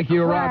 Thank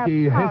you,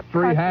 Rocky.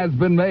 History has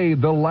been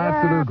made. The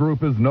Lassiter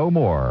Group is no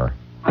more.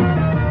 8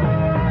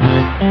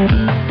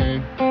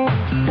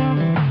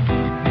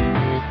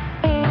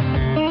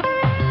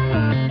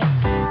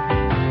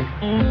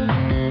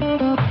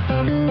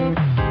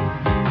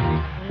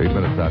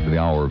 minutes after the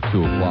hour of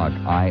 2 o'clock,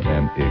 I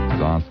am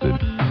exhausted.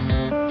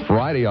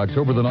 Friday,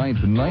 October the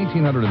 9th,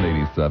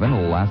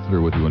 1987.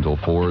 Lassiter with you until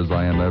 4, as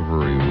I am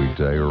every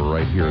weekday,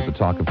 right here at the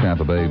Talk of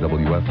Tampa Bay,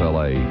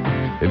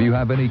 WFLA. If you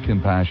have any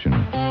compassion,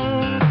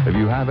 if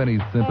you have any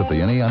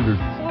sympathy, any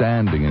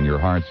understanding in your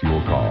hearts, you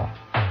will call.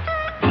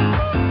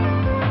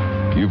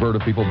 You've heard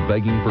of people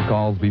begging for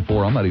calls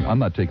before. I'm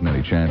not taking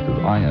any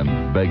chances. I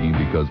am begging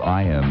because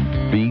I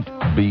am beat.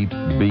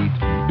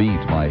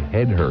 My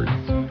head hurts.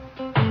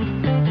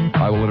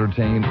 I will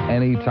entertain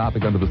any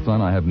topic under the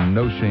sun. I have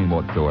no shame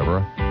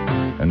whatsoever.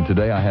 And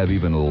today I have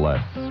even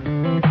less.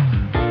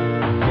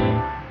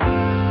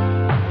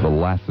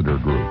 Lassiter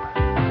group.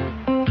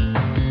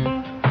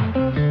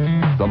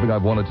 Something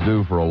I've wanted to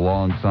do for a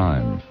long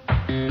time.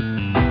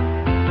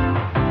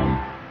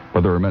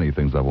 But there are many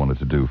things I've wanted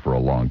to do for a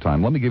long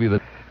time. Let me give you the...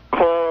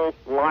 Call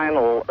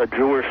Lionel a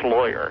Jewish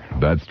lawyer.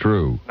 That's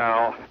true.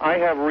 Now, I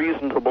have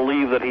reason to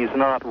believe that he's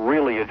not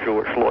really a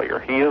Jewish lawyer.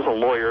 He is a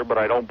lawyer, but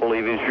I don't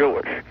believe he's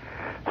Jewish.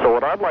 So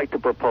what I'd like to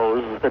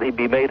propose is that he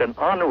be made an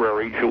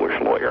honorary Jewish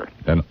lawyer.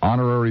 An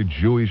honorary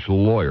Jewish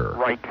lawyer?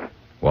 Right.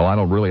 Well, I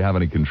don't really have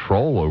any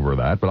control over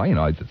that, but,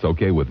 it's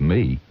okay with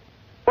me.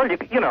 Well,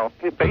 basically...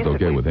 It's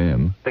okay with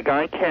him. The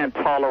guy can't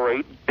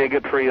tolerate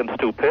bigotry and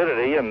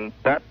stupidity, and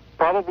that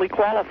probably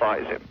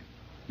qualifies him.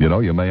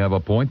 You may have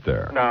a point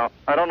there. Now,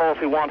 I don't know if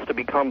he wants to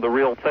become the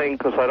real thing,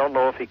 because I don't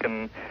know if he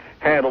can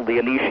handle the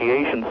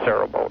initiation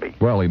ceremony.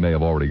 Well, he may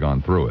have already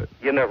gone through it.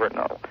 You never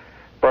know.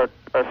 But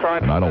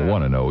aside from And I don't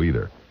want to know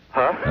either.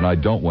 Huh? And I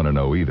don't want to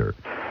know either.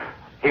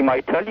 He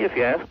might tell you if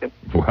you ask him.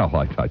 Well,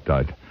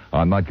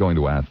 I'm not going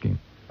to ask him.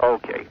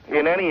 Okay.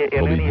 In any his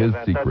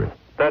event, secret.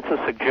 That's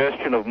a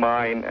suggestion of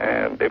mine,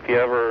 and if you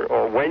ever,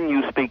 or when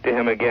you speak to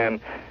him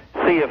again,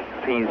 see if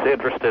he's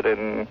interested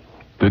in...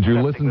 Did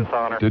you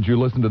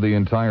listen to the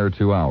entire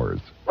 2 hours?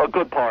 A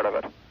good part of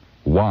it.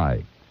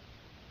 Why?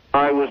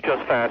 I was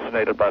just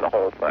fascinated by the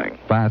whole thing.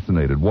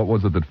 Fascinated? What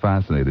was it that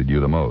fascinated you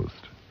the most?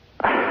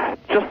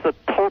 Just the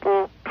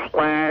total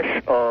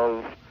clash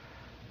of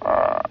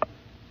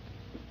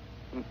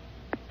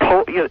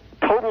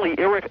totally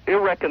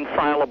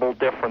irreconcilable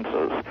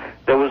differences.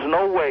 There was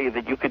no way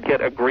that you could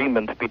get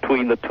agreement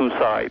between the two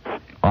sides.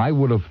 I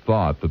would have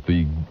thought that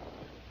the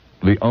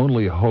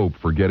only hope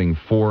for getting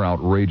 4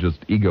 outrageous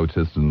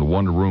egotists in the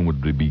one room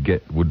would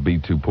be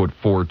to put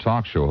 4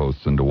 talk show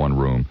hosts into one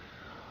room.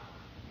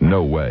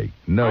 No way.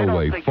 No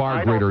way.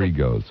 Far greater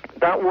egos.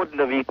 That wouldn't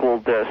have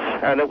equaled this.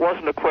 And it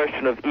wasn't a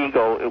question of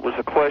ego. It was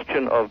a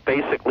question of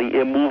basically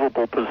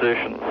immovable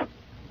positions.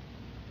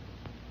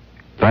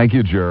 Thank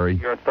you, Jerry.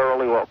 You're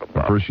thoroughly welcome,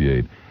 Bob.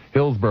 Appreciate.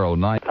 Hillsborough,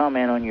 9...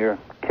 Comment on your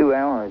 2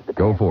 hours.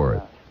 Go for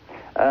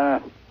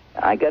it.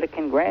 I got to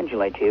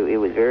congratulate you. It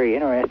was very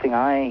interesting.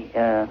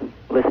 I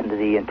listened to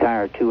the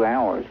entire 2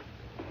 hours.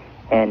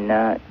 And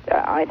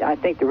I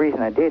think the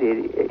reason I did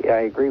it, I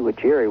agree with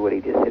Jerry, what he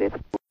just said.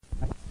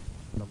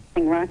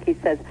 Rocky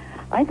says,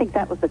 I think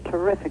that was a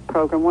terrific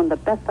program, one of the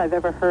best I've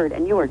ever heard,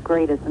 and you were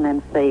great as an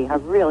MC. I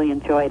really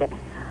enjoyed it.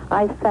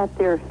 I sat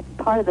there,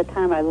 part of the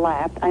time I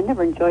laughed. I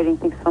never enjoyed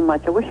anything so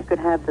much. I wish you could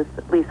have this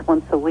at least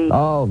once a week.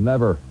 Oh,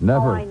 never.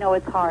 Oh, I know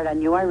it's hard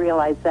on you. I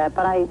realize that,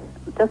 but I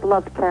just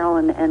loved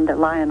Carolyn and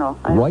Lionel.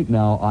 Right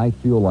now, I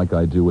feel like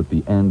I do at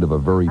the end of a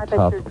very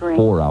tough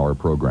 4-hour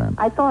program.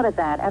 I thought of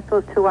that.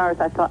 After those 2 hours,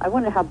 I thought, I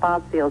wonder how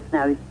Bob feels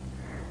now.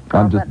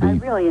 I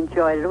really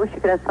enjoyed it. I wish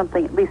you could have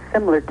something at least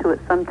similar to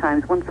it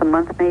sometimes, once a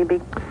month maybe.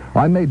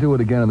 I may do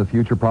it again in the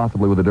future,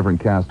 possibly with a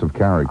different cast of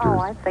characters. Oh,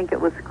 I think it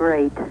was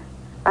great.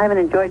 I haven't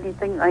enjoyed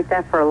anything like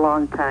that for a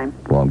long time.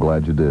 Well, I'm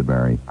glad you did,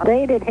 Mary.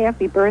 Belated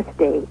happy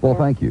birthday. Well,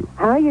 thank you.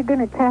 How are you going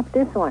to tap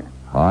this one?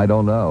 I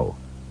don't know.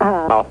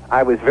 Well,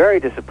 I was very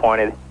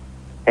disappointed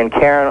in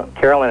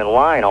Carolyn and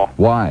Lionel.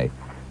 Why?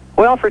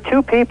 Well, for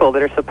 2 people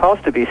that are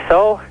supposed to be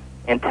so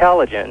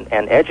intelligent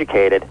and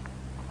educated,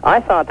 I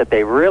thought that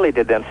they really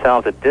did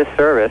themselves a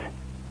disservice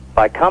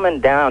by coming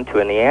down to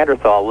a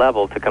Neanderthal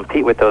level to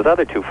compete with those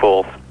other 2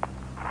 fools.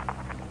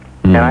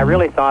 And I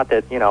really thought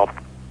that,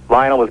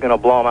 Lionel was going to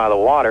blow them out of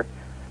the water.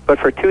 But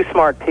for 2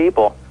 smart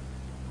people,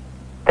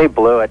 they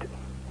blew it.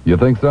 You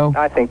think so?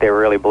 I think they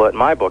really blew it. In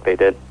my book, they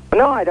did.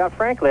 No,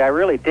 frankly, I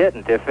really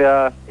didn't. If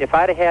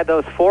I'd have had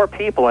those 4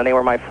 people and they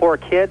were my 4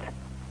 kids,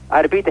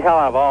 I'd have beat the hell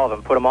out of all of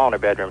them, put them all in their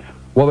bedrooms.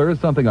 Well, there is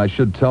something I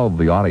should tell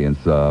the audience.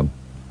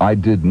 I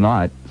did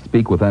not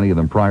speak with any of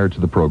them prior to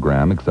the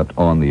program, except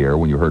on the air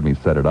when you heard me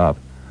set it up.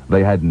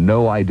 They had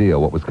no idea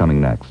what was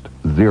coming next.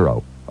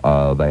 Zero.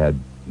 They had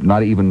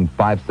not even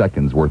 5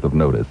 seconds worth of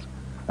notice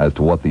as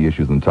to what the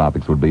issues and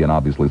topics would be, and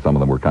obviously some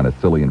of them were kind of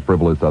silly and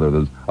frivolous.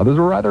 Others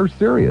were rather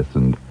serious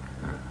and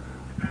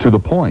to the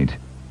point.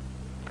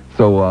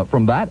 So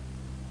from that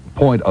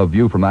point of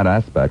view, from that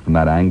aspect, from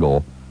that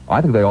angle,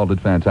 I think they all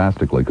did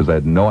fantastically because they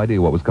had no idea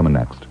what was coming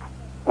next.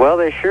 Well,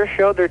 they sure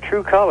showed their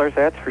true colors,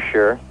 that's for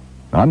sure.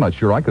 I'm not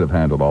sure I could have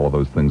handled all of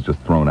those things just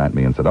thrown at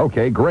me and said,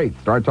 okay, great,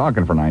 start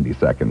talking for 90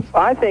 seconds.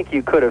 I think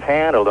you could have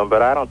handled them,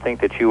 but I don't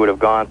think that you would have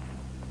gone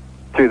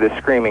through the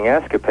screaming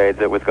escapades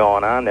that was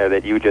going on there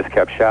that you just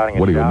kept shouting and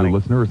What, are you shouting. a new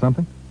listener or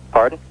something?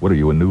 Pardon? What, are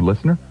you a new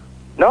listener?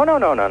 No.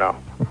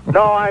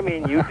 No, I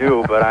mean, you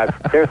do, but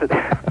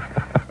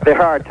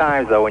there are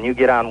times, though, when you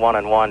get on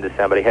one-on-one to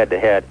somebody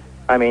head-to-head,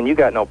 I mean, you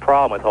got no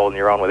problem with holding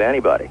your own with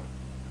anybody.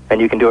 And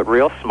you can do it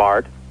real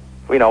smart,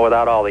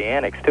 without all the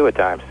antics, too, at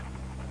times.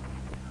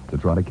 To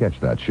try to catch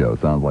that show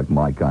sounds like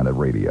my kind of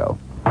radio.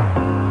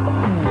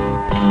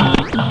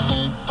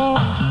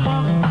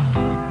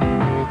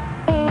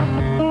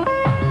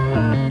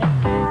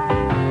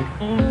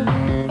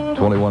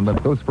 21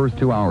 minutes. Those first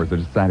 2 hours, I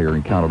just sat here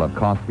and counted up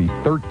coffee,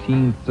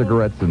 13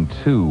 cigarettes and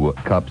 2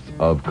 cups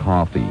of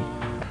coffee.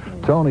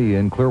 Tony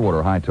in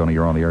Clearwater. Hi, Tony.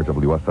 You're on the air,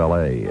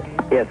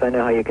 WFLA. Yes, I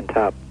know how you can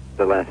top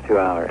the last 2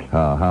 hours.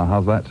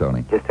 How's that,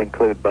 Tony? Just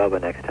include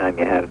Bubba next time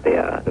you have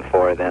the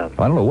four of them.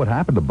 I don't know what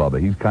happened to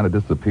Bubba. He's kind of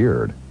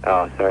disappeared.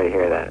 Oh, sorry to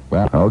hear that.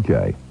 Well,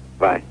 okay.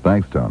 Bye.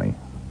 Thanks, Tony.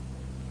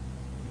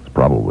 It's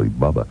probably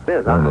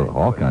Bubba.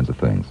 All kinds of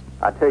things.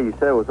 I tell you, you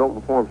said it was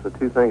open forum, so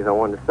two things I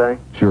wanted to say.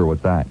 Sure,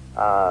 what's that?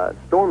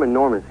 Stormin'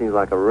 Norman seems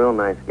like a real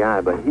nice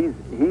guy, but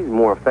he's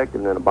more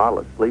effective than a bottle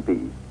of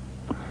Sleepy's.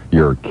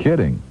 You're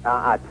kidding.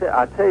 I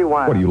tell you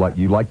why. What,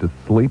 you like to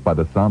sleep by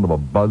the sound of a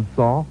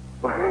buzzsaw?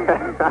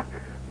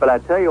 But I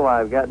tell you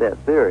why I've got that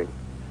theory.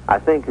 I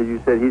think because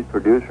you said he's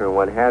producer and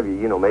what have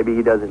you, maybe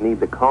he doesn't need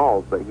the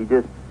calls, but he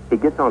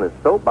gets on his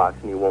soapbox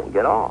and he won't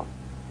get off.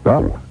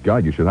 Oh,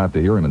 God, you should have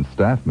to hear him in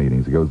staff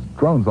meetings. He goes,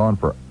 drones on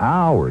for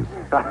hours.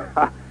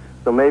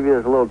 So maybe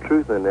there's a little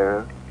truth in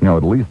there.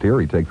 At least here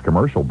he takes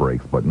commercial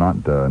breaks, but not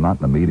in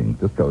the meeting.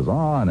 Just goes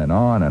on and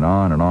on and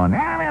on and on.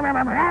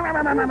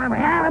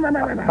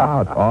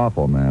 Oh, it's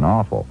awful, man,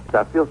 awful.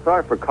 I feel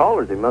sorry for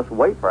callers. They must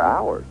wait for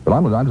hours. But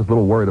I'm just a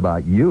little worried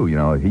about you.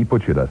 He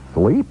put you to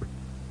sleep?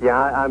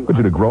 Yeah, Put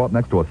you to grow up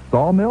next to a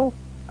sawmill?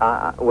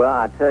 Well,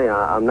 I tell you,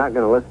 I'm not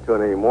going to listen to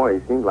it anymore. He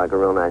seems like a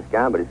real nice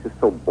guy, but he's just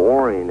so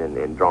boring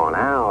and drawn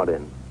out,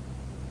 and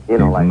he's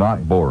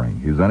not boring.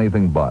 He's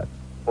anything but.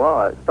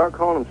 Well, start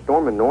calling him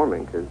Stormin'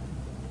 Norman, because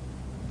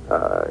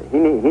he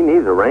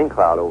needs a rain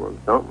cloud over him,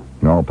 something.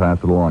 No, I'll pass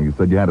it along. You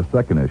said you had a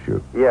second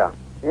issue. Yeah.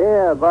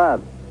 Yeah,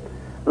 Bob.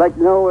 I'd like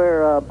to know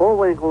where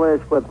Bullwinkle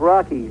is with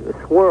Rocky, the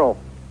squirrel.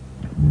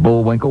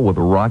 Bullwinkle with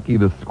Rocky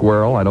the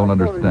squirrel? I don't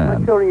understand.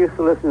 My children used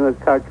to listen to those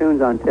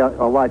cartoons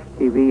or watch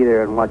TV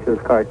there and watch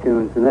those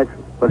cartoons, and that's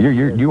what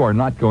you are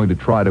not going to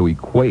try to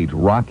equate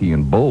Rocky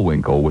and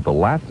Bullwinkle with the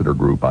Lassiter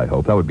group, I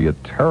hope. That would be a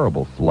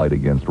terrible slight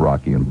against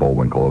Rocky and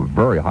Bullwinkle, a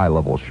very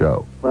high-level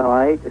show. Well,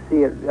 I hate to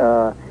see it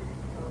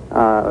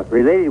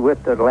related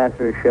with the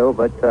Lassiter show,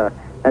 but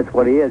that's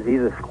what he is.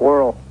 He's a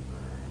squirrel,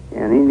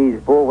 and he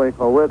needs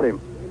Bullwinkle with him.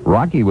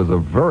 Rocky was a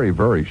very,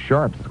 very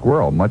sharp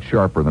squirrel, much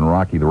sharper than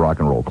Rocky the Rock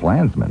and Roll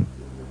Klansman.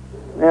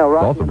 Yeah,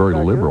 Rocky also very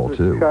liberal,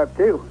 too. Sharp,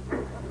 too.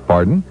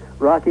 Pardon?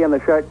 Rocky on the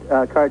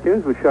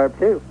cartoons was sharp,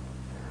 too.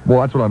 Well,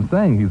 that's what I'm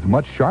saying. He's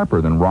much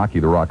sharper than Rocky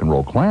the Rock and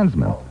Roll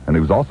Klansman, and he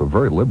was also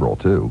very liberal,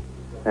 too.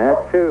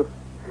 That's true.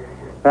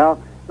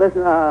 Well,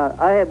 listen,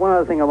 I had one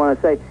other thing I want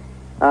to say.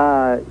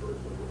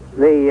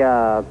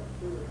 The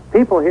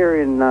people here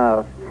in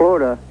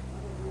Florida,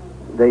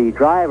 the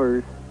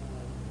drivers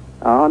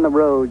on the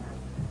roads,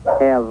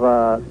 have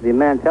the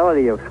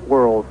mentality of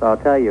squirrels, I'll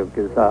tell you,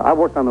 because I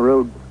worked on the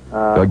road.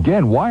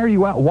 Again, why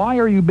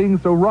are you being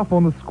so rough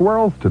on the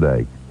squirrels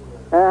today?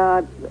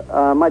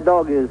 My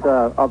dog is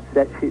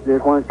upset.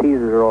 There's one that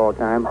teases her all the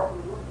time,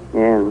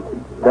 and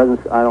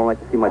I don't like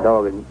to see my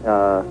dog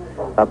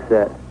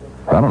upset.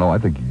 I don't know. I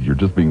think you're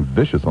just being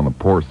vicious on the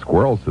poor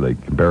squirrels today,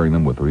 comparing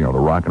them with the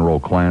Rock and Roll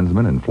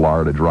Klansmen and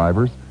Florida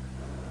drivers.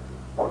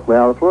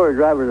 Well, the Florida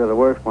drivers are the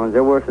worst ones.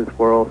 They're worse than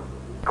squirrels.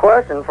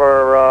 Question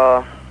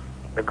for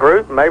the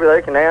group. Maybe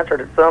they can answer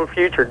it at some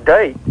future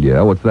date.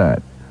 Yeah, what's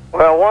that?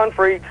 Well, one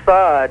for each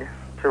side.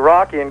 To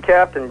Rocky and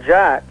Captain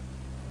Jack,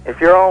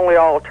 if your only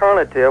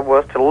alternative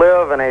was to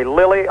live in a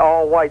lily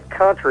all-white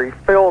country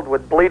filled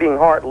with bleeding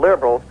heart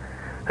liberals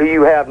who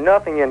you have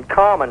nothing in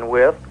common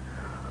with,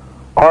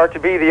 or to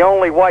be the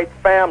only white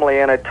family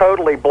in a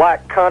totally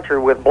black country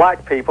with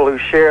black people who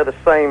share the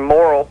same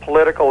moral,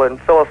 political, and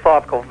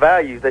philosophical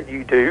values that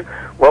you do,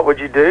 what would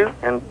you do?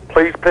 And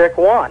please pick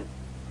one.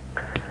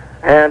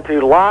 And to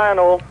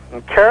Lionel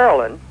and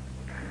Carolyn,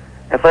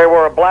 if they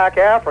were a black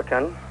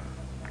African,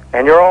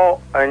 and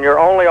your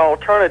only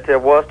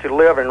alternative was to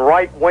live in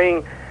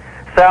right-wing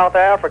South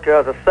Africa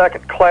as a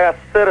second-class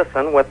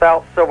citizen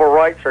without civil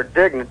rights or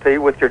dignity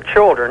with your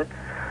children,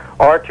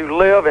 or to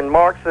live in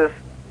Marxist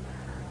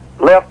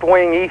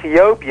left-wing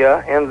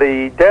Ethiopia in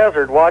the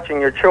desert watching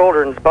your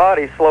children's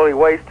bodies slowly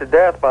waste to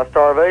death by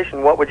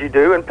starvation, what would you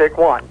do? And pick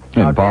one.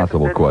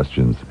 Impossible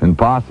questions.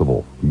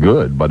 Impossible.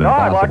 Good, but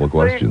impossible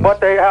questions.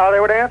 How they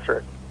would answer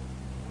it.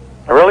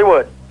 I really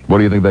would. What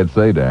do you think they'd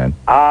say, Dan?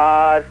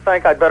 I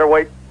think I'd better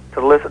wait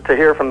to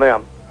hear from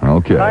them.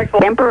 Okay. Thanks.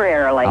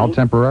 Temporarily. How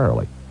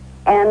temporarily?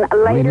 And What do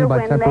you later mean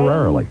by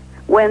temporarily?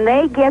 when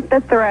they get the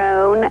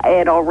throne,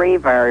 it'll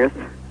reverse.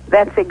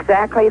 That's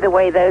exactly the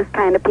way those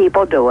kind of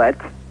people do it.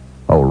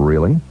 Oh,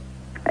 really?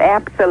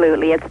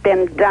 Absolutely. It's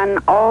been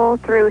done all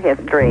through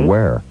history.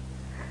 Where?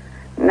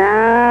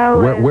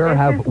 No. Where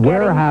have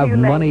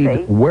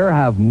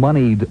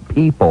moneyed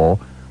people,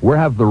 where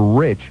have the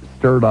rich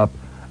stirred up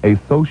a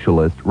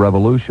socialist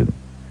revolution?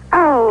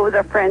 Oh,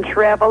 the French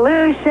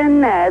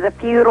Revolution, the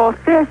feudal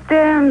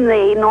system,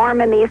 the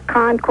Normandy's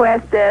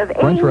conquest of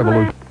French England.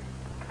 Revolution.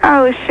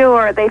 Oh,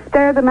 sure. They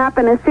stir them up,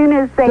 and as soon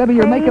as they Debbie,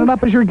 you're making it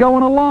up as you're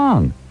going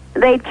along.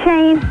 They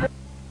change.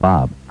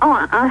 Bob.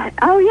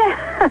 Oh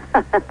yeah.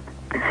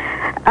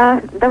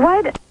 The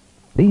white.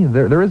 See,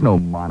 there is no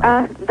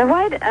monarch. The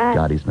white.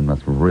 God, Eastman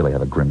must really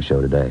have a grim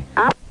show today.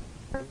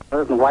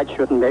 The white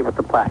shouldn't mate with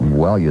the black.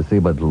 Well, you see,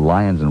 but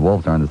lions and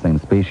wolves aren't the same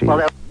species.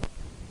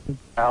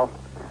 Well,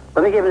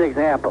 let me give you an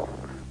example.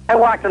 I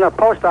walked in a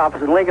post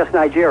office in Lagos,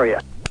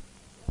 Nigeria.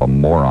 A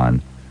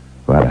moron.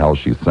 what the hell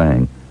she's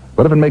saying.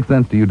 But if it makes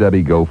sense to you,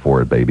 Debbie, go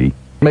for it, baby.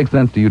 Makes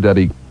sense to you,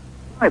 Debbie.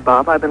 Hi,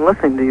 Bob. I've been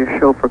listening to your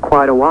show for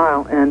quite a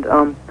while, and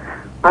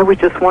I was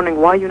just wondering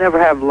why you never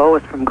have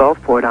Lois from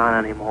Gulfport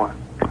on anymore.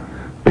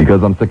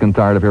 Because I'm sick and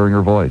tired of hearing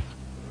her voice.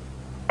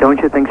 Don't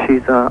you think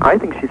she's, I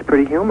think she's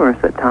pretty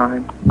humorous at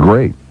times.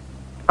 Great.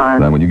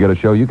 Then when you get a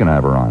show, you can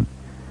have her on.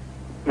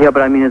 Yeah,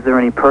 but I mean, is there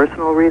any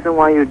personal reason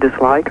why you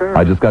dislike her?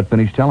 I just got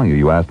finished telling you.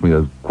 You asked me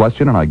a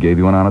question, and I gave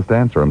you an honest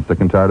answer. I'm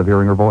sick and tired of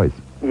hearing her voice.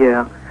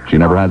 Yeah. She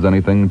never has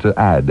anything to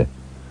add.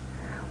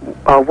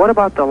 What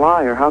about the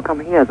liar? How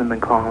come he hasn't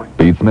been calling?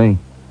 Beats me.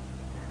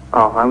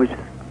 Oh, I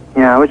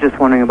was just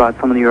wondering about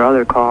some of your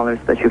other callers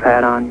that you've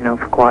had on,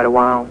 for quite a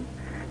while.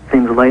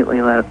 Seems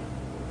lately that,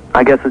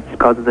 I guess it's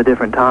because of the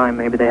different time,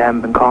 maybe they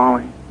haven't been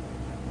calling.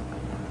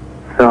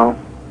 So,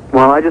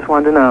 well, I just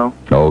wanted to know.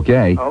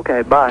 Okay.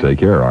 Okay, bye. Take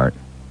care, Art.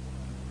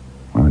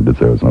 Well, I did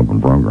say it was an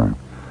open program.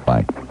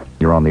 Bye.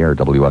 You're on the air,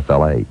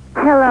 WFLA.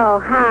 Hello,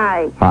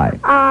 hi. Hi.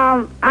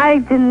 I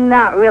did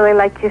not really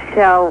like your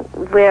show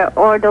where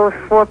all those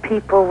four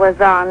people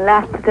was on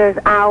Lassiter's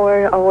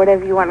Hour or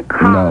whatever you want to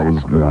call it. No, it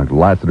was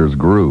Lassiter's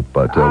group,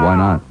 but why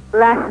not?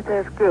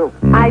 Lassiter's group.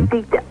 I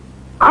think that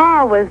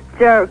all was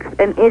jerks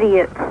and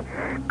idiots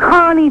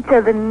calling each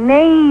other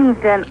names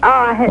and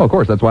Well, of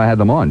course, that's why I had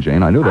them on,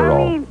 Jane. I knew they were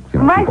all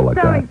my people like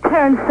that. stomach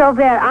turned so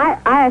bad.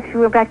 I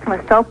actually went back to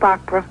my soap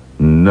opera.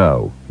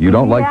 No. You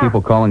don't like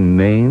people calling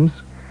names?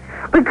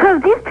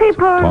 Because these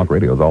people... Talk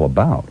radio is all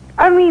about.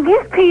 I mean,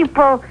 these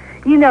people,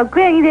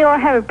 granted they all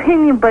have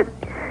opinion, but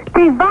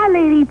they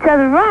violate each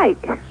other's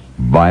rights.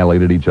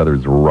 Violated each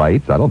other's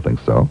rights? I don't think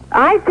so.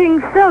 I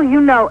think so.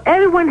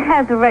 Everyone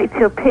has a right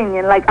to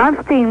opinion. Like,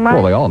 I'm seeing my...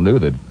 Well, they all knew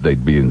that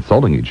they'd be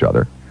insulting each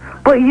other.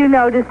 But,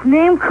 this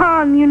name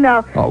calling, Oh,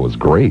 it was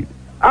great.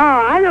 Oh,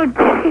 I don't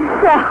think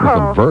so. There's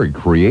some very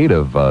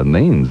creative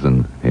names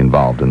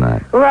involved in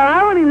that. Well,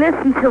 I only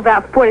listened to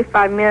about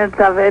 45 minutes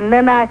of it, and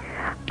then I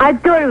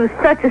thought it was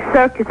such a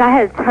circus, I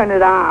had to turn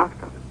it off.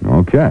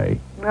 Okay.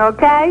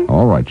 Okay?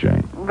 All right,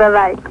 Jane.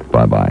 Bye-bye.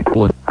 Bye-bye.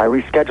 I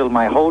rescheduled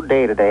my whole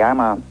day today. I'm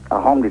a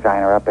home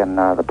designer up in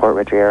the Port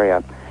Richey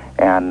area,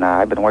 and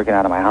I've been working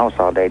out of my house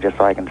all day just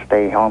so I can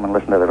stay home and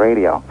listen to the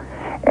radio.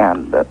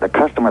 And the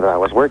customer that I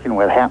was working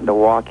with happened to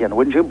walk in,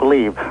 wouldn't you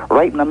believe,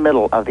 right in the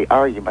middle of the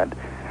argument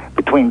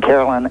between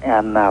Carolyn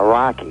and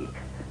Rocky.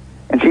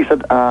 And she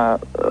said,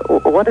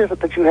 what is it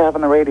that you have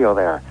on the radio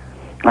there?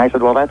 And I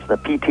said, well, that's the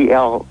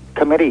PTL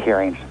committee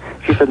hearings.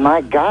 She said, my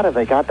God, have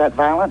they got that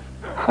violent?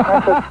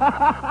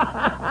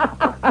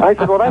 I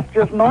said, well, that's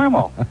just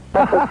normal.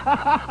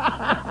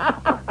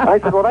 I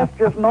said, well, that's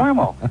just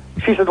normal.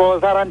 She said, well,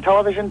 is that on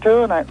television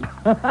too? And I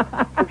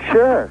said,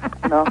 sure,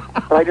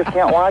 but I just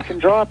can't watch and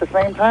draw at the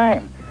same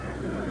time.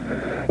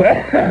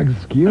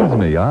 Excuse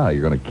me,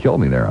 you're going to kill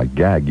me there. I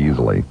gag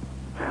easily.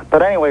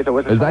 But anyways, it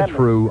was... Is that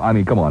true? I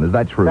mean, come on, is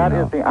that true now?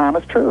 That is the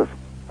honest truth.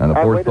 And the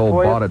poor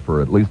soul bought it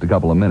for at least a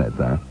couple of minutes,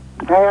 huh?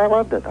 Hey, I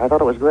loved it. I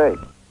thought it was great.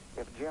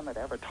 If Jim had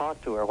ever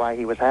talked to her while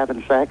he was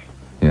having sex...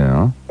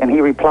 Yeah? And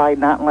he replied,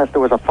 not unless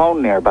there was a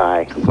phone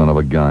nearby. Son of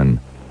a gun.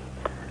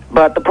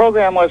 But the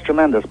program was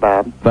tremendous,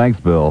 Bob. Thanks,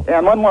 Bill.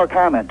 And one more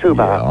comment, too,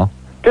 Bob.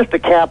 Just to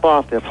cap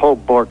off this whole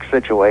Bork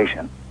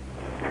situation.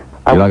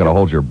 You're not going to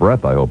hold your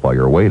breath, I hope, while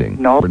you're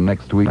waiting. No. For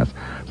next week.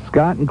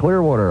 Scott in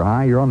Clearwater.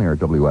 Hi, you're on there at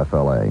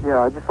WFLA.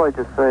 Yeah, I'd just like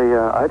to say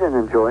I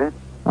didn't enjoy it.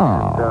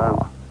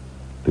 Oh,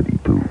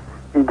 pity-poo.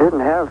 You didn't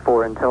have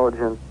four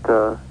intelligent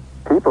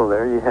people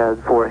there. You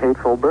had four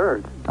hateful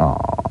birds. Oh.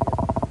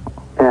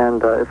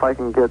 And if I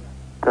can get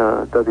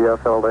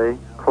WFLA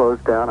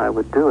closed down, I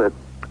would do it.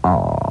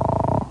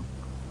 Oh.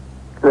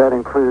 That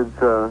includes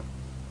the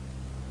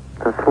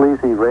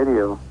sleazy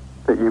radio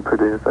that you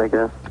produce, I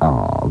guess.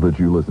 Oh, that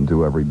you listen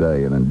to every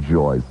day and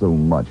enjoy so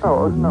much.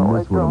 Oh, no,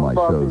 miss one of my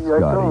shows,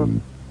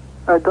 Scotty.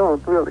 I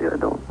don't, really, I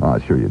don't. Oh,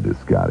 sure you do,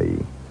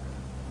 Scotty.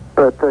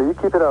 But you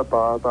keep it up,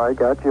 Bob. I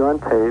got you on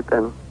tape,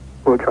 and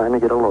we're trying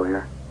to get a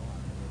lawyer.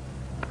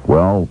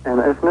 Well, and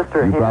if Mr.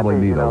 you Handy, probably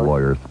need a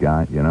lawyer,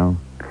 Scott,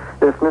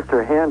 If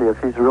Mr. Handy, if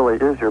he really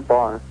is your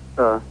boss,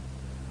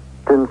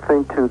 didn't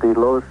think to the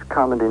lowest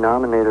common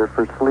denominator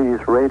for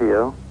sleaze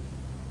radio,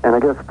 and I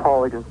guess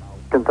Paul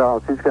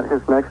Gonzalez,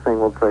 his next thing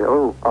will say,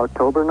 oh,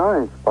 October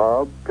 9th,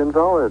 Bob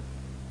Gonzalez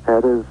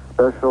had his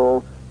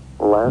special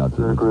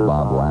Lassiter group.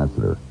 Bob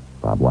Lassiter.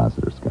 Bob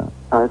Lassiter, Scott.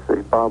 I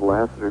see, Bob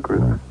Lassiter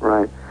group.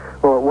 Right.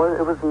 Well,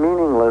 it was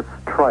meaningless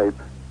tripe.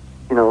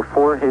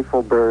 Four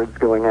hateful birds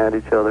going at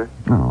each other.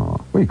 Oh,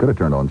 well, you could have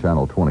turned on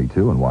Channel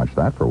 22 and watched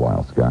that for a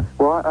while, Scott.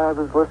 Well, I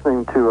was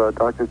listening to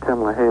Dr. Tim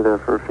LaHaye there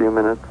for a few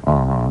minutes.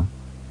 Uh-huh.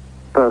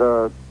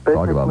 But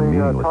basically,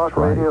 talk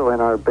tripe. radio in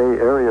our Bay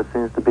Area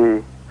seems to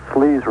be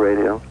sleaze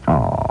radio.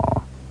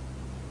 Oh.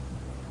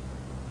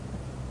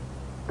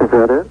 Is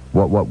that it?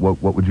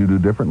 What would you do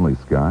differently,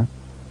 Scott?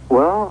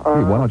 Well,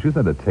 hey, why don't you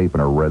send a tape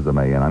and a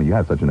resume in? I mean, you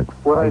have such an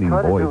exciting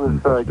voice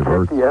and such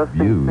diverse kick the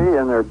views.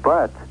 FCC in their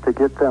butt to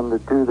get them to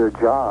do their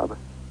job.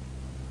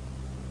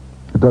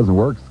 It doesn't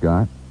work,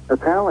 Scott.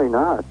 Apparently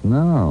not.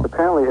 No.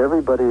 Apparently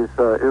everybody's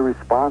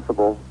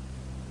irresponsible.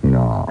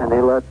 No. And they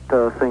let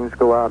things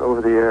go out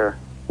over the air.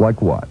 Like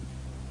what?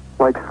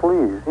 Like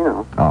sleaze, you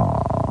know.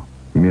 Aw.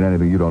 You mean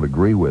anything you don't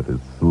agree with is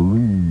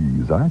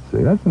sleaze. I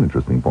see. That's an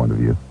interesting point of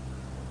view.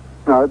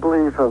 No, I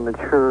believe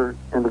mature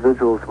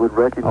individuals would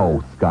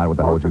recognize... Oh, Scott, what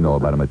the hell would you know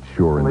about a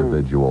mature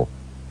individual?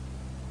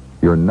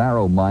 You're a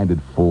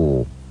narrow-minded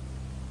fool.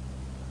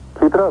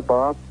 Keep it up,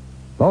 Bob.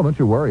 Oh, don't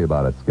you worry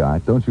about it,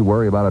 Scott. Don't you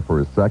worry about it for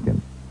a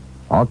second.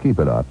 I'll keep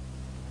it up.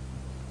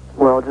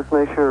 Well, just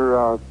make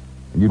sure...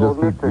 You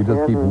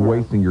just keep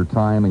wasting your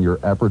time and your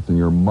efforts and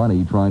your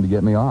money trying to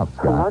get me off,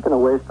 Scott. I'm not going to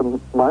waste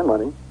my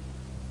money.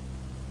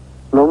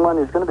 No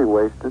money's going to be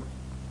wasted.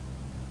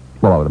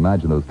 Well, I would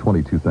imagine those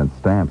 22-cent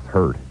stamps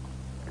hurt.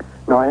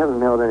 No, I haven't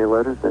mailed any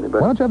letters to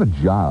anybody. Why don't you have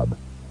a job?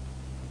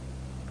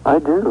 I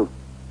do.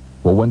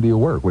 Well, when do you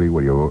work? What are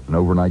you, an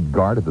overnight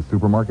guard at the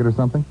supermarket or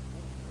something?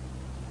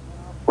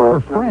 Well, or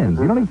friends.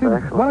 You don't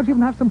even, why don't you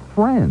even have some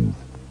friends?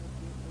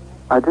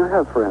 I do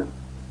have friends.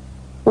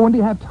 Well, when do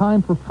you have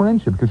time for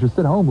friendship? Because you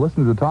sit home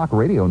listening to talk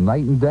radio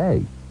night and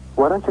day.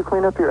 Why don't you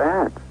clean up your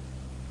act?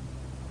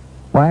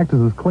 My act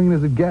is as clean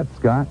as it gets,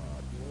 Scott.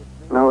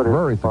 No, it isn't.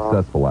 Very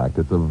successful act.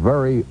 It's a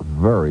very,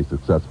 very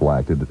successful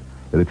act. It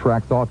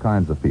attracts all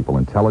kinds of people.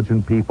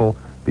 Intelligent people,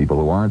 people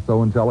who aren't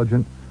so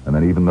intelligent, and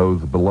then even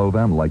those below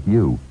them like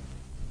you.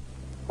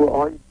 Well,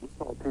 all you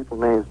call people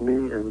names, me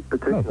in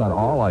particular. No, it's not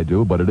all I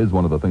do, but it is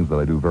one of the things that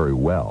I do very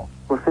well.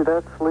 Well, see,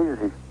 that's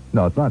sleazy.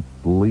 No, it's not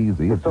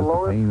sleazy. It's just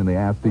a pain in the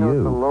ass to you.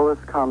 It's the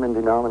lowest common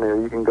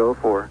denominator you can go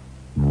for.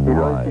 Right. You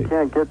know, you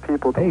can't get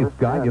people to Hey, listen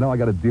Scott, in. you know I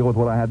got to deal with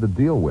what I had to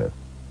deal with.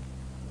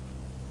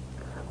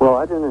 Well,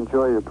 I didn't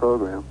enjoy your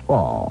program.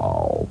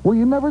 Oh, well,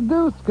 you never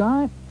do,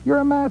 Scott. You're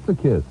a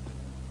masochist.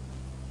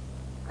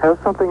 Have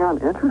something on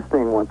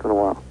interesting once in a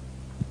while.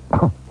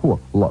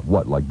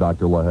 What, like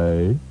Dr.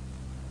 LaHaye?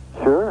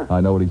 Sure.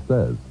 I know what he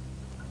says.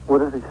 What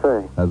does he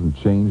say? Hasn't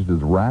changed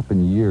his rap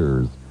in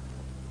years.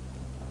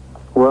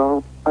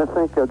 Well, I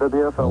think the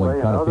WFLA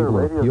and other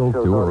radio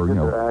shows ought to get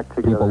their act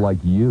together. People like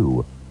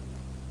you.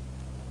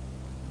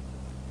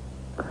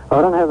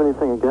 I don't have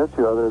anything against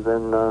you other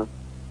than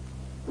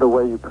the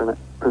way you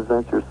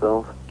present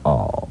yourself.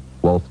 Oh.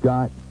 Well,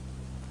 Scott,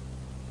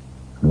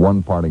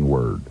 one parting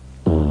word.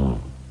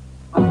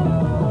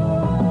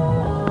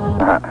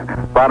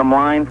 Bottom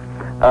line,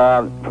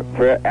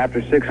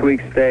 after 6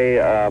 weeks stay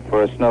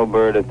for a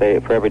snowbird,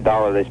 for every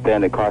dollar they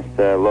spend, it costs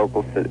the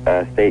local,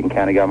 state, and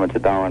county governments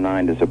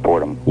 $1.09 to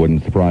support them.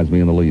 Wouldn't surprise me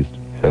in the least.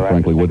 So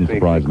frankly, wouldn't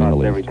surprise me in the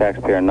least. Every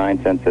taxpayer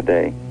 9 cents a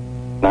day,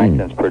 9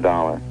 cents per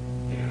dollar.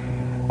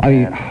 I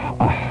mean,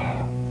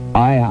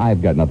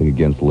 I've got nothing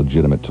against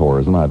legitimate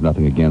tourism. I have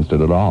nothing against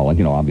it at all. And,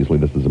 you know, obviously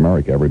this is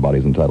America.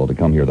 Everybody's entitled to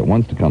come here that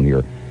wants to come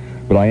here.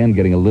 But I am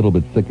getting a little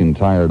bit sick and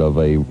tired of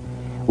a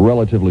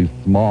relatively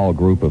small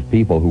group of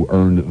people who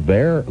earn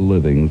their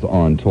livings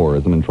on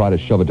tourism and try to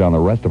shove it down the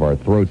rest of our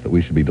throats that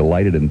we should be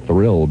delighted and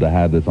thrilled to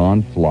have this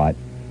onslaught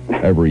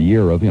every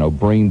year of, you know,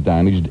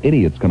 brain-damaged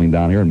idiots coming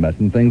down here and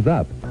messing things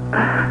up.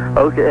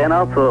 Okay, and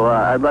also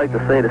I'd like to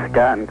say to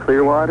Scott in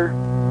Clearwater,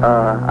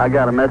 I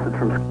got a message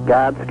from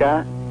God,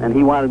 Scott, and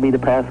he wanted me to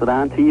pass it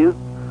on to you.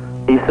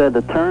 He said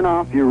to turn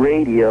off your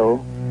radio,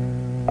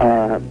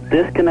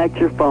 disconnect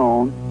your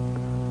phone,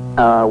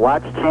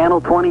 watch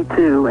Channel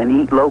 22, and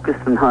eat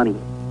locusts and honey.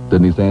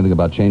 Didn't he say anything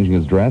about changing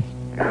his dress?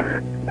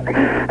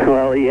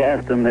 Well, he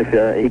asked him if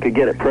he could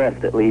get it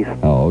pressed at least.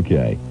 Oh,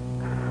 okay.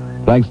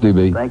 Thanks,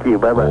 DB. Thank you.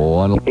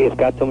 Bye-bye. Hey,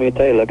 Scott told me to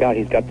tell you, look out,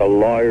 he's got the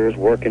lawyers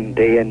working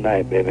day and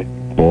night, baby.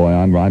 Boy,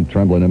 I'm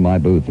trembling in my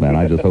boots, man.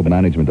 I just hope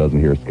management doesn't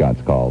hear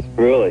Scott's calls.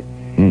 Really?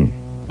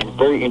 It's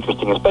very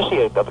interesting,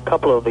 especially a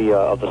couple of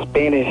the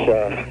Spanish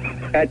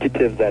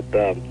adjectives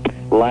that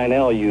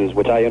Lionel used,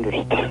 which I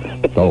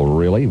understood. Oh,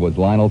 really? Was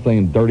Lionel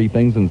saying dirty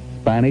things in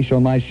Spanish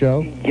on my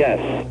show? Yes.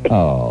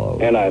 Oh.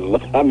 And I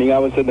was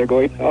sitting there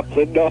going, I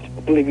said, no, I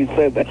don't believe he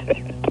said that.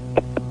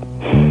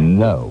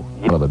 No.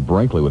 Well, that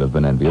Brinkley would have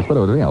been envious, but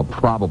it would, you know,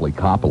 probably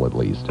Koppel at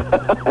least.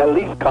 At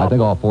least Koppel. I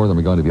think all four of them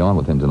are going to be on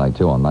with him tonight,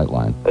 too, on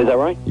Nightline. Is that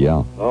right?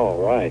 Yeah.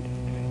 Oh, right.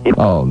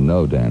 Oh,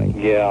 no, Danny.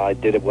 Yeah, I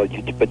did it. Well,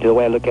 but the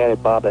way I look at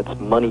it, Bob, that's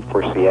money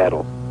for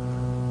Seattle.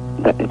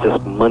 It's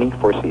just money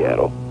for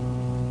Seattle.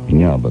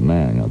 Yeah, but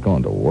man, you know,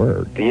 going to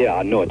work. Yeah,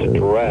 I know, it's a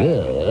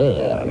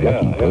drag.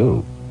 Lucky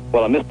boo.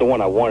 Well, I missed the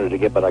one I wanted to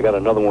get, but I got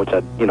another one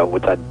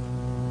which I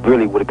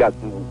really would have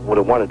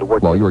wanted to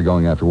work. Well, you were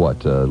going after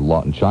what?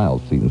 Lawton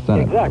Childs, seat in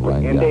Senate, exactly.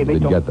 right? And yeah, they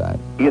didn't get that.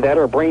 Either that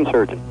or a brain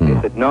surgeon. They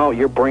said, no,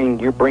 you're brain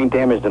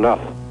damaged enough.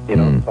 You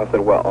know. So I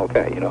said, well,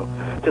 okay, you know.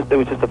 It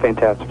was just a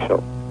fantastic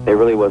show. It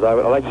really was. I'd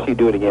like to see you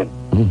do it again.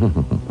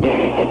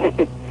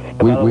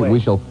 We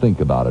shall think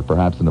about it,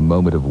 perhaps in a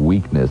moment of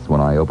weakness when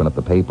I open up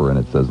the paper and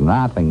it says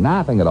nothing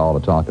at all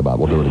to talk about.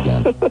 We'll do it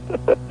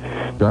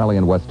again. Charlie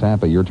in West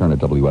Tampa, your turn at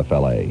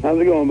WFLA. How's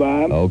it going,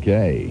 Bob?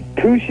 Okay.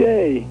 Touche.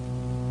 It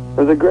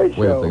was a great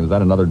show. Wait a second, is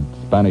that another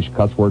Spanish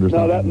cuss word or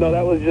something? No,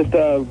 that was just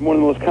one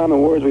of the most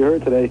common words we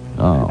heard today.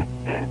 Oh.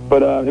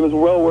 But it was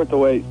well worth the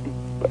wait.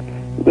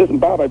 Listen,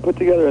 Bob, I put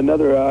together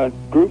another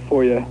group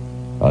for you.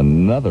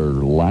 Another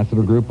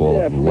Lassiter group?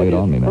 Well, lay it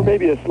on me now. Or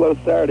maybe a slow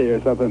Saturday or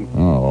something.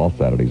 Oh, all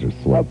Saturdays are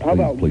slow.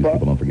 Please,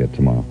 people, don't forget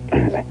tomorrow.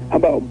 How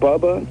about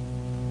Bubba,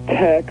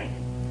 Tex,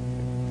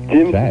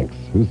 Jim? Tex?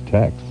 Who's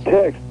Tex?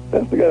 Tex.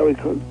 That's the guy who always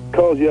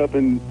calls you up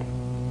and...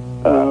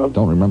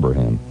 don't remember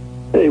him.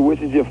 Hey,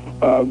 wishes you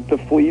the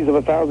fleas of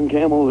 1,000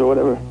 camels or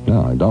whatever.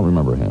 No, I don't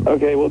remember him.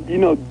 Okay, well, you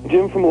know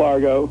Jim from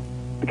Largo,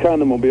 the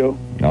condomobile.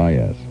 Oh,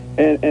 yes.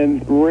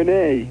 And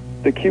Renee,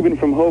 the Cuban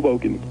from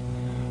Hoboken.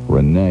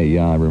 Renee,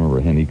 yeah, I remember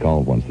him. He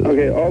called once this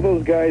week. All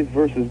those guys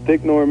versus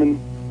Dick Norman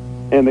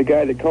and the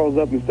guy that calls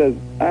up and says,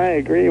 I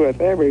agree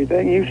with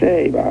everything you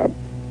say, Bob.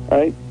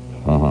 Right?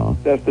 Uh-huh.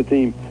 That's the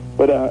team.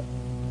 But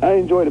I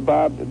enjoyed it,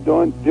 Bob. The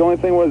only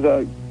thing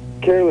was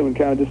Carolyn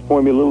kind of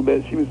disappointed me a little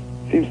bit. She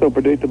seemed so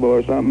predictable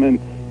or something. And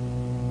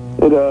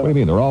what do you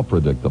mean? They're all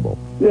predictable.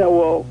 Yeah,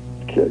 well,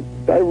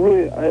 I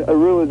really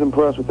was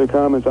impressed with their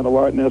comments on the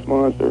Loch Ness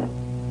Monster.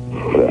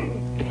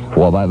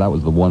 Well, that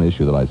was the one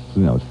issue that I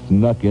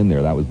snuck in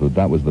there. That was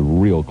the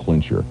real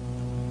clincher.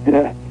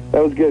 Yeah,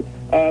 that was good.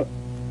 I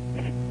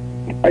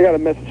got a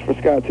message for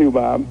Scott too,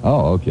 Bob.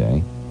 Oh,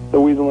 okay. The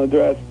weasel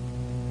address.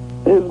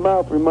 His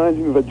mouth reminds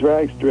me of a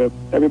drag strip.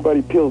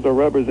 Everybody peels their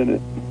rubbers in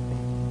it.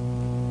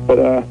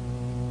 But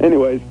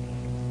anyways,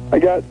 I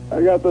got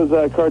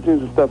those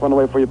cartoons and stuff on the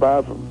way for you,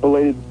 Bob, for a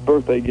belated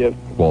birthday gift.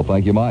 Well,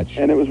 thank you much.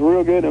 And it was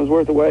real good, and it was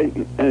worth the wait.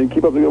 And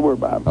keep up the good work,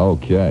 Bob.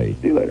 Okay.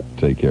 See you later.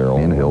 Take care.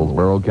 In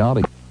Hillsborough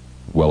County.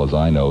 Well, as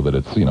I know that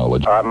it's,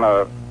 legit. I'm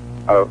a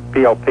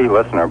PLP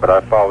listener, but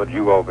I followed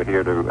you over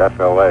here to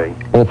FLA.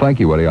 Well, thank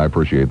you, Eddie. I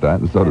appreciate that,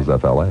 and so does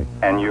FLA.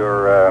 And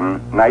your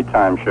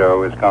nighttime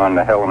show has gone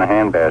to hell in a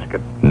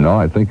handbasket. No,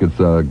 I think it's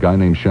a guy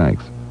named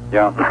Shanks.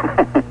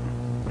 Yeah.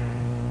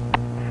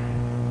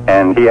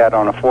 And he had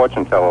on a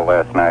fortune teller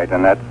last night,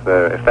 and that's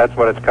if that's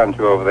what it's come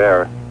to over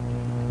there.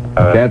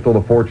 Cancel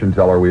the fortune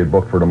teller we had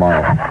booked for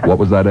tomorrow. What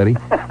was that, Eddie?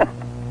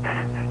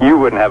 You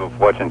wouldn't have a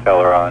fortune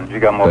teller on. You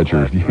got more.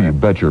 You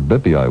bet your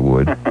bippy I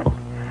would.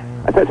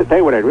 I tell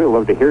you what I'd really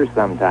love to hear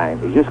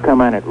sometime. You just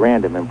come on at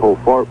random and pull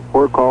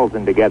four calls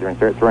in together and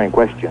start throwing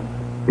questions.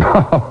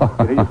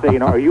 You just say,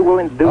 are you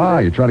willing to do that?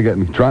 You're trying to get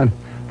me trying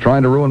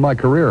to ruin my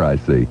career, I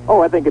see.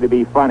 Oh, I think it'd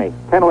be funny.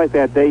 Kind of like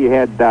that day you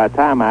had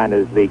Tom on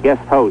as the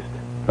guest host.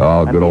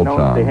 Oh, good old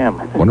Tom. To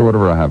him. Wonder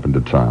whatever happened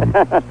to Tom.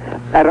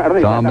 I don't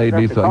think Tom made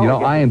me so.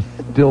 I am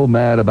still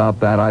mad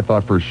about that. I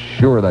thought for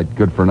sure that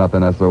good for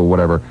nothing SO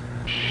whatever.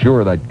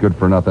 Sure that good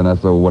for nothing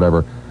SO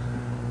whatever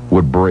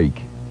would break,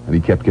 and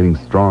he kept getting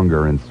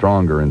stronger and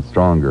stronger and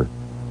stronger.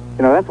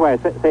 That's why I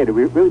say it'd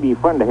really be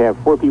fun to have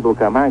four people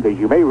come on, because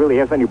you may really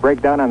have something to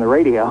break down on the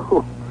radio.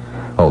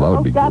 Oh, that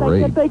would be God, great.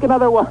 I can't take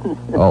another one.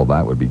 Oh,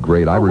 that would be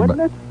great. I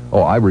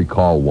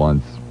recall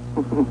once.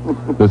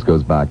 This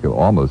goes back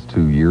almost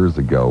 2 years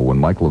ago when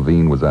Mike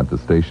Levine was at the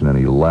station and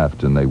he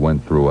left, and they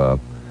went through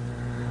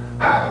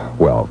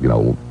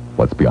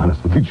let's be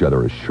honest with each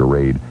other, a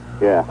charade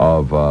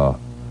of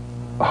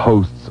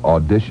hosts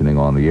auditioning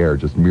on the air,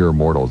 just mere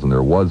mortals. And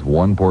there was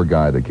one poor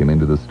guy that came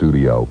into the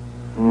studio,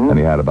 and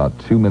he had about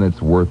 2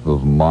 minutes worth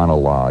of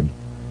monologue.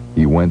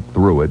 He went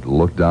through it,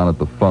 looked down at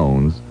the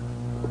phones,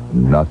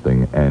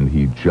 nothing, and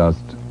he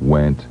just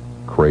went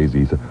crazy.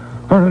 He said,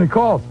 aren't any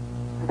calls?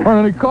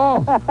 Aren't any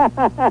calls?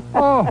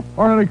 Oh,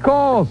 aren't any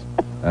calls?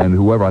 And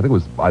whoever, I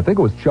think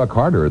it was Chuck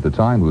Harder at the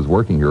time who was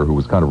working here, who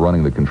was kind of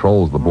running the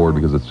controls of the board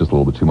because it's just a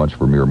little bit too much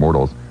for mere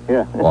mortals.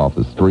 Yeah. Off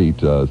the street,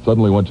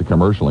 suddenly went to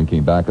commercial and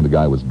came back and the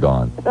guy was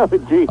gone. Oh,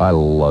 gee. I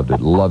loved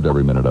it. Loved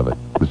every minute of it.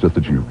 It's just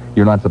that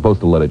you're not supposed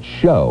to let it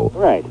show.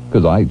 Right.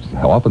 Because I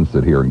often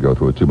sit here and go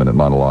through a 2-minute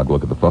monologue,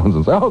 look at the phones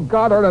and say, oh,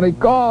 God, aren't any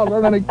calls?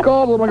 Aren't any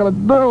calls? What am I going to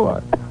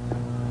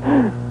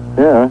do?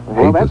 Yeah.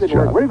 Well, that's this it.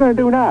 What job. are you going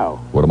to do now?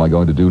 What am I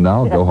going to do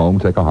now? Go home,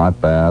 take a hot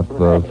bath,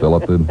 fill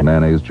up the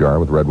mayonnaise jar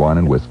with red wine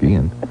and whiskey,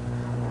 and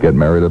get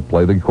Mary to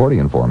play the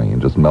accordion for me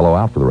and just mellow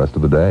out for the rest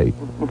of the day.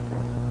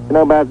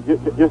 Bob,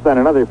 just on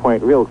another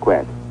point real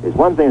quick. There's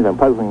one thing that's been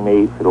puzzling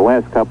me for the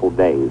last couple of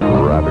days.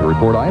 Rapid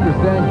report. I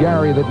understand,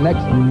 Gary, that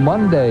next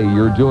Monday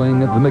you're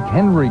doing the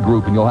McHenry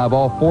group, and you'll have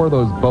all four of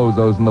those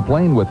bozos in the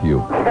plane with you.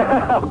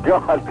 Oh,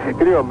 God.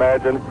 Can you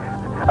imagine?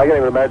 I can't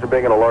even imagine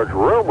being in a large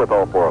room with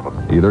all four of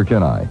them. Either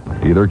can I.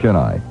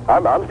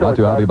 I'm still not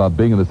too happy about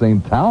being in the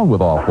same town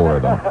with all four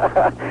of them.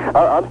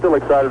 I'm still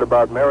excited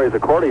about Mary's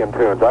accordion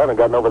tunes. I haven't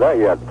gotten over that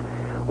yet.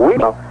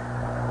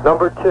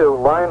 Number two,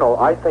 Lionel,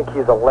 I think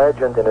he's a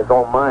legend in his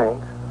own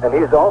mind, and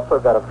he's also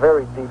got a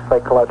very deep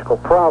psychological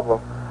problem.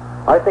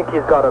 I think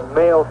he's got a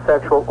male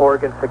sexual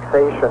organ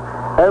fixation.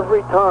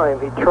 Every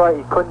time he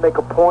couldn't make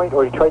a point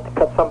or he tried to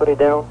cut somebody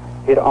down,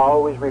 he'd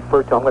always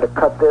refer to, I'm going to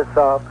cut this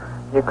off,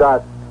 you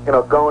got,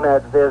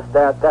 gonads, this,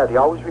 that. He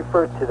always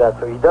referred to that,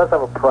 so he does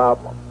have a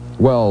problem.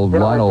 Well,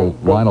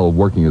 Lionel,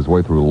 working his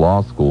way through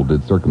law school,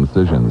 did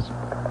circumcisions.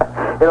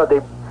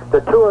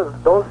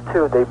 Those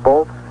two, they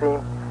both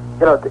seem,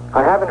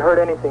 I haven't heard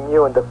anything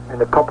new in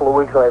the couple of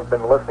weeks that I've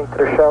been listening to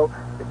the show.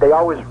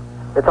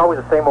 It's always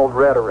the same old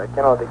rhetoric.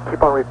 They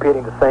keep on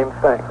repeating the same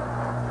thing.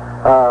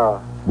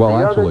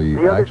 Well, actually,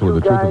 the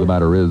truth of the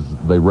matter is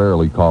they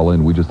rarely call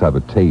in. We just have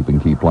a tape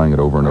and keep playing it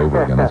over and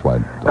over again. That's why.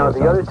 Now,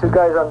 the other two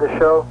guys on the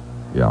show,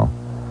 yeah,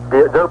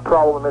 their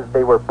problem is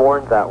they were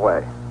born that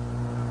way.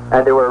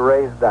 And they were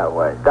raised that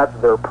way. That's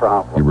their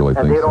problem. You really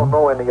and think they don't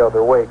know any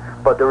other way.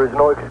 But there is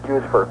no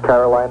excuse for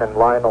Carolyn and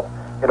Lionel.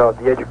 You know,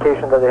 the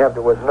education that they have,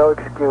 there was no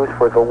excuse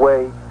for the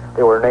way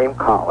they were name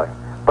calling.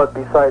 But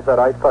besides that,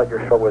 I thought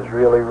your show was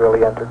really,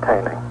 really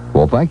entertaining.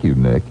 Well, thank you,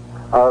 Nick.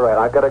 All right,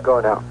 I got to go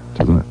now.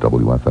 Isn't it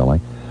WFLA?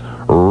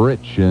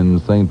 Rich in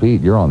St. Pete,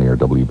 you're on the air,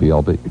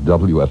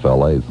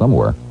 WFLA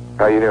somewhere.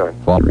 How you doing?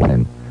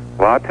 Fine.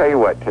 Well, I'll tell you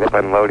what, today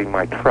I'm unloading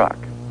my truck.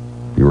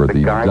 You were at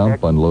the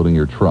dump unloading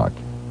your truck.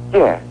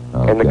 Yeah.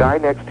 Okay. And the guy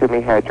next to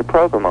me had your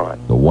program on.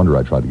 No wonder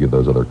I tried to give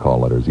those other call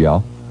letters,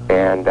 yeah?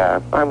 And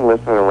I'm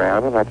listening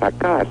around, and I thought,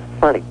 God, it's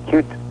funny.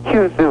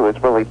 Q-Zoo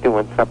is really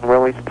doing something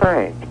really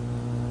strange.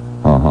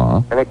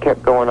 Uh-huh. And it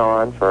kept going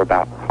on for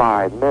about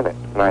 5 minutes.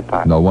 And I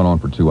thought... No, it went on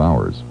for 2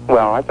 hours.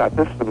 Well, I thought,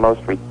 this is the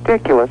most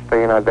ridiculous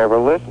thing I've ever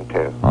listened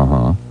to.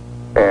 Uh-huh.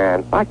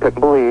 And I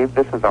couldn't believe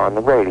this is on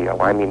the radio.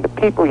 I mean, the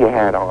people you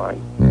had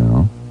on...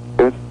 Yeah.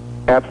 It was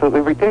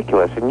absolutely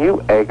ridiculous. And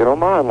you egging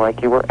them on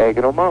like you were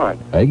egging them on.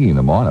 Egging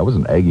them on? I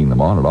wasn't egging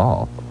them on at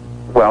all.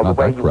 Well, not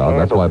the way that crowd.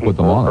 That's why I put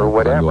them on. Or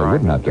whatever. I knew I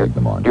wouldn't have to egg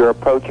them on. You're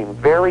approaching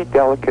very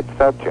delicate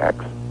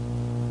subjects,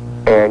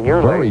 and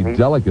you're very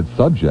delicate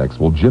subjects.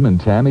 Will Jim and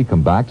Tammy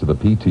come back to the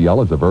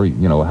PTL as a very,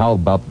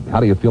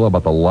 how do you feel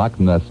about the Loch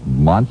Ness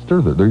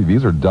Monster?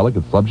 These are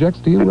delicate subjects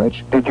to you,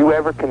 Rich? Did you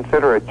ever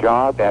consider a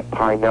job at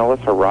Pinellas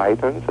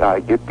Horizons?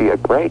 You'd be a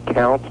great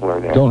counselor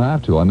there. Don't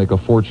have to. I make a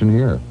fortune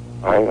here.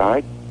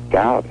 I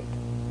doubt it.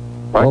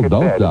 Well,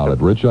 don't doubt it,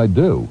 Rich. I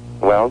do.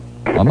 Well...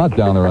 I'm not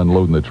down there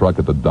unloading the truck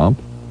at the dump.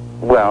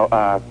 Well,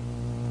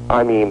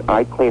 I mean,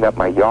 I clean up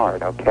my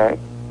yard, okay?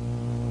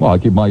 Well, I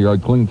keep my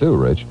yard clean too,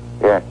 Rich.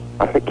 Yeah,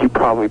 I think you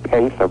probably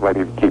pay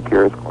somebody to keep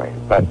yours clean,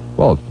 but...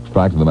 Well, the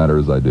fact of the matter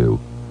is I do.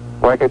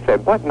 Like I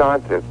said, what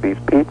nonsense. These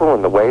people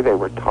and the way they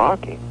were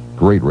talking.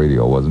 Great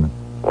radio, wasn't it?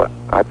 Well,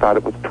 I thought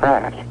it was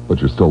trash. But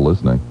you're still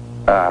listening.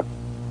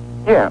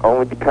 Yeah,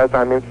 only because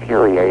I'm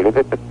infuriated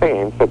at the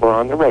things that were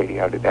on the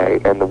radio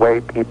today and the way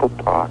people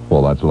talk.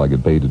 Well, that's what I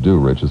get paid to do,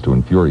 Rich, is to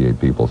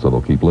infuriate people so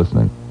they'll keep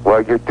listening.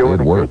 Well, you're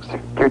doing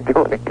you're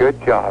doing a good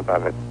job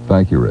of it.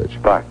 Thank you,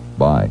 Rich. Bye.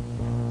 Bye.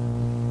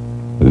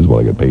 This is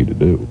what I get paid to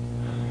do.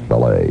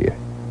 L.A.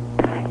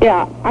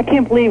 Yeah, I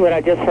can't believe what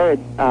I just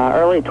heard.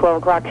 Early 12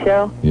 o'clock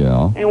show.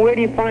 Yeah. And where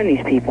do you find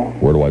these people?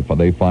 Where do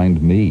they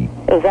find me?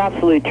 It was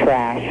absolute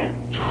trash.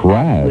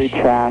 Trash? Absolute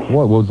trash.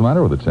 What was the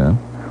matter with it, Tim?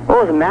 What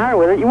was the matter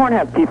with it? You weren't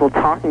having people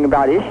talking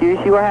about issues.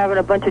 You were having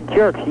a bunch of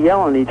jerks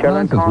yelling at each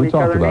other and calling each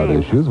other names. We talked about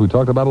issues. We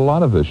talked about a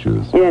lot of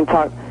issues. You didn't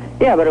talk...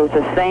 Yeah, but it was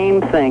the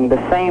same thing.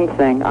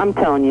 I'm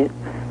telling you,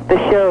 the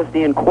show's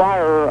the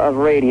Inquirer of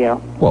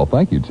radio. Well,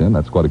 thank you, Tim.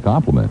 That's quite a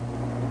compliment.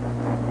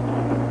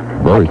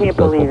 Very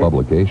successful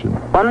publication.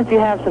 Why don't you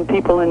have some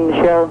people in the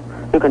show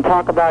who can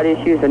talk about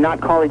issues and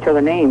not call each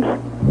other names?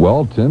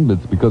 Well, Tim,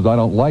 it's because I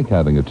don't like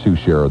having a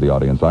 2-share of the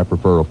audience. I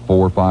prefer a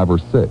 4, 5, or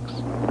 6.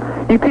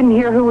 You couldn't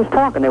hear who was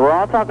talking. They were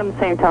all talking at the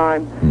same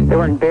time. Mm-hmm. They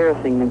were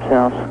embarrassing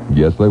themselves.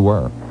 Yes, they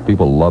were.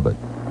 People love it.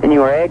 And you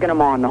were egging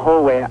them on the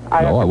whole way.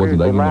 No, I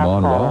wasn't egging them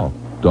on at all.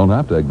 Don't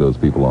have to egg those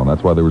people on.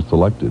 That's why they were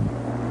selected.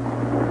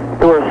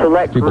 They were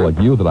select people group.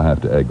 Like you that I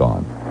have to egg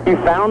on. You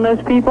found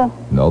those people?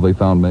 No, they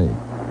found me.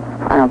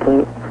 I don't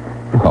believe it.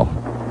 Well,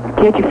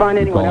 can't you find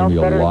anyone else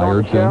better to go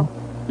on the show?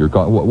 You're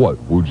calling what?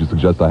 Would you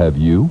suggest I have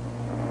you?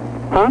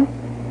 Huh?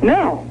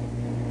 No.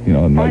 You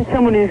know, find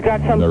someone who's got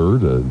some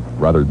nerd, a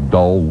rather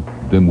dull,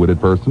 dim-witted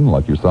person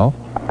like yourself.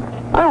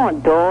 I don't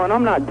want dull, and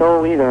I'm not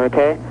dull either.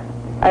 Okay,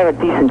 I have a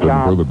decent Couldn't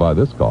job. prove it by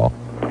this call.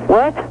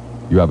 What?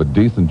 You have a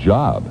decent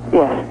job.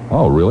 Yes.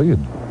 Oh, really?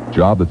 A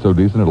job that's so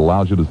decent it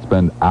allows you to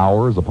spend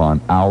hours upon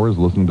hours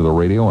listening to the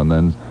radio and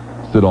then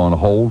sit on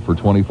hold for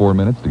 24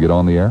 minutes to get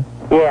on the air?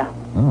 Yeah.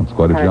 Oh, it's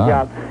quite a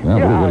job. Yeah,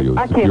 what are you,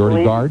 a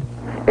security guard?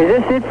 Is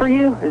this it for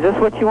you? Is this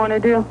what you want to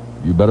do?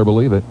 You better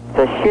believe it. It's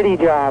a shitty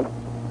job.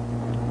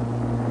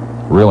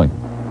 Really?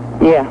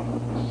 Yeah.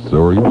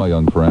 So are you, my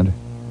young friend.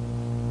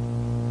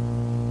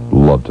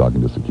 Love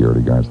talking to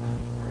security guards.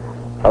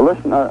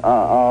 Listen,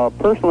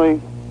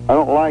 personally, I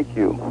don't like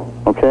you,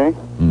 okay?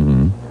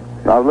 Mm-hmm.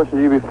 I've listened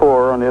to you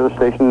before on the other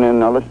station,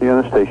 and I listened to you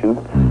on the station.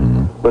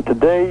 Mm-hmm. But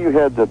today you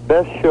had the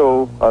best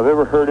show I've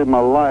ever heard in my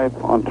life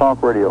on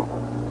talk radio.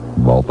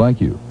 Well, thank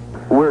you.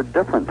 We're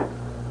different.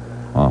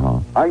 Uh-huh.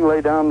 I can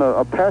lay down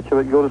a patch of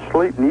it, go to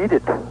sleep, and eat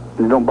it.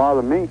 It don't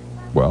bother me.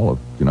 Well,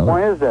 you know...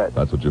 Why is that?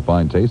 That's what you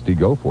find tasty.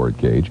 Go for it,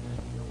 Cage.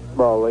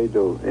 Well, they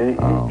do.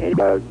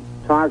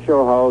 Talk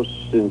show host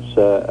since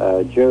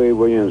Jerry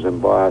Williams in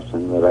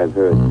Boston that I've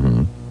heard.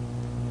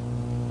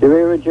 Mm-hmm. Did you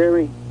ever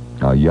Jerry?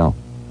 Yeah.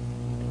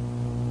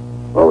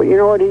 Oh, you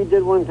know what he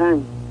did one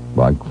time?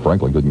 Well, I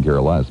frankly couldn't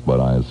care less, but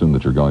I assume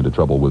that you're going to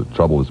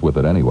trouble us with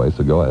it anyway,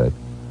 so go ahead.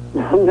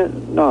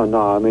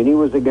 No. I mean, he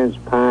was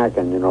against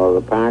parking,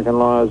 the parking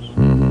laws.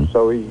 Mm-hmm.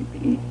 So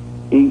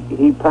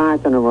he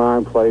parked in the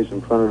wrong place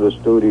in front of the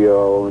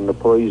studio, and the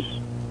police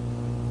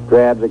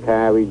grabbed the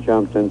car, we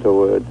jumped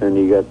into it, and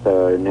he got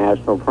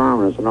national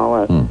prominence and all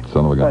that.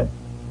 Son of a gun.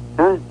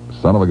 Huh?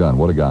 Son of a gun.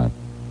 What a guy.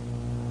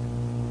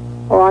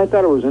 Oh, I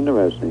thought it was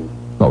interesting.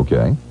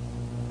 Okay.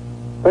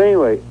 But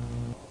anyway.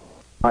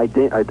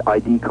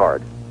 ID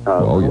card.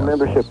 Yes.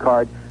 Membership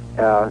card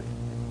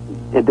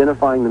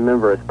identifying the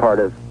member as part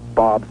of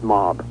Bob's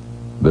Mob.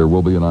 There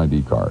will be an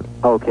ID card.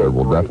 Okay. There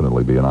will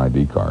definitely be an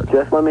ID card.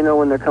 Just let me know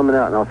when they're coming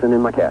out, and I'll send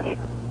in my cash.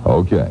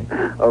 Okay.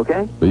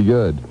 Okay? Be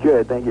good.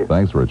 Good, thank you.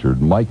 Thanks,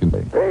 Richard. Mike and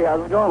me. Hey,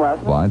 how's it going,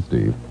 Lassiter? Fine,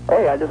 Steve.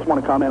 Hey, I just want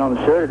to comment on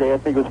the show today. I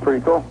think it was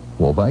pretty cool.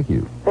 Well, thank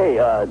you. Hey,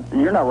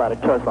 you're not allowed to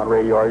cuss on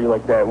radio, are you?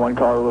 Like that one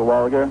caller a little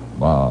while ago?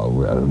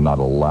 Not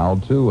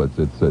allowed to.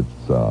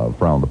 It's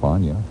frowned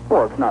upon, yeah.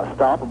 Well, it's not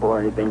stoppable or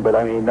anything, but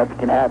I mean, nothing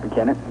can happen,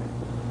 can it?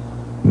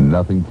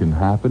 Nothing can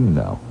happen?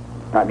 No.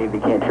 I mean, they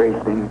can't trace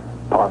it in a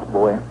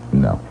possible way.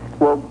 No.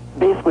 Well,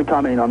 basically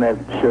commenting on that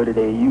show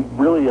today, you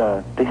really,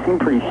 they seem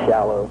pretty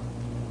shallow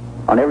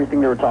on everything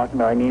they were talking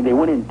about. I mean, they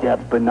went in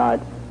depth, but not,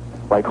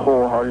 like,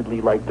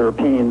 wholeheartedly, like their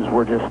opinions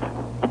were just...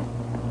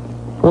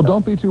 Well,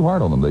 don't be too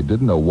hard on them. They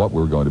didn't know what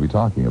we were going to be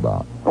talking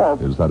about. Well,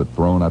 they just had it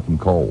thrown at them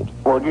cold.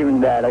 Well,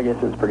 given that, I guess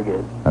it was pretty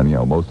good. And,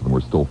 most of them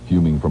were still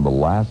fuming from the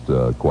last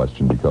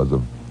question because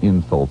of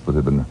insults that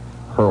had been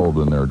hurled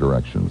in their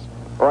directions.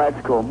 Well,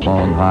 that's cool.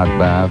 Long hot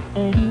bath.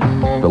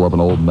 Fill up an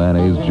old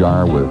mayonnaise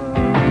jar with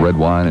red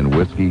wine and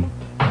whiskey.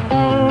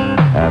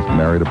 Ask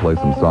Mary to play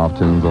some soft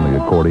tunes on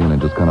the accordion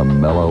and just kind of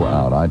mellow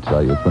out. I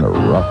tell you, it's been a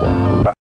rough one.